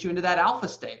helps to get you into that alpha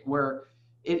state where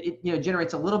it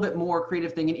generates a little bit more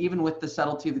creative thinking, even with the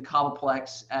subtlety of the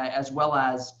Kavaplex, as well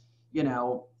as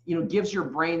gives your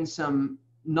brain some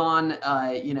a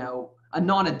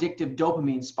non-addictive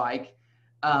dopamine spike.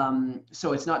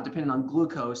 So it's not dependent on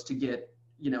glucose to get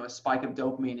a spike of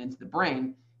dopamine into the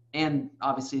brain, and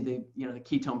obviously the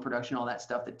ketone production, all that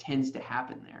stuff that tends to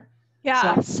happen there.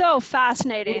 Yeah, so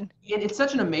fascinating. It's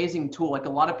such an amazing tool. A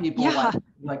lot of people oh,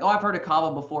 I've heard of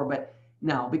Kava before, but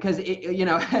no, because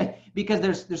because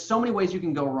there's so many ways you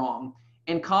can go wrong.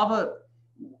 And Kava,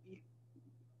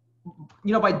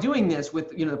 by doing this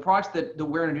with the products that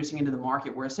we're introducing into the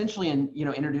market, we're essentially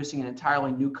introducing an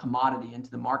entirely new commodity into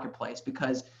the marketplace,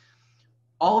 because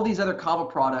all of these other Kava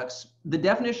products, the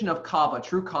definition of Kava,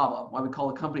 true Kava, why we call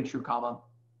the company True Kava,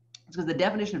 is because the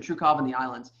definition of true Kava in the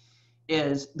islands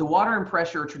is the water and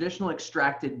pressure traditional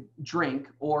extracted drink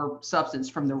or substance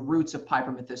from the roots of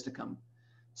Piper methysticum.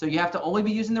 So you have to only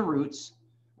be using the roots,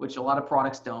 which a lot of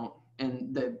products don't,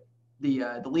 and the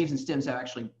leaves and stems have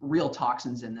actually real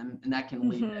toxins in them, and that can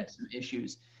lead to some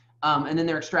issues. And then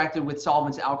they're extracted with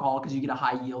solvents, alcohol, because you get a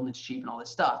high yield and it's cheap and all this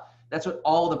stuff. That's what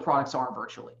all the products are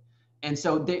virtually. And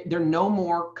so they're no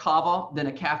more Kava than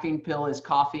a caffeine pill is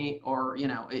coffee, or,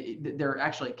 they're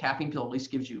actually, a caffeine pill at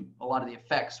least gives you a lot of the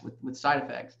effects with side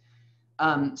effects.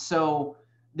 So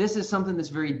this is something that's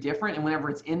very different. And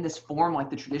whenever it's in this form, like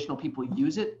the traditional people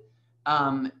use it,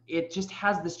 it just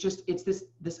has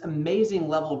this amazing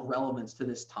level of relevance to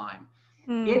this time.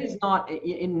 It is not,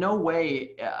 in no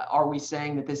way are we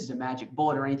saying that this is a magic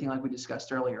bullet or anything like we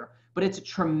discussed earlier, but it's a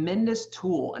tremendous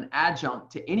tool, an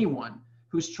adjunct to anyone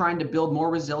who's trying to build more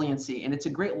resiliency. And it's a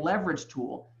great leverage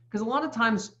tool, because a lot of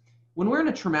times when we're in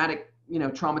a traumatic,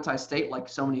 traumatized state, like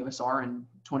so many of us are in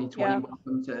 2020,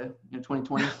 welcome to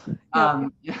 2020,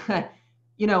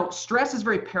 stress is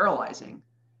very paralyzing.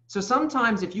 So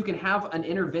sometimes if you can have an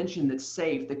intervention that's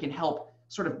safe, that can help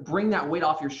sort of bring that weight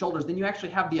off your shoulders, then you actually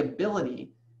have the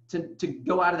ability to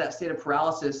go out of that state of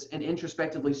paralysis and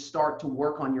introspectively start to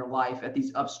work on your life at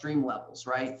these upstream levels,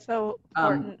 right? So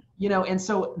important. You know, and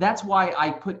so that's why I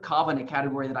put Kava in a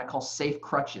category that I call safe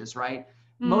crutches, right?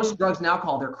 Most drugs now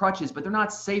call their crutches, but they're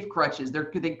not safe crutches.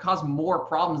 They cause more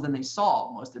problems than they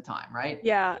solve most of the time, right?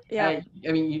 Yeah, yeah.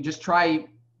 I mean, you just try,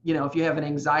 you know, if you have an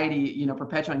anxiety, you know,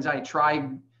 perpetual anxiety, try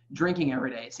drinking every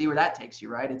day. See where that takes you,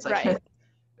 right? It's like,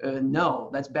 no,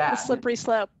 that's bad. The slippery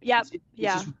slope. Yep. It's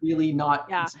just really not,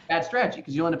 it's a bad strategy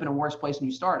because you'll end up in a worse place than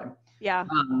you started. Yeah.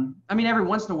 I mean, every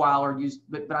once in a while, or use,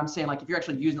 but I'm saying, like, if you're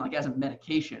actually using it like as a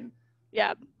medication,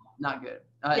 not good.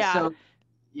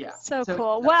 So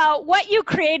cool. Well, what you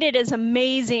created is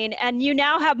amazing, and you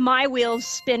now have my wheels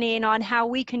spinning on how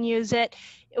we can use it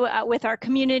with our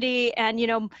community. And, you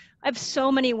know, I have so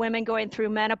many women going through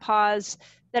menopause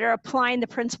that are applying the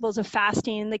principles of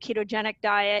fasting, the ketogenic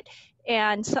diet,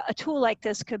 and so a tool like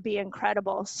this could be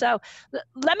incredible. So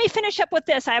let me finish up with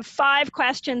this. I have 5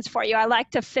 questions for you. I like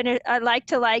to finish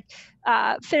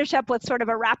up with sort of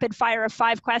a rapid fire of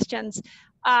 5 questions.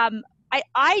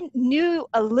 I knew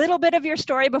a little bit of your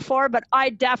story before, but I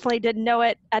definitely didn't know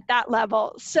it at that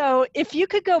level. So if you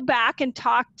could go back and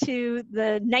talk to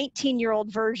the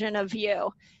 19-year-old version of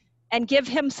you and give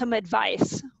him some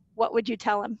advice, what would you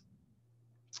tell him?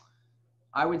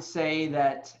 I would say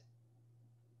that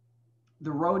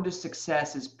the road to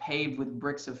success is paved with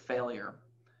bricks of failure.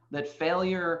 That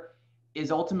failure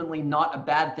is ultimately not a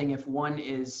bad thing if one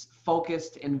is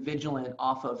focused and vigilant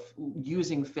off of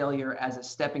using failure as a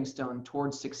stepping stone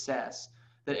towards success.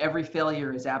 That every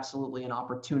failure is absolutely an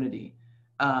opportunity.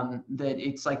 That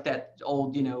it's like that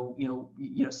old,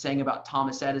 saying about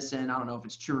Thomas Edison. I don't know if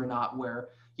it's true or not, where,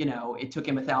 you know, it took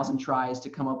him 1,000 tries to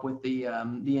come up with the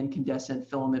incandescent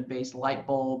filament-based light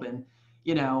bulb, and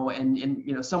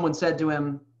someone said to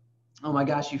him, "Oh my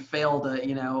gosh, you failed,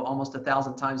 almost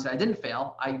 1,000 times." I didn't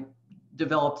fail. I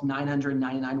developed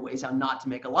 999 ways how not to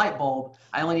make a light bulb.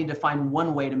 I only need to find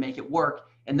one way to make it work,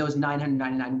 and those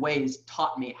 999 ways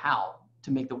taught me how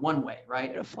to make the one way,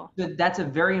 right? Beautiful. That's a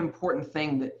very important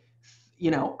thing that,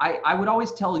 I would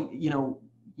always tell,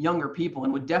 younger people,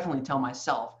 and would definitely tell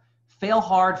myself, fail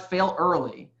hard, fail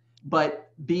early, but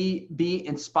be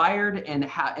inspired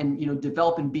and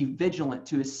develop and be vigilant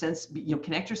to a sense,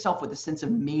 connect yourself with a sense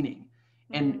of meaning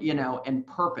and, and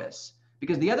purpose.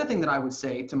 Because the other thing that I would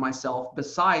say to myself,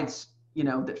 besides,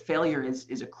 that failure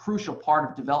is a crucial part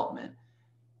of development,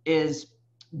 is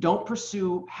don't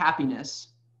pursue happiness,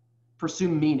 pursue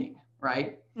meaning,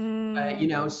 right?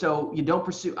 So you don't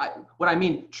pursue,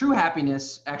 true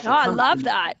happiness actually. Oh, I love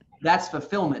that. That's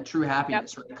fulfillment, true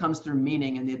happiness. Right? It comes through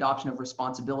meaning and the adoption of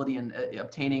responsibility and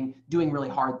doing really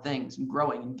hard things and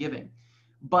growing and giving.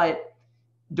 But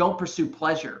don't pursue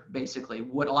pleasure, basically,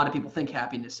 what a lot of people think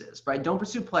happiness is, right? Don't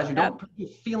pursue pleasure, don't pursue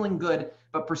feeling good,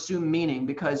 but pursue meaning.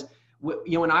 Because,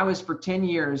 when I was for 10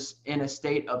 years in a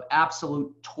state of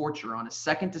absolute torture on a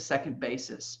second-to-second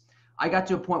basis, I got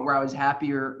to a point where I was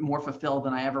happier, more fulfilled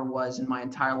than I ever was in my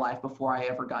entire life before I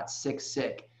ever got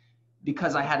sick.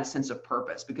 Because I had a sense of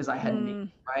purpose, because I had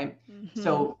meaning, right? Mm-hmm.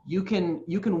 So you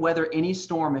can weather any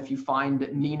storm if you find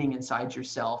meaning inside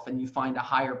yourself and you find a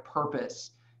higher purpose,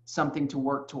 something to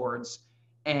work towards.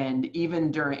 And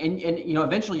even during, and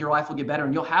eventually your life will get better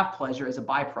and you'll have pleasure as a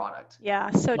byproduct.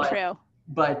 Yeah, so true.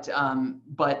 But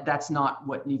that's not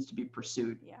what needs to be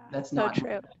pursued. Yeah, that's so not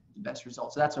true. The best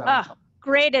result. So that's what I would tell.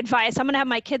 Great advice. I'm going to have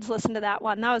my kids listen to that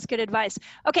one. That was good advice.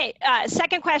 Okay.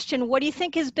 Second question. What do you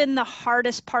think has been the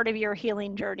hardest part of your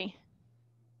healing journey?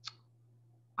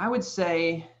 I would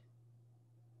say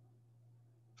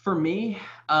for me,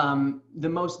 the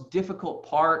most difficult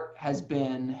part has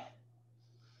been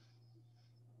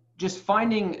just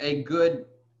finding a good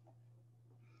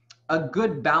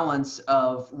balance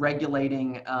of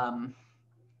regulating,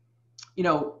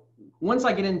 once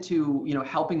I get into,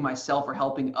 helping myself or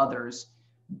helping others,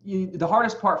 the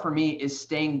hardest part for me is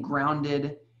staying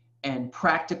grounded and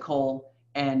practical.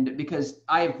 And because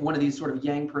I have one of these sort of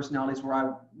yang personalities where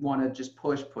I want to just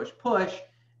push.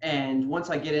 And once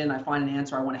I get in, I find an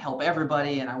answer. I want to help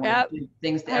everybody and I want to do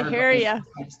things to everybody. I hear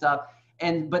you. Stuff.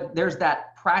 But there's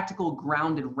that practical,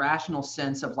 grounded, rational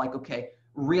sense of like, okay,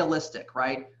 realistic,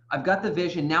 right? I've got the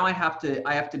vision. Now I have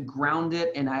to ground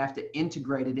it and I have to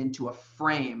integrate it into a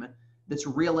frame that's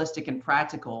realistic and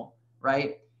practical,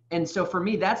 right? And so for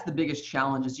me, that's the biggest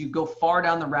challenge. Is you go far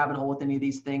down the rabbit hole with any of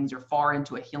these things or far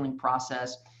into a healing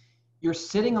process, you're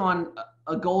sitting on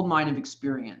a gold mine of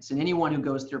experience, and anyone who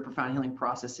goes through a profound healing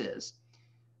process is.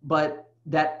 But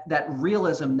that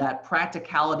realism, that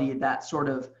practicality, that sort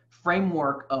of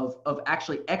framework of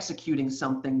actually executing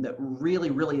something that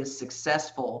really, really is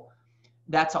successful,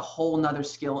 that's a whole nother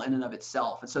skill in and of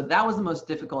itself. And so that was the most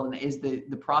difficult, and is the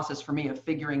process for me of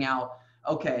figuring out,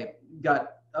 okay,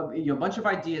 got a bunch of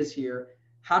ideas here.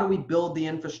 How do we build the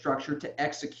infrastructure to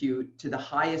execute to the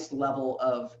highest level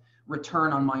of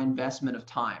return on my investment of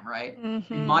time, right?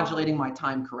 And modulating my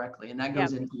time correctly. And that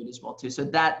goes into it as well too. So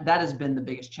that has been the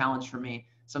biggest challenge for me,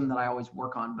 something that I always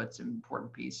work on, but it's an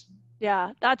important piece.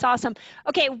 Yeah, that's awesome.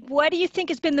 Okay, what do you think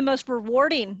has been the most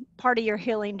rewarding part of your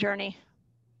healing journey?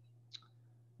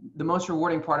 The most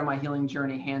rewarding part of my healing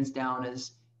journey, hands down,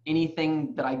 is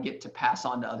anything that I get to pass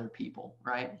on to other people,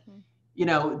 right? You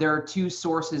know, there are two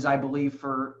sources, I believe,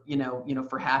 for,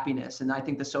 for happiness. And I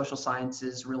think the social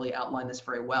sciences really outline this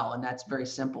very well. And that's very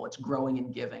simple. It's growing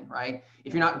and giving, right?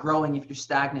 If you're not growing, if you're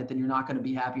stagnant, then you're not going to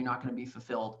be happy. You're not going to be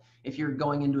fulfilled. If you're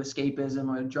going into escapism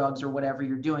or drugs or whatever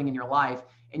you're doing in your life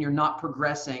and you're not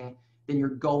progressing, then you're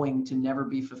going to never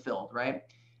be fulfilled, right?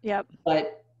 Yep.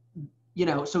 But,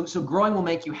 so growing will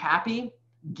make you happy.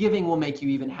 Giving will make you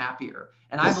even happier.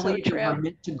 And I believe that we're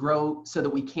meant to grow so that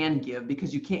we can give,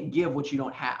 because you can't give what you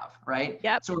don't have, right?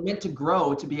 Yep. So we're meant to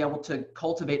grow to be able to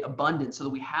cultivate abundance so that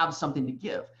we have something to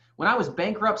give. When I was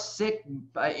bankrupt, sick,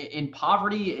 in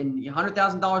poverty, and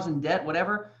 $100,000 in debt,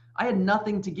 whatever, I had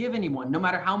nothing to give anyone, no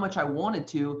matter how much I wanted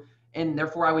to. And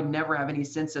therefore I would never have any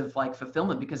sense of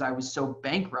fulfillment because I was so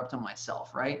bankrupt on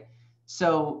myself, right?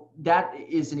 So that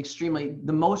is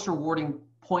the most rewarding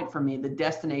point for me. The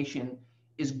destination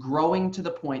is growing to the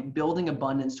point, building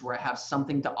abundance to where I have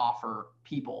something to offer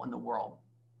people in the world.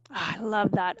 I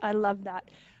love that. I love that.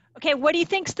 Okay, what do you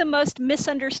think's the most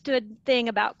misunderstood thing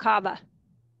about Kava?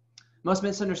 Most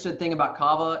misunderstood thing about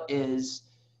Kava is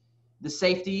the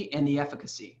safety and the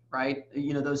efficacy, right?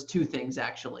 Those two things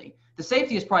actually. The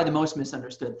safety is probably the most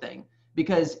misunderstood thing,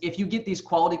 because if you get these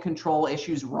quality control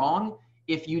issues wrong,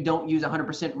 if you don't use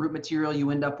 100% root material, you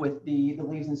end up with the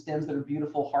leaves and stems that are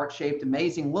beautiful, heart-shaped,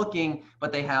 amazing looking,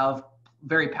 but they have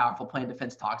very powerful plant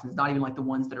defense toxins, not even like the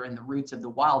ones that are in the roots of the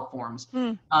wild forms.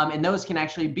 And those can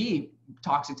actually be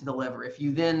toxic to the liver. If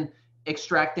you then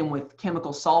extract them with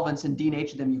chemical solvents and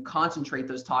denature them, you concentrate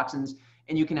those toxins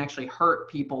and you can actually hurt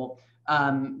people,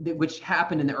 which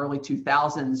happened in the early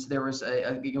 2000s. There was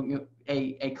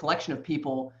a collection of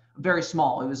people, very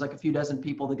small. It was like a few dozen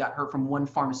people that got hurt from one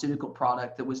pharmaceutical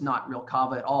product that was not real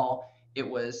Kava at all. It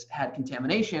had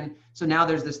contamination. So now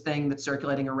there's this thing that's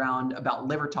circulating around about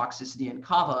liver toxicity in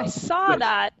Kava. I saw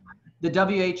that. The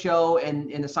WHO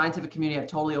and the scientific community have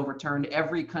totally overturned.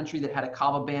 Every country that had a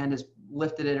Kava ban has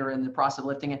lifted it or in the process of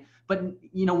lifting it. But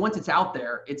once it's out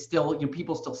there, it's still,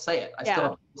 people still say it. I still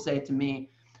have people say it to me.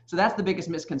 So that's the biggest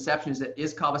misconception,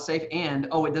 is Kava safe? And,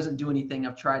 it doesn't do anything.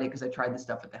 I've tried it because I tried this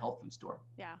stuff at the health food store.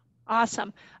 Yeah.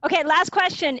 Awesome. Okay. Last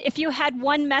question. If you had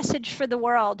one message for the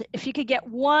world, if you could get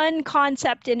one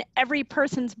concept in every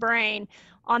person's brain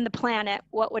on the planet,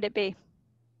 what would it be?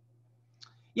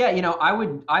 Yeah.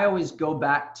 I always go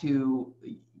back to,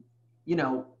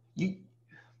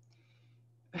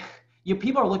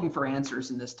 people are looking for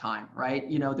answers in this time, right?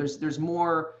 There's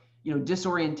more,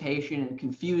 disorientation and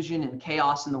confusion and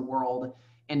chaos in the world,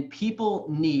 and people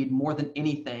need more than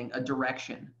anything a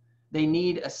direction. They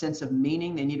need a sense of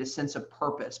meaning. They need a sense of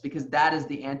purpose, because that is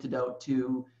the antidote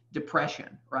to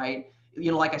depression, right?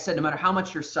 Like I said, no matter how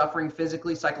much you're suffering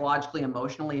physically, psychologically,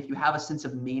 emotionally, if you have a sense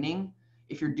of meaning,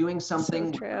 if you're doing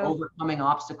something, overcoming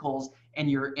obstacles,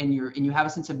 and you have a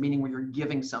sense of meaning where you're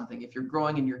giving something, if you're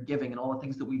growing and you're giving and all the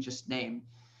things that we just named,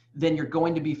 then you're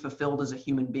going to be fulfilled as a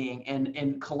human being.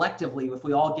 And collectively, if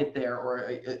we all get there, or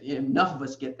enough of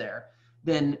us get there,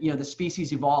 then the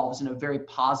species evolves in a very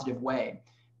positive way.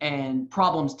 And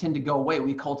problems tend to go away.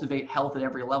 We cultivate health at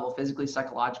every level, physically,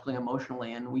 psychologically,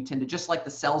 emotionally. And we tend to, just like the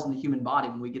cells in the human body,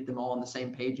 when we get them all on the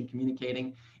same page and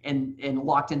communicating and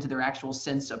locked into their actual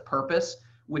sense of purpose,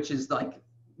 which is like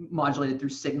modulated through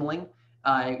signaling.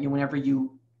 Whenever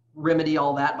you remedy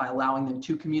all that by allowing them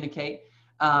to communicate,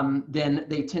 then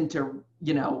they tend to,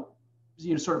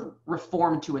 sort of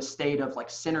reform to a state of like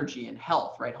synergy and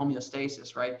health, right?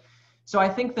 Homeostasis, right? So I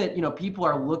think that, people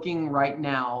are looking right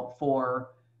now for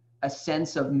a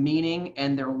sense of meaning,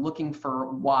 and they're looking for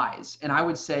whys. And I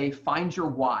would say find your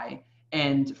why,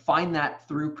 and find that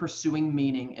through pursuing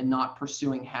meaning and not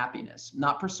pursuing happiness,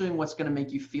 not pursuing what's going to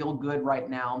make you feel good right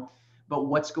now, but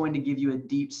what's going to give you a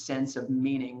deep sense of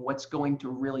meaning, what's going to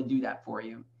really do that for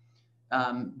you.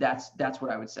 That's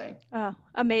what I would say. Oh,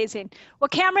 amazing. Well,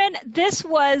 Cameron, this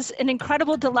was an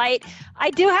incredible delight. I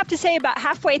do have to say, about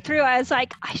halfway through, I was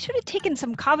like, I should have taken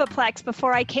some Kavaplex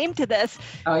before I came to this.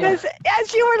 Oh, yeah. Because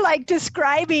as you were like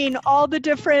describing all the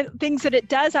different things that it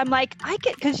does, I'm like,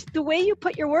 because the way you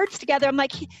put your words together, I'm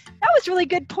like, that was a really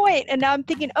good point. And now I'm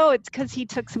thinking, oh, it's because he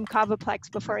took some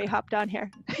Kavaplex before he hopped on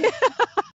here.